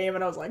puzzle game,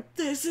 and I was like,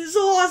 this is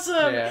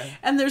awesome! Yeah.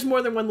 And there's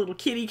more than one little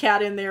kitty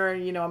cat in there,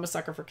 and I'm a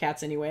sucker for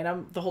cats anyway,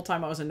 and the whole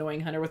time I was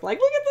annoying Hunter with like,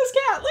 look at this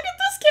cat! Look at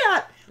this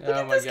cat! Look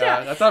at this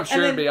cat! I thought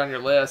sure it'd be on your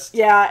list.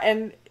 Yeah,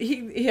 and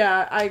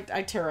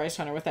I terrorized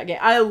Hunter with that game.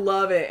 I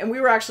love it. And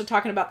we were actually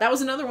talking about, that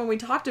was another one we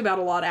talked about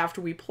a lot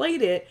after we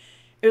played it.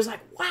 It was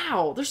like,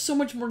 wow, there's so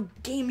much more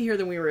game here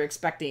than we were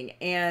expecting.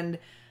 And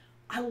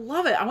I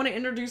love it. I want to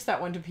introduce that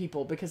one to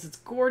people because it's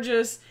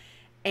gorgeous.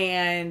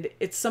 And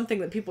it's something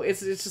that people,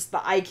 it's just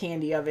the eye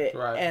candy of it.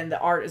 Right. And the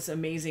art is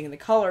amazing and the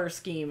color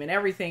scheme and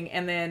everything.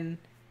 And then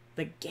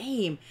the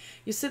game,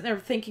 you sit there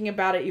thinking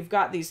about it. You've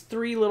got these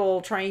 3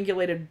 little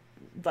triangulated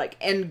like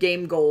end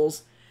game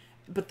goals,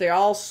 but they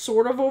all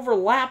sort of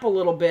overlap a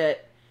little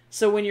bit.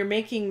 So when you're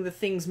making the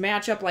things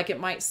match up, like it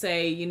might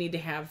say you need to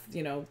have,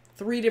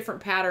 3 different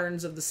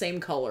patterns of the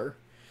same color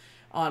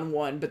on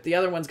one, but the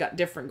other one's got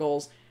different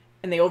goals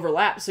and they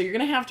overlap. So you're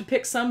going to have to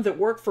pick some that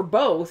work for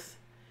both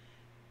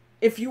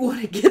if you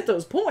want to get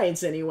those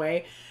points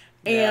anyway.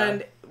 Yeah.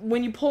 And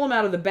when you pull them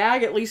out of the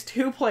bag, at least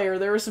 2-player,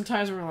 there were some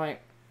times where we're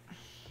like,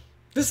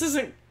 this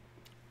isn't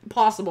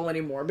possible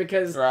anymore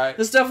because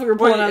the stuff we were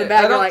pulling out of the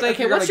bag, we're like,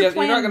 okay, what's your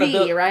plan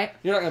B, right?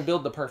 You're not going to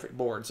build the perfect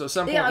board. So at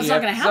some point, it's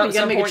not going to happen. You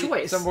got to make a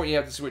choice. At some point, you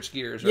have to switch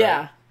gears, right?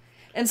 Yeah.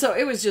 And so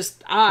it was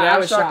just, Yeah, I I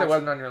was was shocked shocked. it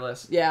wasn't on your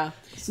list. Yeah.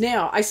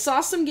 Now, I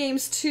saw some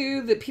games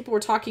too that people were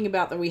talking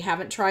about that we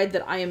haven't tried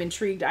that I am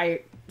intrigued.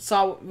 I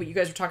saw what you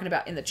guys were talking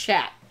about in the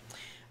chat.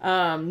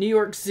 New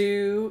York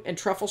Zoo and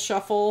Truffle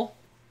Shuffle.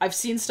 I've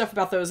seen stuff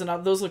about those,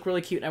 and those look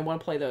really cute, and I want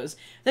to play those.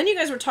 Then you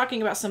guys were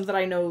talking about some that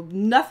I know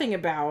nothing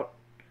about.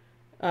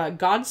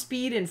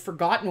 Godspeed and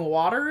Forgotten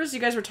Waters. You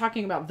guys were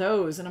talking about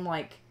those, and I'm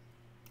like...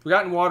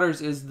 Forgotten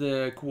Waters is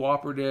the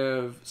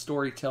cooperative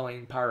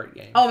storytelling pirate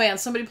game. Oh, man,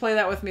 somebody play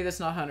that with me that's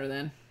not Hunter,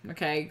 then.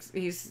 Okay,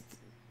 he's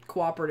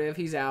cooperative.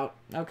 He's out.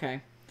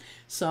 Okay.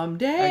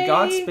 Someday... And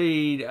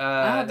Godspeed,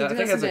 I do that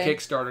think that's a someday.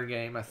 Kickstarter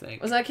game, I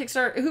think. Was that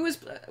Kickstarter? Who was...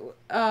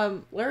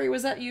 Larry,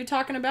 was that you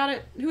talking about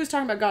it? Who was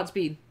talking about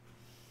Godspeed?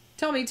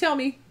 Tell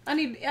me. I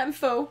need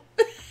info.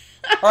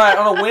 All right,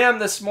 on a whim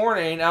this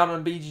morning, out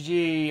on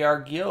BGG, our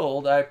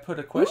guild, I put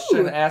a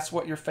question, asked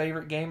what your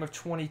favorite game of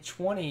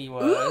 2020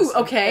 was. Ooh,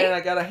 okay. And I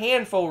got a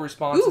handful of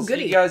responses. Ooh,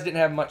 goody. You guys didn't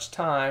have much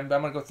time, but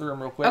I'm going to go through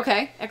them real quick.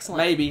 Okay, excellent.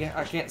 Maybe.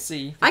 I can't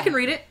see. I can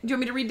read it. Do you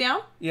want me to read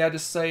down? Yeah,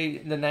 just say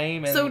the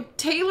name. And So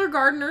Taylor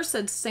Gardner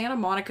said Santa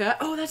Monica.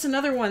 Oh, that's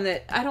another one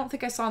that I don't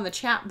think I saw in the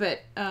chat,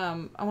 but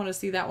I want to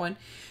see that one.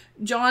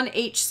 John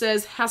H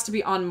says has to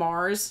be On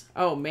Mars.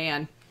 Oh,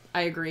 man.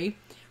 I agree.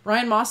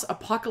 Ryan Moss,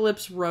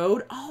 Apocalypse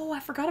Road. Oh, I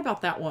forgot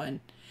about that one.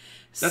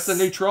 That's the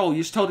new troll.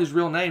 You just told his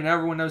real name. Now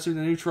everyone knows who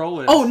the new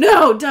troll is. Oh,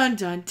 no. Dun,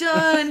 dun,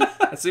 dun.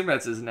 I assume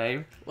that's his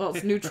name. Well,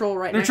 it's new troll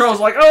right now. New troll's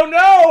like, oh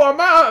no,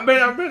 I've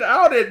been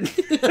outed.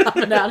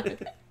 I'm out.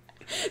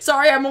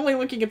 Sorry, I'm only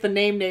looking at the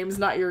names,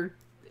 not your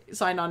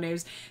sign-on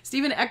names.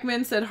 Stephen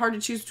Ekman said hard to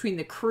choose between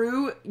The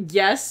Crew,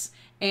 yes,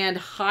 and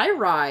High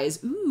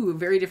Rise. Ooh,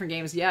 very different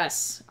games.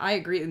 Yes, I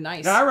agree.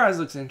 Nice. High Rise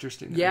looks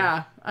interesting.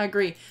 Yeah, I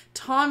agree.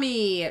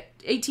 Tommy,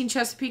 18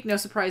 Chesapeake, no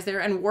surprise there.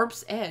 And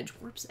Warp's Edge.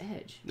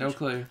 No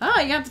clue. Ah,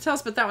 you have to tell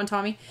us about that one,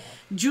 Tommy.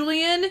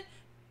 Julian,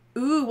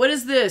 ooh, what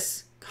is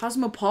this?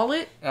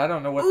 Cosmopolitan? I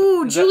don't know what.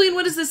 Ooh, Julian,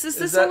 what is this? Is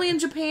this that- only in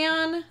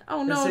Japan?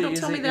 Oh, no, don't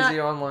tell me that. Is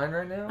he online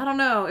right now? I don't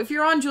know. If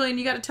you're on, Julian,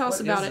 you got to tell us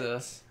about it. What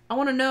is this? I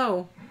want to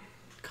know.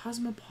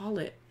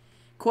 Cosmopolitan.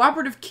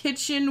 Cooperative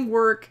kitchen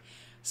work,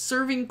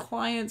 serving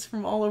clients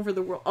from all over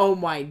the world. Oh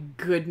my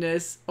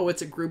goodness. Oh,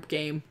 it's a group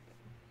game.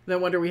 No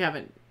wonder we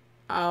haven't.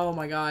 Oh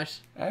my gosh.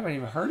 I haven't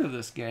even heard of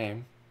this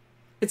game.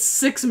 It's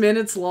 6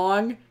 minutes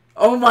long.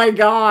 Oh my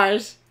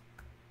gosh.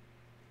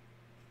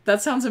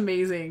 That sounds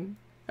amazing.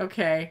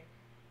 Okay.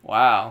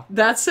 Wow.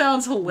 That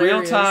sounds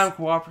hilarious. Real-time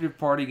cooperative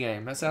party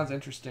game. That sounds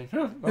interesting.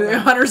 Huh, okay.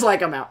 Hunter's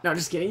like, I'm out. No,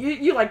 just kidding.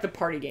 You like the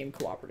party game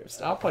cooperative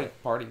stuff. I'll play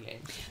party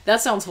games.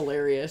 That sounds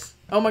hilarious.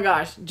 Oh my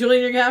gosh.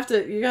 Julian, you're gonna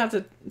have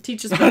to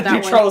teach us about that New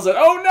one. troll said,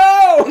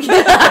 oh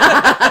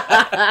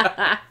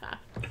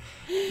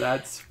no!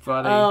 That's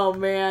funny. Oh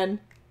man.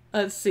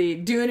 Let's see.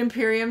 Dune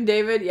Imperium,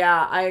 David.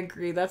 Yeah, I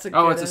agree. That's a good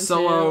Oh, one it's a too.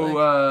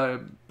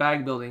 solo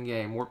bag building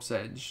game. Warp's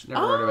Edge. Never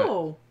heard of it.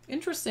 Oh,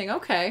 interesting.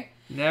 Okay.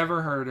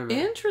 Never heard of it.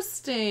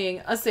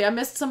 Interesting. Let's see. I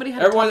missed somebody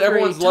had a top three.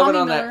 Everyone's loving Tommy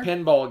on Miller. that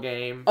pinball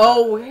game.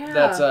 Oh yeah.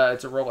 That's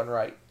it's a roll and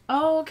write.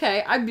 Oh,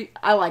 okay.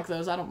 I like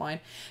those. I don't mind.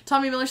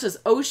 Tommy Miller says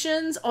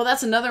Oceans. Oh,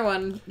 that's another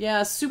one.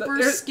 Yeah,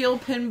 Super Skill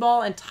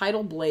Pinball and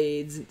Tidal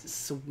Blades.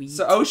 Sweet.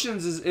 So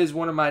Oceans is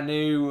one of my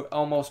new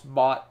almost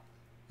bought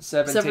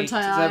 17 times.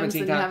 times.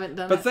 Haven't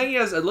done But it. the thing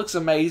is, it looks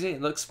amazing.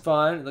 It looks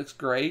fun. It looks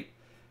great.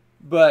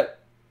 But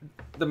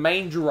the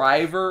main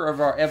driver of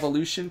our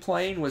evolution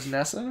plane was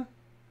Nessa.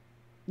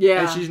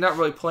 Yeah. And she's not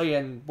really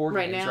playing board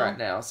Right games now? right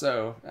now.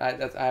 So I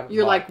haven't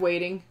You're bought. like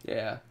waiting.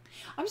 Yeah.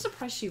 I'm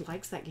surprised she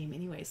likes that game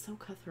anyway. It's so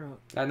cutthroat.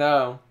 I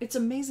know. It's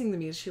amazing to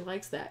me that she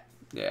likes that.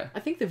 Yeah. I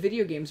think the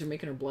video games are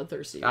making her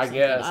bloodthirsty. Or I something.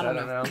 guess. I don't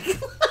know.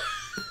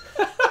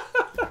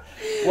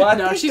 Well, I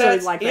No, think she's that's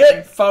really like that game.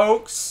 it,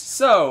 folks.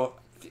 So,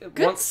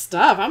 Good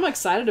stuff. I'm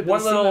excited to one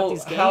see about little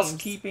these games.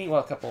 housekeeping.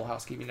 Well, a couple of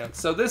housekeeping notes.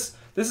 So this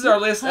is our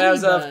list Honey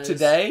as of Buzz.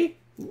 today,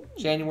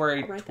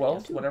 January I'll write that down,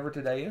 12th, too. whatever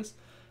today is.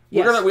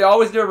 Yes. We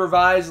always do a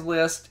revised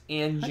list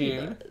in Honey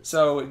June, Buzz.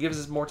 so it gives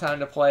us more time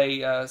to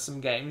play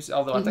some games.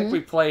 Although I think we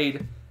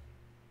played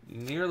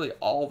nearly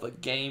all the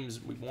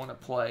games we want to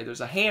play. There's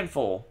a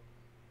handful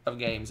of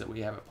games that we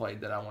haven't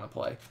played that I want to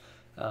play.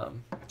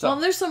 Well,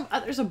 there's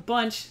a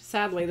bunch.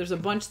 Sadly, there's a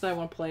bunch that I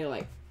want to play,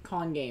 like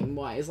con game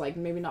wise, like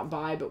maybe not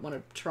buy, but want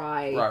to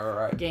try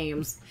Right.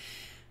 games.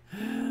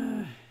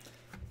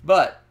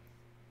 But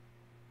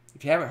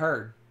if you haven't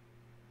heard,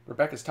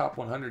 Rebecca's Top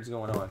 100 is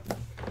going on.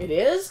 It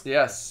is?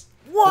 Yes.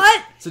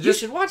 What? So You just-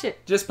 should watch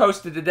it. Just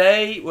posted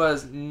today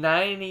was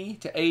 90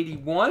 to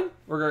 81.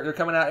 They're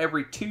coming out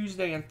every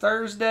Tuesday and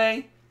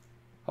Thursday,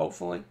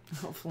 hopefully.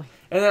 Hopefully.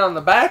 And then on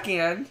the back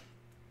end,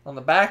 we're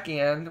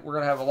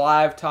gonna have a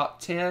live top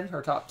 10,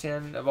 or top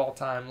 10 of all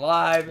time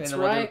live, That's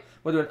and then right.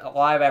 we'll do a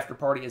live after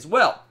party as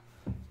well.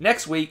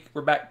 Next week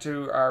we're back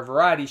to our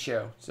variety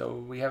show. So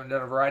we haven't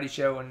done a variety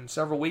show in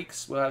several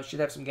weeks. Should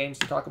have some games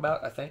to talk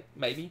about, I think,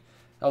 maybe.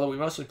 Although we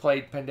mostly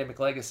played Pandemic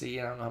Legacy,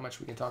 and I don't know how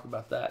much we can talk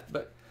about that.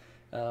 But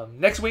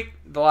next week,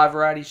 the live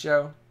variety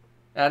show.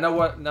 And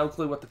no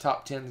clue what the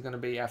top 10 is going to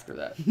be after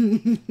that.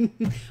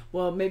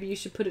 Well, maybe you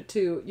should put it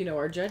to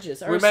our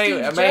judges. We may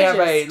have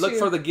a look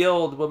for the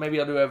guild. Well, maybe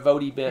I'll do a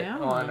votey bit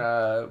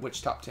on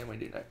which top 10 we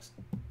do next.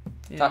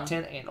 Yeah. Top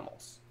 10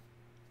 animals.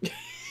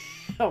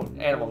 Oh,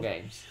 no. Animal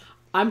games.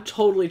 I'm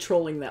totally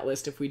trolling that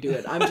list if we do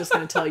it. I'm just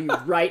going to tell you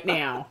right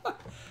now.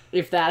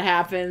 If that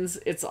happens,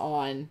 it's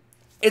on.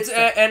 It's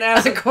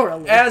as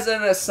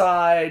an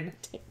aside.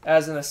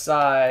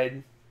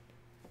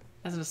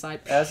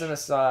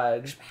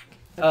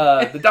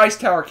 The Dice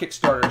Tower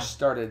Kickstarter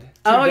started today.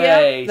 Oh,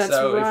 yeah, that's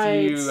so right.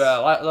 if you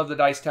love the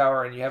Dice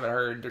Tower and you haven't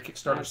heard, their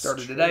Kickstarter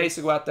started today,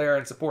 so go out there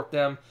and support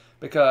them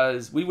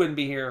because we wouldn't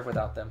be here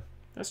without them.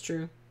 That's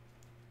true.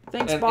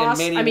 Thanks, boss.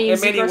 In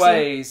many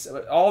ways,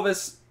 all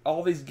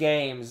these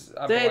games,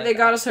 they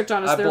got us hooked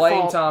on. I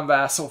blame Tom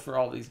Vassell for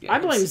all these games. I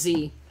blame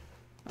Z.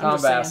 Tom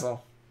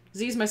Vassell.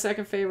 Z's my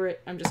second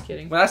favorite. I'm just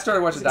kidding. When I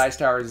started watching Dice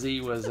Tower,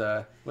 Z was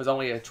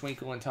only a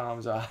twinkle in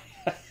Tom's eye.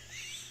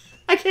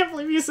 I can't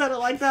believe you said it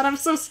like that. I'm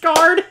so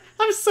scarred.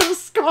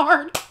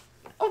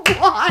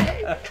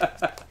 Why?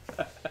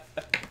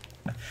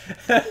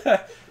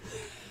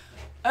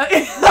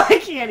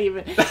 I can't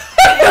even.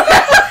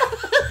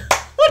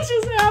 What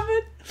just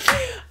happened?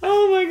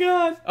 Oh my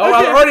god. Oh, okay.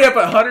 I'm already up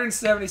at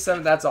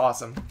 177. That's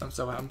awesome. I'm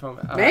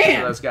happy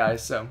for those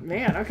guys. So.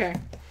 Man, okay.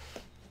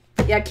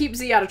 Yeah, keep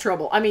Z out of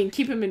trouble. I mean,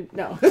 keep him in.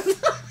 No.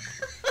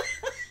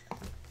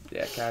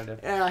 Yeah, kind of.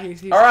 Yeah,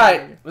 he's all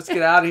right, let's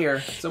get out of here.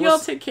 So y'all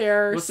take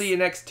care. We'll see you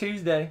next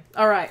Tuesday.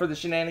 All right. For the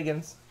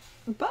shenanigans.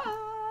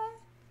 Bye.